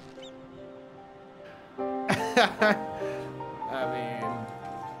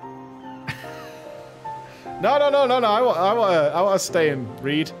 No. I want to stay and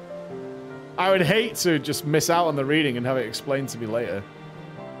read. I would hate to just miss out on the reading and have it explained to me later.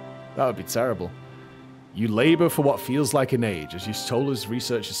 That would be terrible. You labor for what feels like an age as Y'shtola's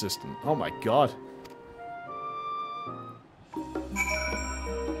research assistant. Oh my god.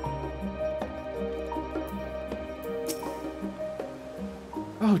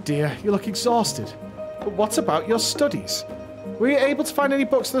 Oh dear, you look exhausted. But what about your studies? Were you able to find any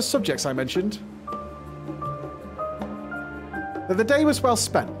books on the subjects I mentioned? The day was well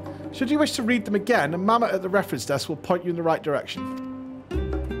spent. Should you wish to read them again, a mamma at the reference desk will point you in the right direction.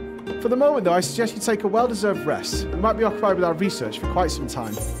 For the moment, though, I suggest you take a well-deserved rest. We might be occupied with our research for quite some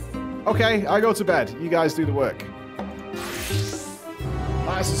time. Okay, I go to bed. You guys do the work.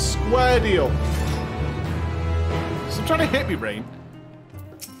 That's a square deal. Stop trying to hit me, Rain.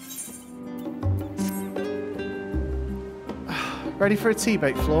 Ready for a tea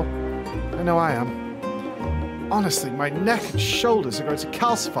bake, Flo? I know I am. Honestly, my neck and shoulders are going to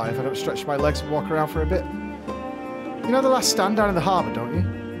calcify if I don't stretch my legs and walk around for a bit. You know the last stand down in the harbour, don't you?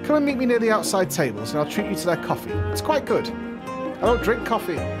 Come and meet me near the outside tables and I'll treat you to their coffee. It's quite good. I don't drink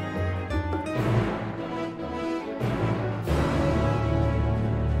coffee.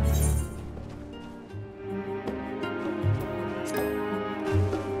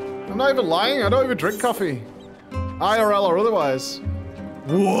 I'm not even lying, I don't even drink coffee. IRL or otherwise.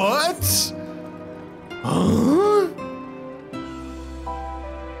 What? Huh?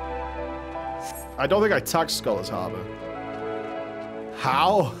 I don't think I tagged Scholar's Harbour.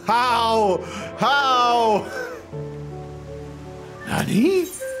 How? Nani?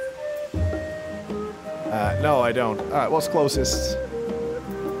 No, I don't. Alright, what's closest?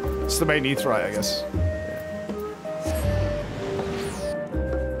 It's the main Etherite, I guess.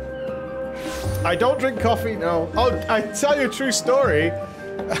 I don't drink coffee, no. Oh, I tell you a true story.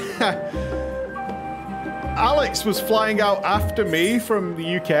 Alex was flying out after me from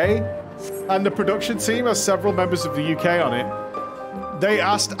the UK, and the production team has several members of the UK on it. They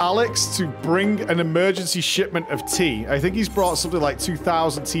asked Alex to bring an emergency shipment of tea. I think he's brought something like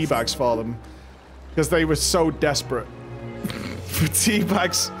 2,000 tea bags for them, because they were so desperate for tea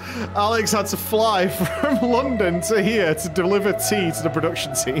bags. Alex had to fly from London to here to deliver tea to the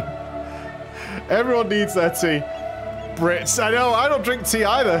production team. Everyone needs their tea. Brits, I know, I don't drink tea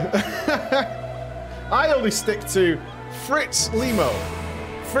either. I only stick to Fritz Limo.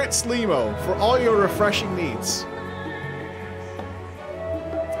 Fritz Limo for all your refreshing needs.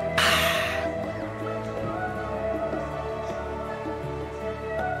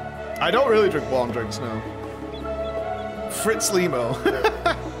 I don't really drink warm drinks now. Fritz Limo.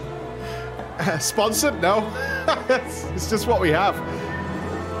 Sponsored? No. It's just what we have.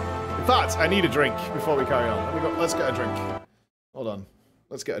 In fact, I need a drink before we carry on. Let's get a drink. Hold on.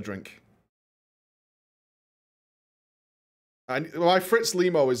 Let's get a drink. My Fritz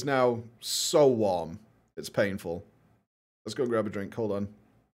Limo is now so warm. It's painful. Let's go grab a drink. Hold on.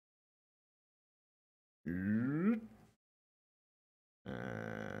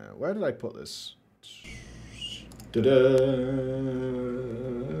 Where did I put this?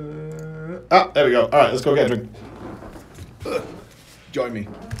 Ah, there we go. All right, let's go get a drink. Join me.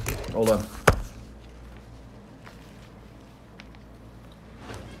 Hold on.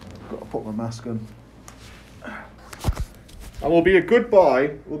 Got to put my mask on. And we'll be a good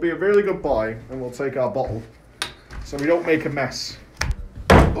boy. We'll be a really good boy, and we'll take our bottle, so we don't make a mess.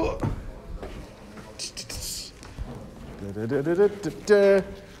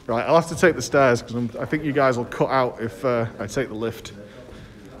 Right, I'll have to take the stairs because I think you guys will cut out if I take the lift,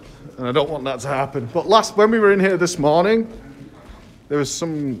 and I don't want that to happen. But when we were in here this morning, there was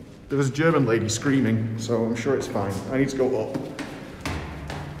a German lady screaming, so I'm sure it's fine. I need to go up.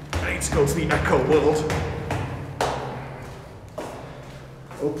 I need to go to the Echo World.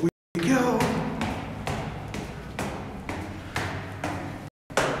 Up we go.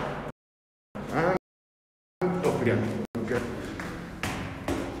 And up again. Okay.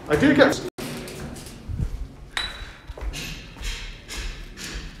 I do get.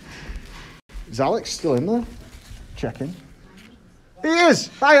 Is Alex still in there? Checking. He is!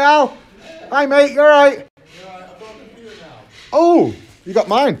 Hi, Al! Hi, mate, you alright? Yeah, I've got a computer now. Oh! You got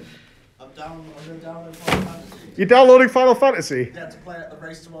mine? I'm going to download Final Fantasy. You're downloading Final Fantasy? Yeah, to play at the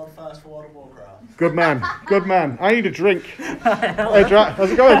Race to World First for World of Warcraft. Good man, good man. I need a drink. Hey,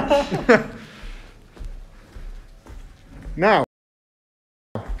 how's it going? Now.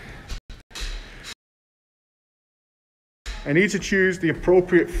 I need to choose the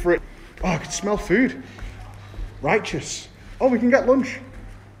appropriate frit. Oh, I can smell food. Righteous. Oh, we can get lunch.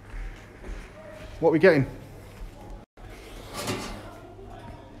 What are we getting?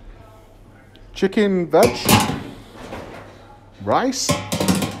 Chicken, veg, rice.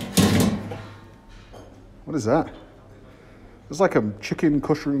 What is that? It's like a chicken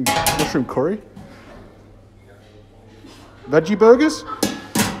mushroom curry. Veggie burgers?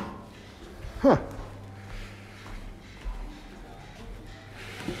 Huh.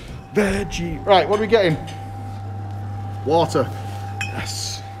 Veggie. Right, what are we getting? Water.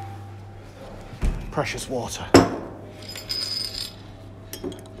 Yes. Precious water.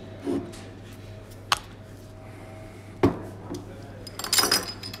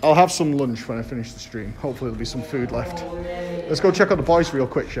 I'll have some lunch when I finish the stream. Hopefully there'll be some food left. Let's go check out the boys real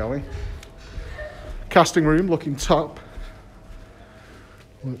quick, shall we? Casting room looking top.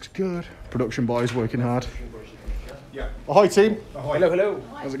 Looks good. Production boys working hard. Yeah. Ahoy team. Ahoy. Hello, hello.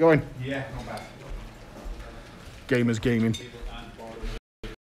 How's it going? Yeah, not bad. Gamers gaming.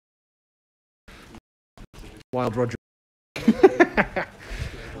 Wild Roger.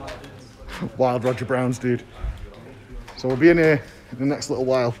 Wild Roger Browns, dude. So we'll be in here in the next little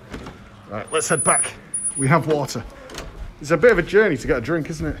while. Right, let's head back. We have water. It's a bit of a journey to get a drink,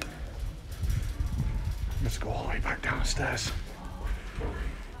 isn't it? Let's go all the way back downstairs.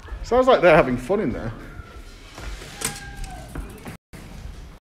 Sounds like they're having fun in there.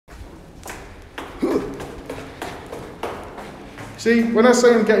 See, when I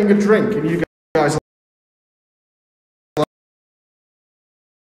say I'm getting a drink and you guys are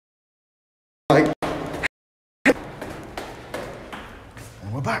like, and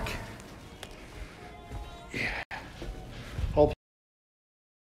we're back. Yeah. Whole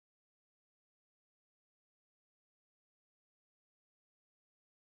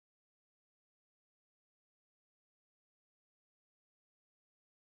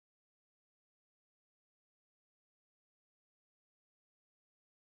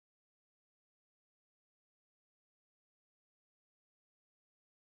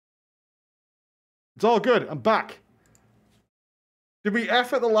It's all good. I'm back. Did we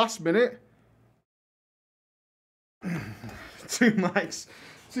F at the last minute? 2 mics.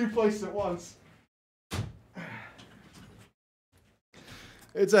 2 places at once.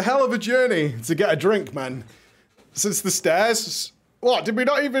 It's a hell of a journey to get a drink, man. Since the stairs. What, did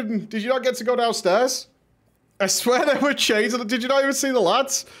you not get to go downstairs? I swear there were chains. Did you not even see the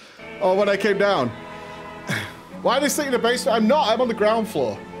lads? Oh, when I came down. Why are they sitting in the basement? I'm not, I'm on the ground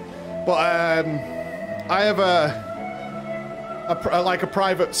floor. But, I have like a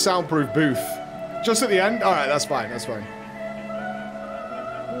private soundproof booth. Just at the end? Alright, that's fine, that's fine.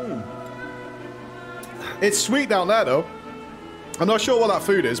 It's sweet down there, though. I'm not sure what that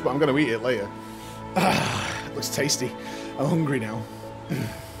food is, but I'm going to eat it later. It looks tasty. I'm hungry now.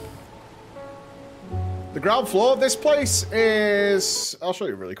 The ground floor of this place is... I'll show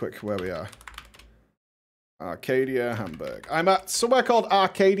you really quick where we are. Arcadia, Hamburg. I'm at somewhere called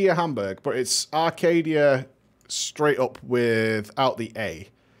Arcadia, Hamburg, but it's Arcadia straight up without the A.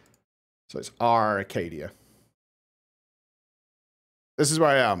 So it's Arcadia. This is where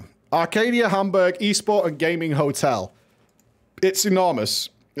I am. Arcadia, Hamburg, Esport and Gaming Hotel. It's enormous.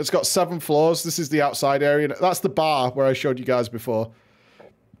 It's got 7 floors. This is the outside area. That's the bar where I showed you guys before.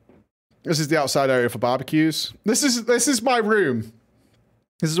 This is the outside area for barbecues. This is my room.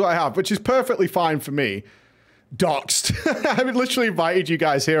 This is what I have, which is perfectly fine for me. Doxed. I literally invited you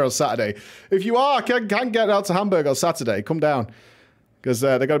guys here on Saturday. If you can get out to Hamburg on Saturday, come down. Because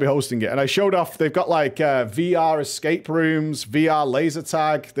they're going to be hosting it. And I showed off, they've got like VR escape rooms, VR laser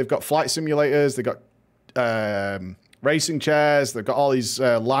tag. They've got flight simulators. They've got racing chairs. They've got all these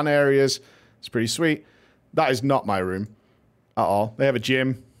LAN areas. It's pretty sweet. That is not my room at all. They have a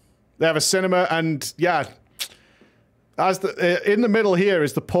gym. They have a cinema. And yeah, as in the middle here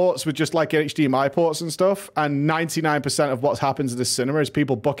is the ports with just like HDMI ports and stuff. And 99% of what happens in this cinema is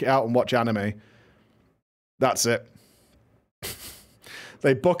people book it out and watch anime. That's it.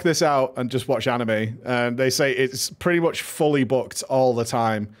 They book this out and just watch anime. And they say it's pretty much fully booked all the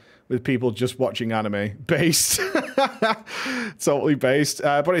time with people just watching anime. Based. Totally based.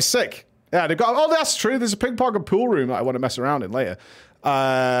 But it's sick. Yeah, they've got... Oh, that's true. There's a ping pong and pool room that I want to mess around in later.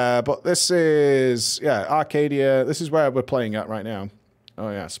 But this is... Yeah, Arcadia. This is where we're playing at right now. Oh,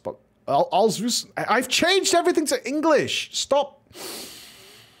 yeah. I've changed everything to English. Stop.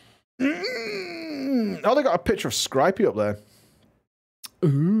 Oh, they got a picture of Scripey up there.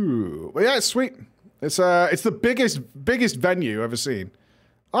 Ooh, but yeah, it's sweet. It's the biggest venue I've ever seen.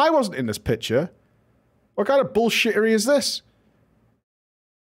 I wasn't in this picture. What kind of bullshittery is this?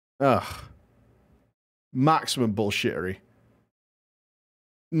 Ugh. Maximum bullshittery.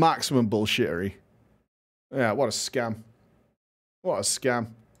 Maximum bullshittery. Yeah, what a scam. What a scam.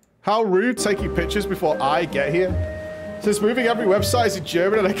 How rude taking pictures before I get here. Since moving every website is in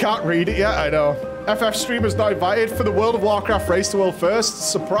German and I can't read it yet, I know. FF streamers not invited for the World of Warcraft Race to World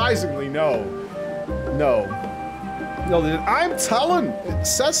First? Surprisingly, no. No. No, I'm telling. It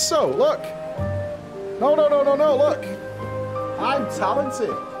says so. Look. No, look. I'm talented.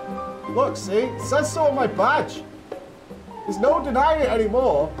 Look, see? It says so on my badge. There's no denying it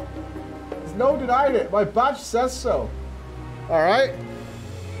anymore. There's no denying it. My badge says so. Alright?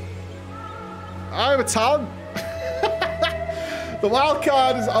 I'm a talent. The wild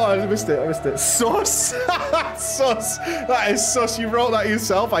card is... Oh, I missed it. Sus. Sus. That is sus. You wrote that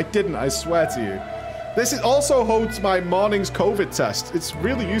yourself? I didn't, I swear to you. This also holds my morning's COVID test. It's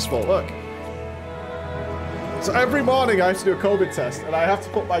really useful, look. So every morning I have to do a COVID test, and I have to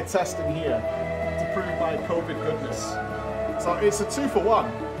put my test in here to prove my COVID goodness. So it's a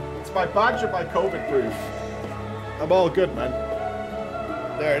 2-for-1. It's my badge and my COVID proof. I'm all good, man.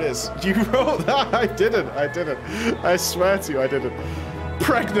 There it is. You wrote that? I didn't. I swear to you, I didn't.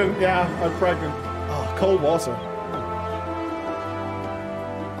 Pregnant. Yeah, I'm pregnant. Oh, cold water.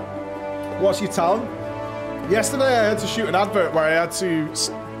 What's your talent? Yesterday I had to shoot an advert where I had to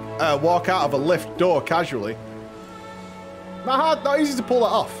walk out of a lift door casually. Not hard, not easy to pull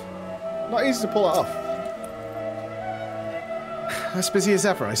that off. Not easy to pull that off. As busy as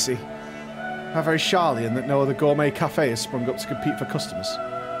ever, I see. How very Charlian that no other gourmet cafe has sprung up to compete for customers.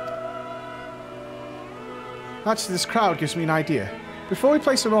 Actually, this crowd gives me an idea. Before we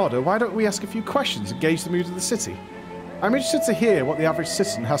place an order, why don't we ask a few questions and gauge the mood of the city? I'm interested to hear what the average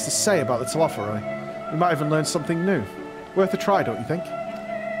citizen has to say about the Telophoroi. We might even learn something new. Worth a try, don't you think?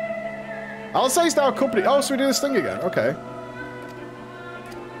 I'll say it's now a company. Oh, so we do this thing again. Okay.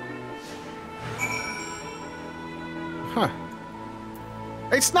 Huh.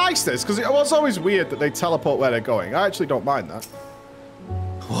 It's nice, this, because it was always weird that they teleport where they're going. I actually don't mind that.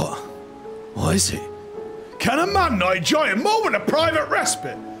 What? What is it? Can a man not enjoy a moment of private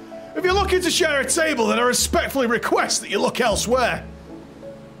respite? If you're looking to share a table, then I respectfully request that you look elsewhere.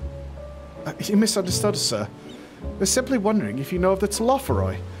 You misunderstood, sir. We're simply wondering if you know of the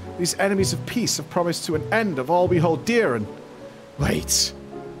Telophoroi. These enemies of peace have promised to an end of all we hold dear and... Wait.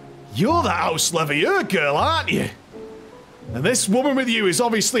 You're that House Levier girl, aren't you? And this woman with you is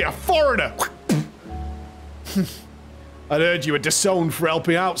obviously a foreigner. I'd heard you were disowned for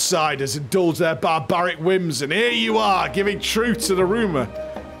helping outsiders indulge their barbaric whims, and here you are, giving truth to the rumour.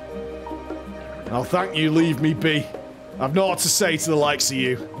 I'll thank you, leave me be. I've naught to say to the likes of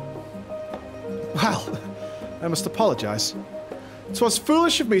you. Well, I must apologise. 'Twas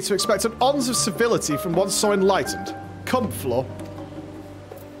foolish of me to expect an ounce of civility from one so enlightened. Come, Flo.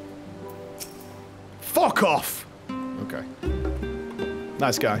 Fuck off! Okay.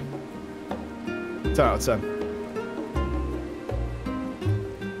 Nice guy. 10 out of 10.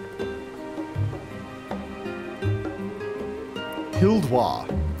 Hildoir.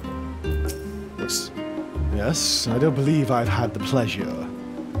 Yes, I don't believe I've had the pleasure.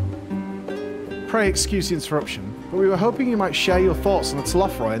 Pray excuse the interruption, but we were hoping you might share your thoughts on the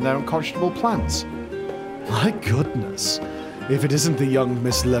Telophoroi and their unconscionable plans. My goodness, if it isn't the young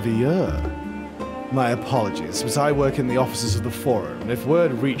Miss Levier. My apologies, but I work in the offices of the Forum, and if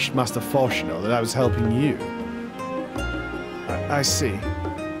word reached Master Fortuno that I was helping you... I see.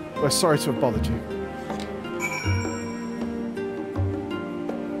 We're sorry to have bothered you.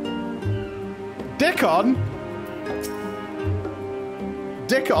 Dickon?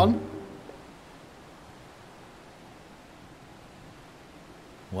 Dickon?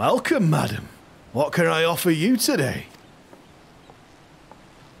 Welcome, madam. What can I offer you today?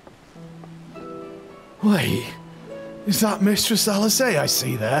 Wait, is that Mistress Alizé I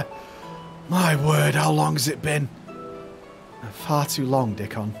see there? My word, how long has it been? Far too long,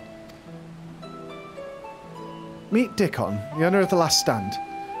 Dickon. Meet Dickon, the owner of the Last Stand.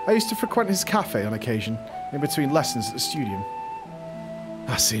 I used to frequent his cafe on occasion, in between lessons at the studium.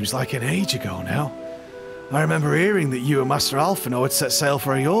 That seems like an age ago now. I remember hearing that you and Master Alphino had set sail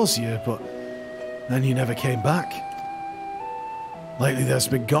for Eorzea, but then you never came back. Lately there's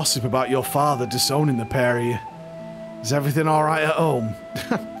been gossip about your father disowning the pair of you. Is everything alright at home?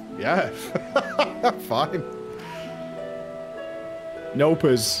 Yeah, fine.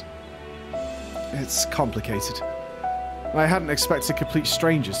 Nopers. It's complicated. I hadn't expected complete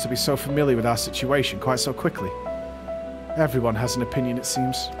strangers to be so familiar with our situation quite so quickly. Everyone has an opinion, it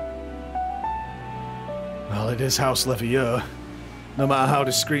seems. Well, it is House Levier. No matter how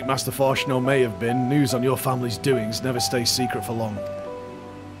discreet Master Fortuno may have been, news on your family's doings never stays secret for long.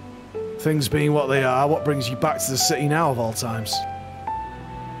 Things being what they are, what brings you back to the city now of all times?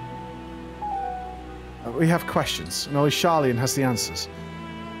 We have questions, and only Charlian has the answers.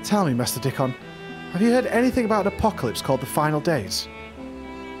 Tell me, Master Dickon, have you heard anything about an apocalypse called the Final Days?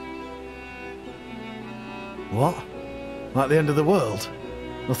 What? Like the end of the world?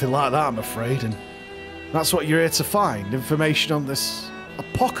 Nothing like that, I'm afraid, and that's what you're here to find, information on this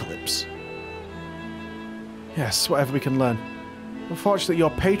apocalypse? Yes, whatever we can learn. Unfortunately,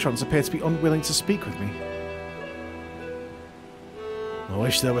 your patrons appear to be unwilling to speak with me. I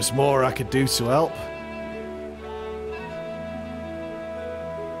wish there was more I could do to help.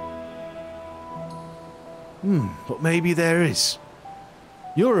 But maybe there is.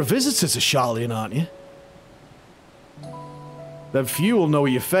 You're a visitor to Charlian, aren't you? Then few will know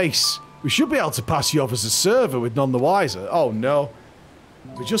your face. We should be able to pass you off as a server with none the wiser. Oh no.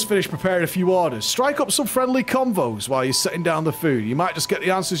 We just finished preparing a few orders. Strike up some friendly convos while you're setting down the food. You might just get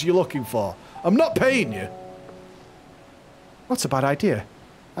the answers you're looking for. I'm not paying you. Not a bad idea.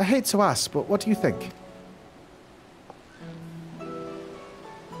 I hate to ask, but what do you think?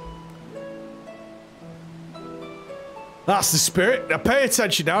 That's the spirit. Now pay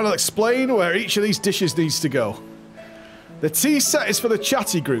attention now and I'll explain where each of these dishes needs to go. The tea set is for the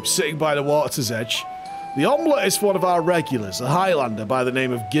chatty group sitting by the water's edge. The omelette is for one of our regulars, a Highlander by the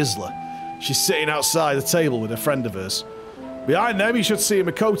name of Gizla. She's sitting outside the table with a friend of hers. Behind them you should see a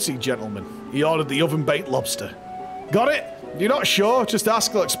Makoti gentleman. He ordered the oven-baked lobster. Got it? You're not sure? Just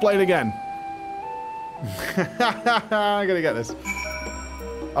ask, I'll explain again. I'm gonna get this.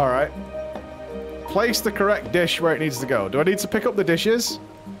 Alright. Place the correct dish where it needs to go. Do I need to pick up the dishes?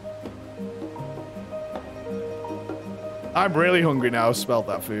 I'm really hungry now. I smelled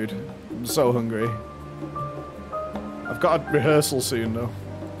that food. I'm so hungry. I've got a rehearsal soon, though.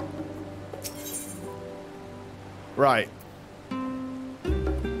 Right.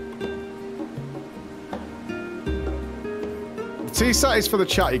 The tea set is for the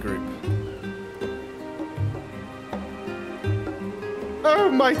chatty group. Oh,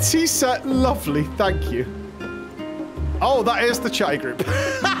 my tea set. Lovely. Thank you. Oh, that is the chatty group.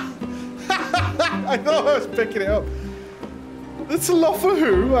 I thought I was picking it up. It's a lot for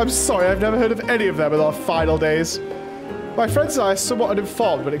who? I'm sorry, I've never heard of any of them in our final days. My friends and I are somewhat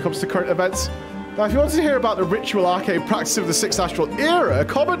uninformed when it comes to current events. Now, if you want to hear about the ritual arcane practice of the Sixth Astral Era,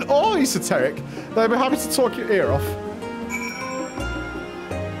 common or esoteric, then I'd be happy to talk your ear off.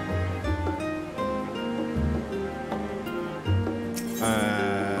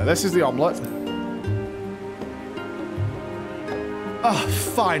 This is the omelette. Ah,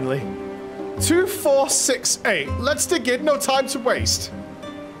 finally. 2468. Let's dig in, no time to waste.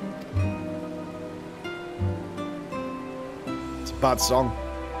 It's a bad song.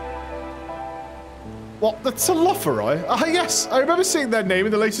 What, the Telophoroi? Ah, yes, I remember seeing their name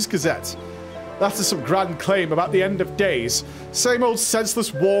in the latest Gazette. After some grand claim about the end of days. Same old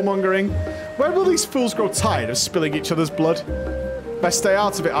senseless warmongering. When will these fools grow tired of spilling each other's blood? Best stay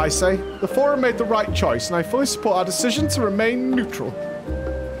out of it, I say. The Forum made the right choice, and I fully support our decision to remain neutral.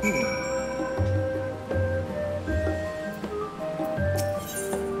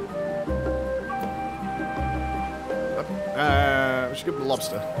 We should give him the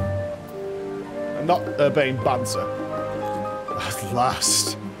lobster. And not urbane banter. At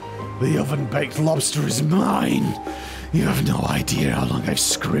last, the oven-baked lobster is mine. You have no idea how long I've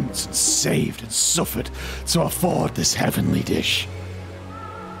scrimped and saved and suffered to afford this heavenly dish.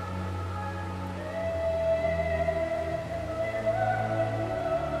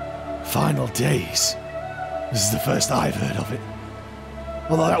 Final days. This is the first I've heard of it.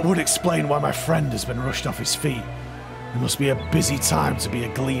 Although that would explain why my friend has been rushed off his feet. It must be a busy time to be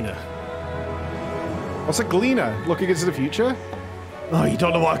a gleaner. What's a gleaner? Looking into the future? Oh, you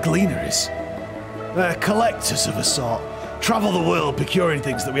don't know what a gleaner is? They're collectors of a sort. Travel the world procuring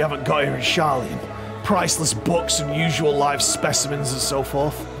things that we haven't got here in Charlian. Priceless books, unusual live specimens and so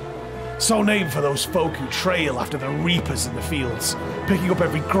forth. So named for those folk who trail after the reapers in the fields, picking up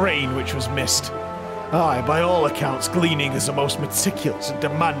every grain which was missed. Aye, by all accounts, gleaning is the most meticulous and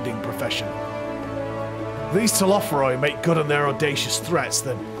demanding profession. These Telophoroi make good on their audacious threats,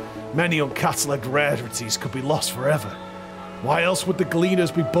 then many uncatalogued rarities could be lost forever. Why else would the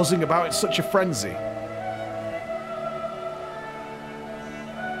gleaners be buzzing about in such a frenzy?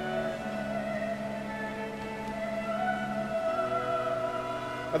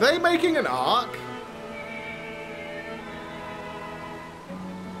 Are they making an arc?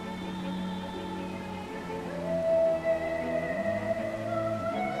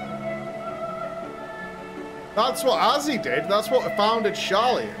 That's what Azzy did. That's what founded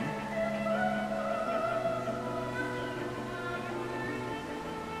Charlian.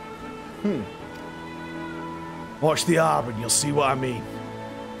 Watch the harbour and you'll see what I mean.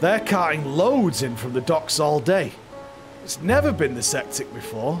 They're carting loads in from the docks all day. It's never been this hectic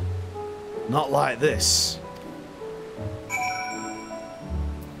before. Not like this.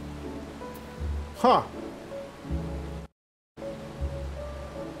 Huh.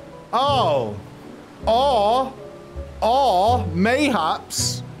 Oh. Or,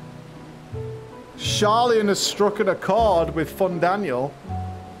 mayhaps, Charlian has struck an accord with Fundaniel,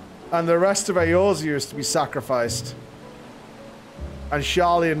 and the rest of Eorzea is to be sacrificed. And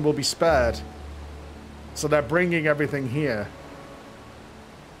Charlian will be spared. So they're bringing everything here.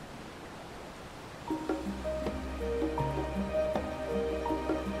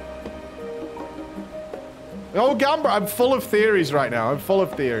 Oh, Gambra, I'm full of theories right now. I'm full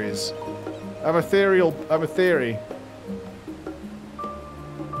of theories. I'm a theory.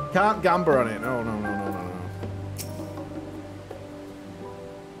 Can't Gambra on it. No.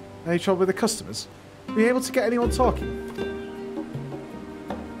 Any trouble with the customers? Are you able to get anyone talking?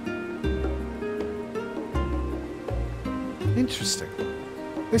 Interesting.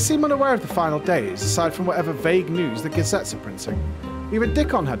 They seem unaware of the final days, aside from whatever vague news the Gazettes are printing. Even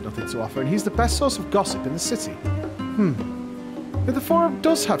Dickon had nothing to offer, and he's the best source of gossip in the city. But the Forum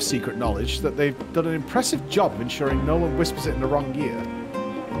does have secret knowledge that they've done an impressive job of ensuring no one whispers it in the wrong ear.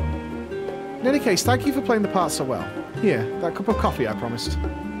 In any case, thank you for playing the part so well. Here, that cup of coffee I promised.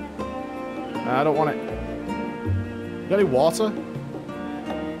 I don't want it. Got any water?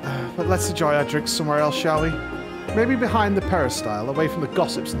 But let's enjoy our drinks somewhere else, shall we? Maybe behind the peristyle, away from the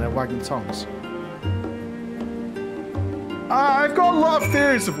gossips and their wagging tongues. I've got a lot of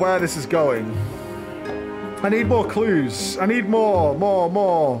theories of where this is going. I need more clues. I need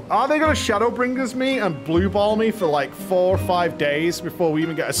more. Are they going to Shadowbringers me and blue ball me for like 4 or 5 days before we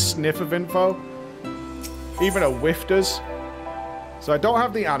even get a sniff of info? Even a whiff does. So I don't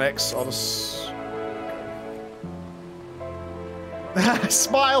have the annex or the...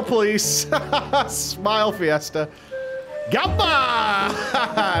 Smile, please. Smile, Fiesta. Gamba!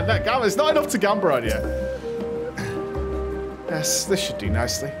 It's not enough to Gamba on you. Yes, this should do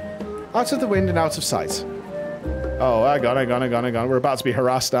nicely. Out of the wind and out of sight. Oh, hang on. We're about to be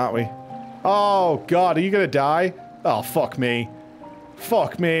harassed, aren't we? Oh, God, are you gonna die? Oh, fuck me.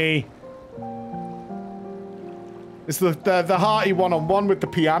 Fuck me. It's the hearty one-on-one with the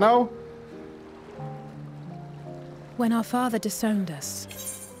piano. When our father disowned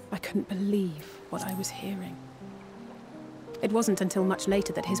us, I couldn't believe what I was hearing. It wasn't until much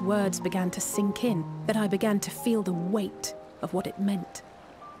later that his words began to sink in, that I began to feel the weight of what it meant.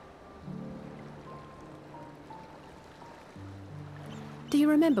 Do you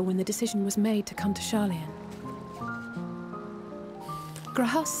remember when the decision was made to come to Sharlayan?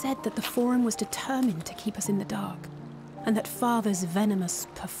 Grahas said that the Forum was determined to keep us in the dark, and that Father's venomous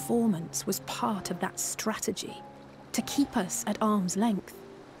performance was part of that strategy, to keep us at arm's length.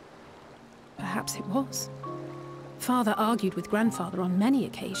 Perhaps it was. Father argued with Grandfather on many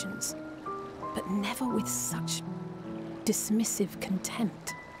occasions, but never with such dismissive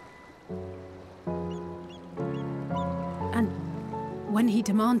contempt. And when he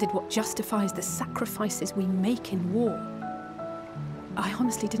demanded what justifies the sacrifices we make in war, I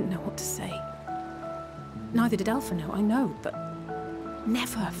honestly didn't know what to say. Neither did Alpha know, I know, but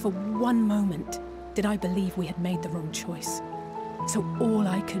never for one moment did I believe we had made the wrong choice. So all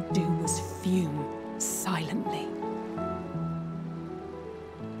I could do was fume silently.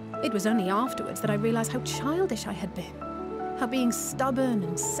 It was only afterwards that I realized how childish I had been. How being stubborn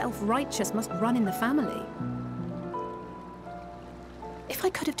and self-righteous must run in the family. If I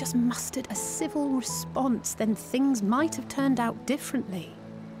could have just mustered a civil response, then things might have turned out differently.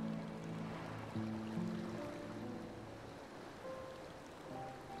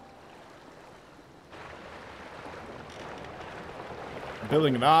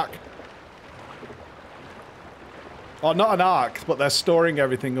 Building an ark. Oh, not an ark, but they're storing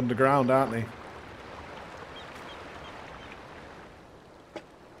everything underground, aren't they?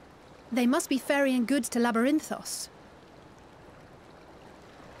 They must be ferrying goods to Labyrinthos.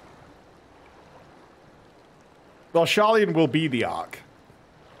 Well, Sharlayan will be the ark.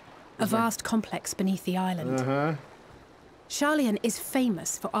 A vast complex beneath the island. Uh-huh. Sharlayan is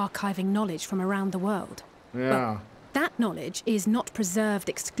famous for archiving knowledge from around the world. Yeah. But that knowledge is not preserved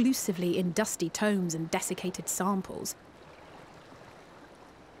exclusively in dusty tomes and desiccated samples.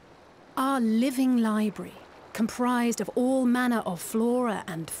 Our living library, comprised of all manner of flora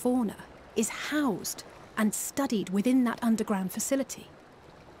and fauna, is housed and studied within that underground facility.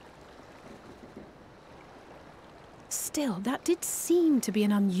 Still, that did seem to be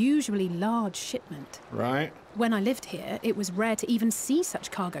an unusually large shipment. Right. When I lived here, it was rare to even see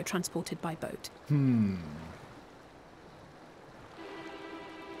such cargo transported by boat.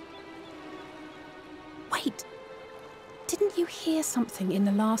 Wait! Didn't you hear something in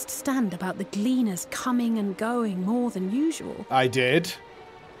the last stand about the gleaners coming and going more than usual? I did.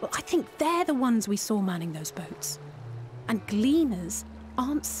 Well, I think they're the ones we saw manning those boats. And gleaners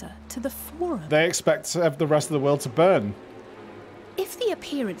answer to the Forum. They expect the rest of the world to burn. If the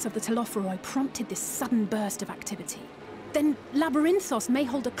appearance of the Telophoroi prompted this sudden burst of activity, then Labyrinthos may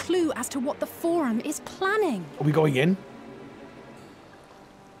hold a clue as to what the Forum is planning. Are we going in?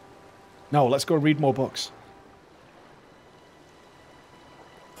 No, let's go read more books.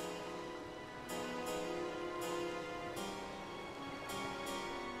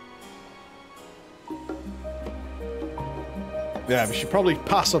 Yeah, we should probably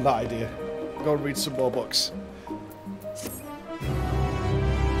pass on that idea. Go and read some more books.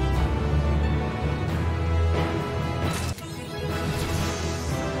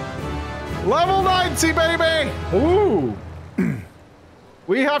 Level 90, baby! Ooh!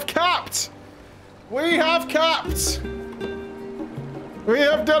 We have capped! We have capped! We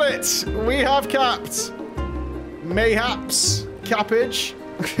have done it! We have capped! Mayhaps cappage.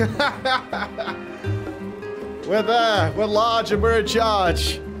 We're there. We're large and we're in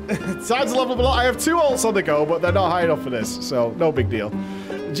charge. Time to level up. I have 2 ults on the go, but they're not high enough for this, so no big deal.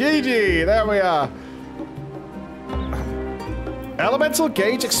 GG. There we are. Elemental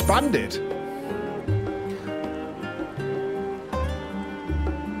gauge expanded.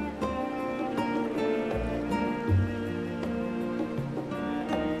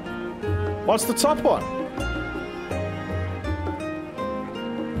 What's the top one?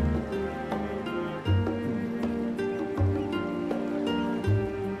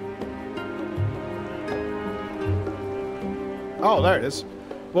 Oh, there it is.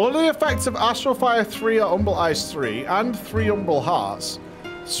 Well, under the effects of Astral Fire 3 or Humble Ice 3 and 3 Humble Hearts,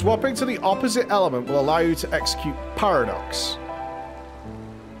 swapping to the opposite element will allow you to execute Paradox.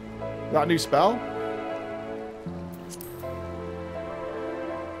 That a new spell?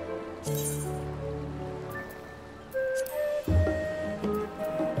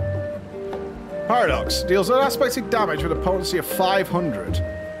 Paradox. Deals unaspected damage with a potency of 500.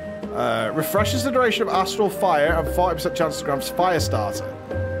 Refreshes the duration of Astral Fire and 40% chance to grant Fire Starter.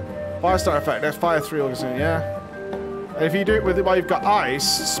 Fire Starter effect. That's Fire 3 looks in, yeah. And if you do it with it while you've got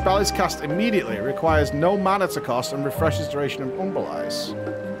Ice, spell is cast immediately. It requires no mana to cost and refreshes duration of Umbral Ice.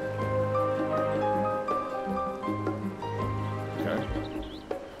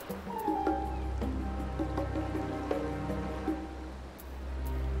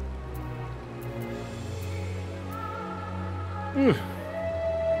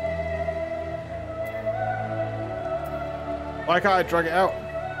 Why can't I drag it out?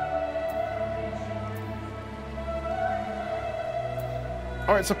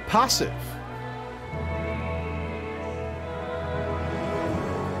 Oh, it's a passive.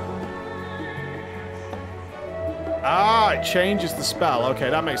 Ah, it changes the spell. Okay,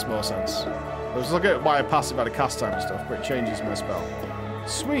 that makes more sense. I was looking at why a passive had a cast time and stuff, but it changes my spell.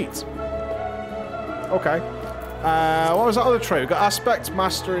 Sweet. Okay. What was that other trait? We've got Aspect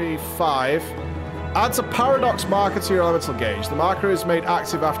Mastery 5. Adds a Paradox marker to your elemental gauge. The marker is made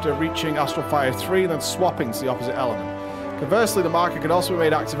active after reaching Astral Fire 3 and then swapping to the opposite element. Conversely, the marker can also be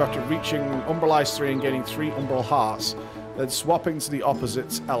made active after reaching Umbral Ice 3 and gaining 3 Umbral Hearts, then swapping to the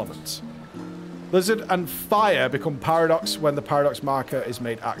opposite element. Blizzard and Fire become Paradox when the Paradox marker is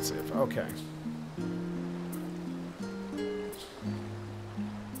made active. Okay.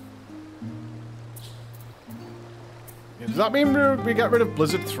 Does that mean we get rid of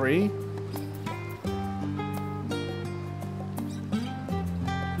Blizzard 3?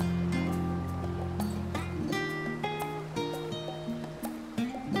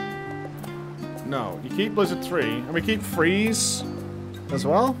 No, you keep Blizzard 3, and we keep Freeze as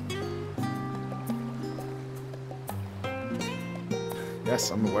well? Yes,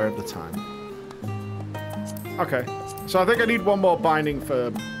 I'm aware of the time. Okay, so I think I need one more binding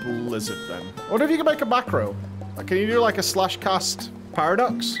for Blizzard then. What if you can make a macro? Can you do like a slash cast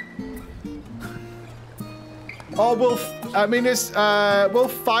Paradox? Or will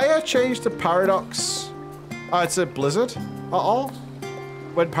Fire change to Paradox? It's a Blizzard at all?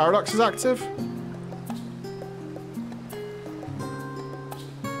 When Paradox is active?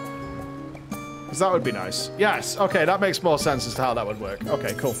 Because that would be nice. Yes, okay, that makes more sense as to how that would work.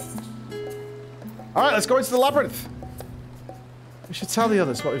 Okay, cool. Alright, let's go into the labyrinth. We should tell the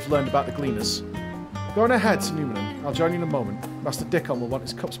others what we've learned about the Gleaners. Go on ahead to Numenor. I'll join you in a moment. Master Dickon will want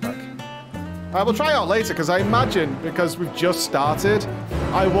his cups back. We'll try out later, because I imagine, because we've just started,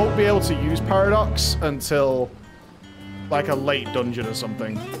 I won't be able to use Paradox until, like, a late dungeon or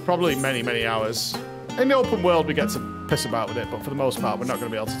something. Probably many, many hours. In the open world, we get to piss about with it, but for the most part, we're not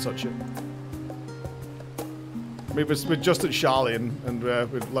going to be able to touch it. I mean, we're just at Charlie, and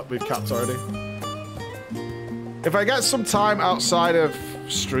we've capped already. If I get some time outside of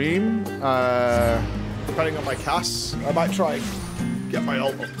stream, depending on my casts, I might try and get my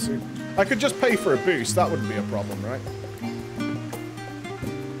ult up soon. I could just pay for a boost, that wouldn't be a problem, right?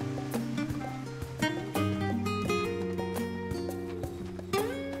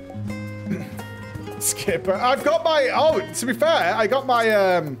 Skipper. I've got my... Oh, to be fair, I got my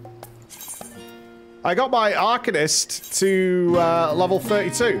Arcanist to level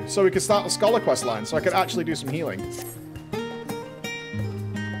 32, so we could start the Scholar quest line, so I could actually do some healing.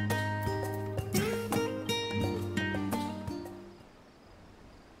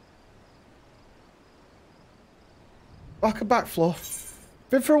 Welcome back, Flo.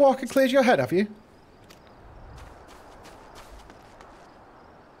 Been for a walk and cleared your head, have you?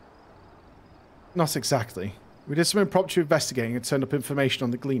 Not exactly. We did some impromptu investigating and turned up information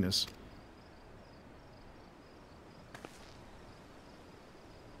on the Gleaners.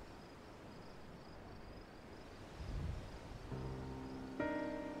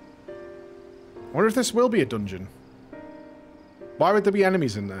 I wonder if this will be a dungeon. Why would there be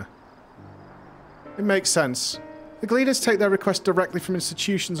enemies in there? It makes sense. The Gleaners take their requests directly from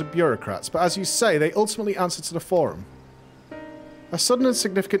institutions and bureaucrats, but as you say, they ultimately answer to the Forum. A sudden and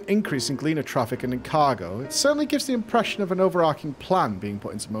significant increase in Gleaner traffic and in cargo, it certainly gives the impression of an overarching plan being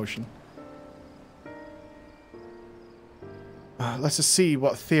put into motion. Let us see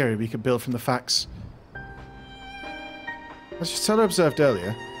what theory we can build from the facts. As Justella observed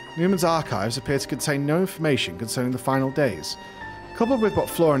earlier, Newman's archives appear to contain no information concerning the final days. Coupled with what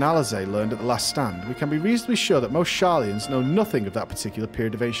Flora and Alizé learned at the last stand, we can be reasonably sure that most Sharlians know nothing of that particular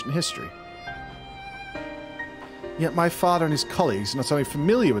period of ancient history. Yet my father and his colleagues are not only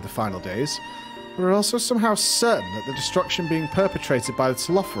familiar with the final days, but are also somehow certain that the destruction being perpetrated by the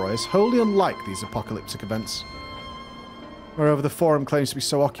Telophoroi is wholly unlike these apocalyptic events. Moreover, the Forum claims to be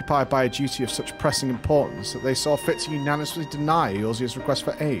so occupied by a duty of such pressing importance that they saw fit to unanimously deny Eorzea's request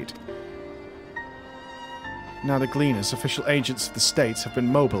for aid. Now the Gleaners, official agents of the States, have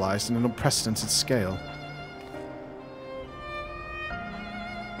been mobilized in an unprecedented scale.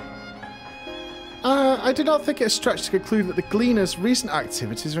 I do not think it a stretch to conclude that the Gleaners' recent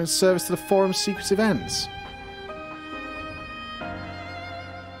activities are in service to the Forum's secretive ends.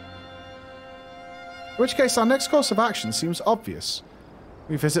 In which case, our next course of action seems obvious.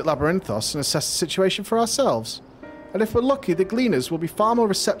 We visit Labyrinthos and assess the situation for ourselves. And if we're lucky, the Gleaners will be far more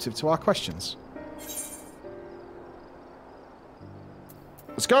receptive to our questions.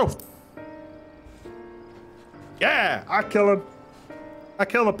 Let's go! Yeah! I kill them. I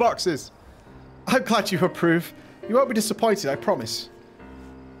kill the boxes. I'm glad you approve. You won't be disappointed, I promise.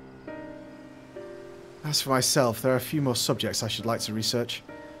 As for myself, there are a few more subjects I should like to research.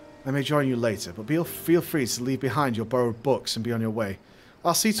 I may join you later, but feel free to leave behind your borrowed books and be on your way.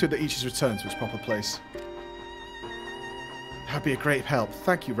 I'll see to it that each is returned to its proper place. That'd be a great help.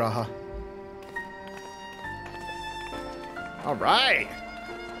 Thank you, Raha. Alright!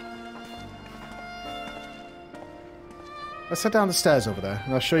 Let's head down the stairs over there,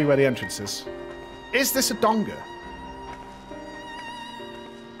 and I'll show you where the entrance is. Is this a donga?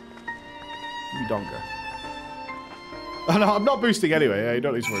 You donga. Oh no, I'm not boosting anyway. Yeah, you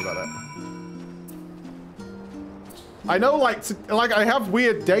don't need to worry about that. I know, like I have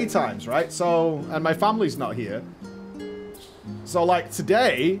weird daytimes, right? So, and my family's not here. So, like,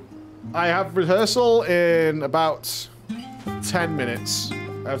 today, I have rehearsal in about 10 minutes.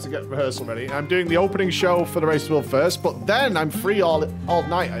 I have to get rehearsal ready. I'm doing the opening show for the Race to the World first, but then I'm free all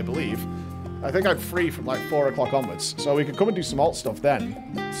night, I believe. I think I'm free from like 4 o'clock onwards, so we can come and do some alt stuff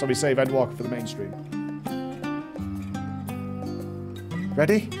then. So we save Endwalker for the mainstream.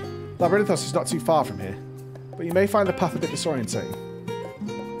 Ready? Labyrinthos is not too far from here, but you may find the path a bit disorientating.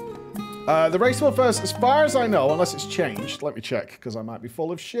 The Race to the World first, as far as I know, unless it's changed, let me check, because I might be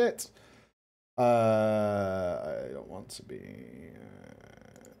full of shit. I don't want to be...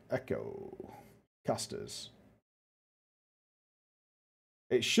 Echo. Casters.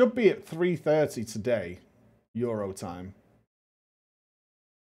 It should be at 3:30 today, Euro time.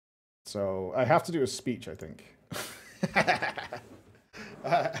 So I have to do a speech, I think.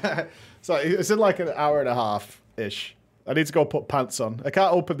 So it's in like an hour and a half-ish. I need to go put pants on. I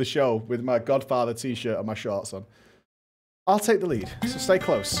can't open the show with my Godfather t-shirt and my shorts on. I'll take the lead, so stay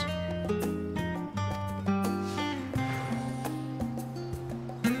close.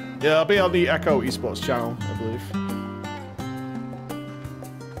 Yeah, I'll be on the Echo Esports channel, I believe.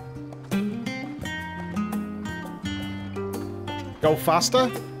 Go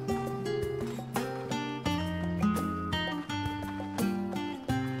faster?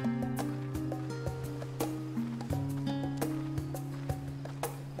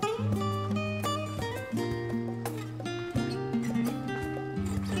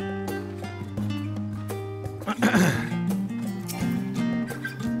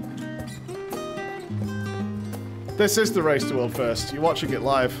 This is the Race to World First. You're watching it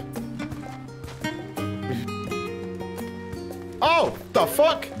live. Oh, the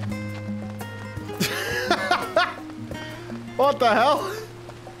fuck? What the hell?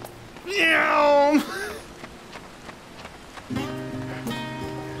 Meow.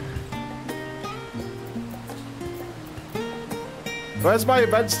 Where's my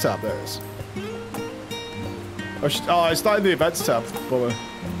events tab? There it is. Oh, I started the events tab. Bummer.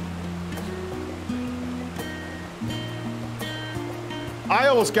 I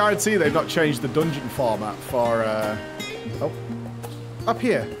almost guarantee they've not changed the dungeon format for, oh, up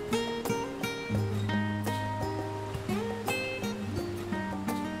here.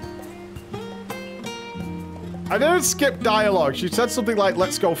 I didn't skip dialogue. She said something like,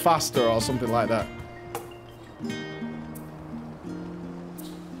 let's go faster or something like that.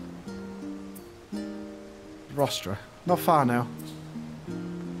 Rostra. Not far now.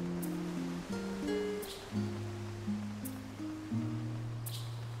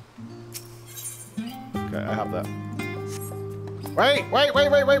 Okay, I have that. Wait!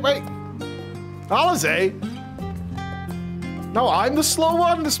 Alizé? No, I'm the slow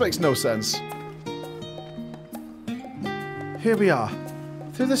one? This makes no sense. Here we are.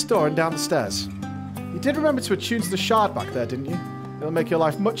 Through this door and down the stairs. You did remember to attune to the shard back there, didn't you? It'll make your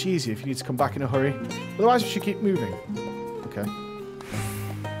life much easier if you need to come back in a hurry. Otherwise, we should keep moving. Okay.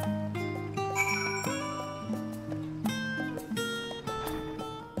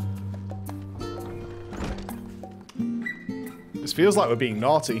 This feels like we're being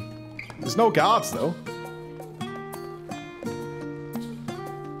naughty. There's no guards, though.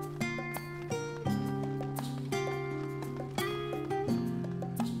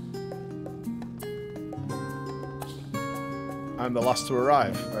 I'm the last to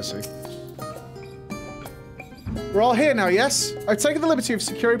arrive, I see. We're all here now, yes? I've taken the liberty of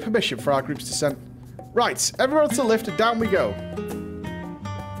securing permission for our group's descent. Right, everyone to the lift and down we go.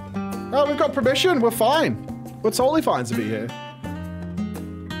 Oh, we've got permission. We're fine. We're totally fine to be here.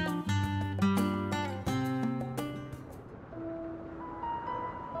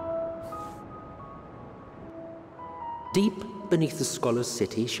 Deep beneath the scholar's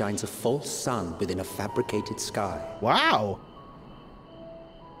city shines a false sun within a fabricated sky. Wow.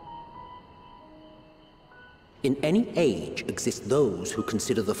 In any age exist those who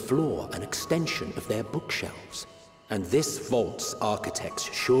consider the floor an extension of their bookshelves. And this vault's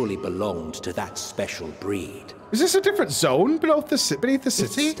architects surely belonged to that special breed. Is this a different zone beneath the city? If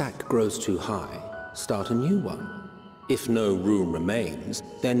the stack grows too high, start a new one. If no room remains,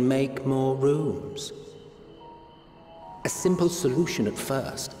 then make more rooms. A simple solution at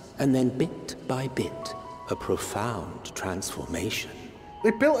first, and then bit by bit, a profound transformation. They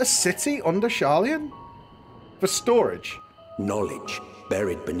built a city under Sharlayan? For storage? Knowledge,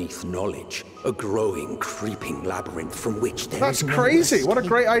 buried beneath knowledge. A growing, creeping labyrinth from which there That's is no crazy. escape. What a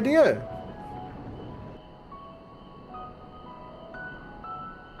great idea.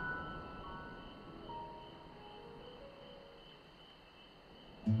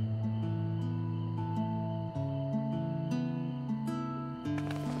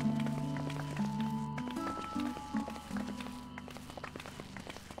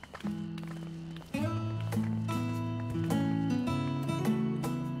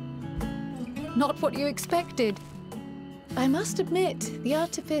 Not what you expected. I must admit, the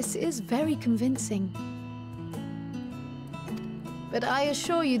artifice is very convincing. But I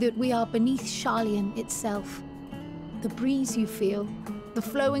assure you that we are beneath Sharlayan itself. The breeze you feel, the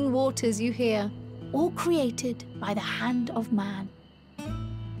flowing waters you hear, all created by the hand of man.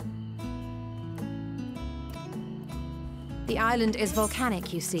 The island is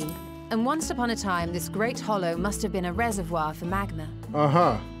volcanic, you see. And once upon a time, this great hollow must have been a reservoir for magma.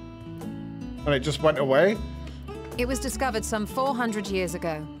 Uh-huh. And it just went away? It was discovered some 400 years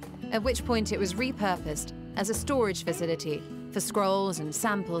ago, at which point it was repurposed as a storage facility for scrolls and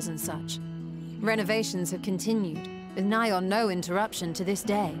samples and such. Renovations have continued, with nigh on no interruption to this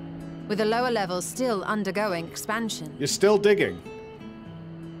day, with the lower levels still undergoing expansion. You're still digging?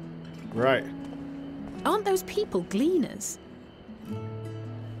 Right. Aren't those people gleaners?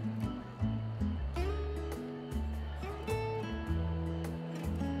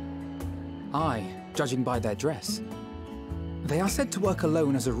 Aye, judging by their dress. They are said to work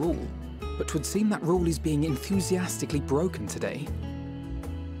alone as a rule, but 'twould seem that rule is being enthusiastically broken today.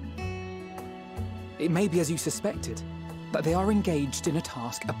 It may be as you suspected, that they are engaged in a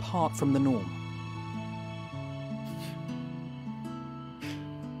task apart from the norm.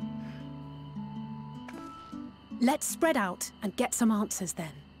 Let's spread out and get some answers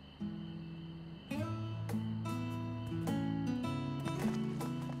then.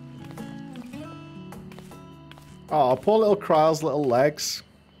 Oh, poor little Kryle's little legs.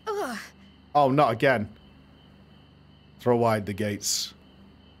 Ugh. Oh, not again. Throw wide the gates.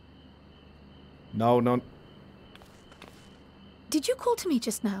 No, no. Did you call to me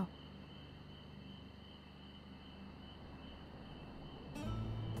just now?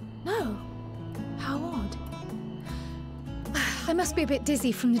 No. How odd. I must be a bit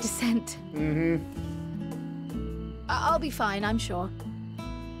dizzy from the descent. Mm-hmm. I'll be fine, I'm sure.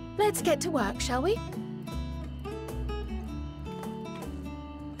 Let's get to work, shall we?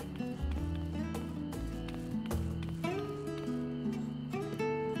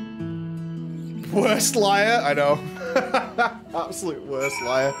 Worst liar, I know. Absolute worst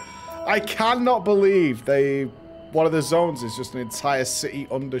liar. I cannot believe one of the zones is just an entire city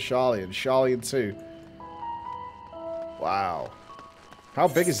under Sharlayan. Sharlayan 2. Wow. How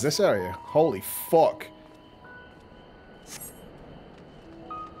big is this area? Holy fuck.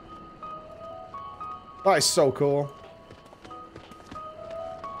 That is so cool.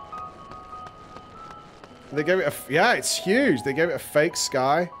 They gave it a... Yeah, it's huge. They gave it a fake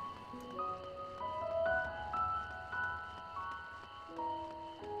sky.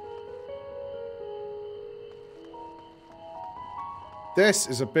 This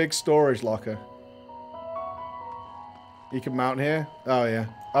is a big storage locker. You can mount here. Oh, yeah.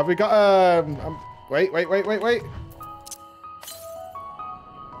 Have we got, wait.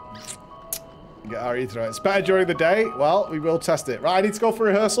 Get our ether out. It's better during the day. Well, we will test it. Right, I need to go for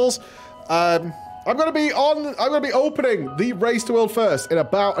rehearsals. I'm gonna be opening the Race to World First in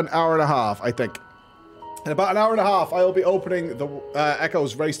about an hour and a half, I think. In about an hour and a half, I will be opening the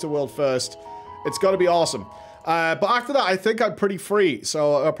Echo's Race to World First. It's gonna be awesome. But after that, I think I'm pretty free.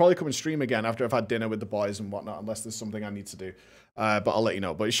 So I'll probably come and stream again after I've had dinner with the boys and whatnot, unless there's something I need to do. But I'll let you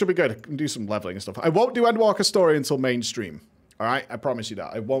know. But it should be good. I can do some leveling and stuff. I won't do Endwalker story until mainstream. All right? I promise you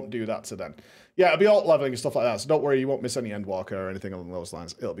that. I won't do that to then. Yeah, it'll be alt leveling and stuff like that. So don't worry, you won't miss any Endwalker or anything along those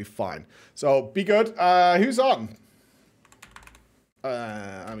lines. It'll be fine. So be good. Who's on?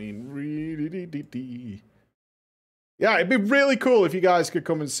 I mean, really. Yeah, it'd be really cool if you guys could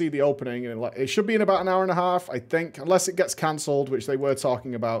come and see the opening. And it should be in about an hour and a half, I think, unless it gets cancelled, which they were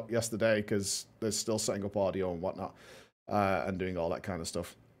talking about yesterday because they're still setting up audio and whatnot and doing all that kind of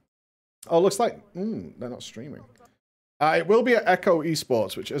stuff. Oh, looks like they're not streaming. It will be at Echo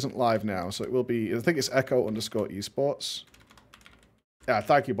Esports, which isn't live now, so it will be. I think it's Echo_Esports. Yeah,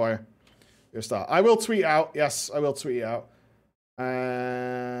 thank you, boy. You're a star. I will tweet out. Yes, I will tweet out. Who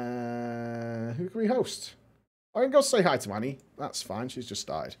can we host? I can go say hi to Annie. That's fine. She's just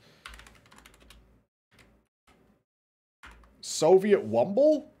died. Soviet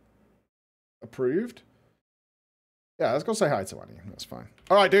Womble? Approved. Yeah, let's go say hi to Annie. That's fine.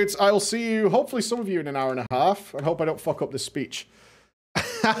 All right, dudes. I will see you, hopefully some of you in an hour and a half. I hope I don't fuck up this speech.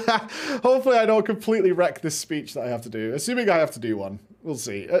 Hopefully I don't completely wreck this speech that I have to do. Assuming I have to do one. We'll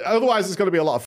see. Otherwise, it's going to be a lot of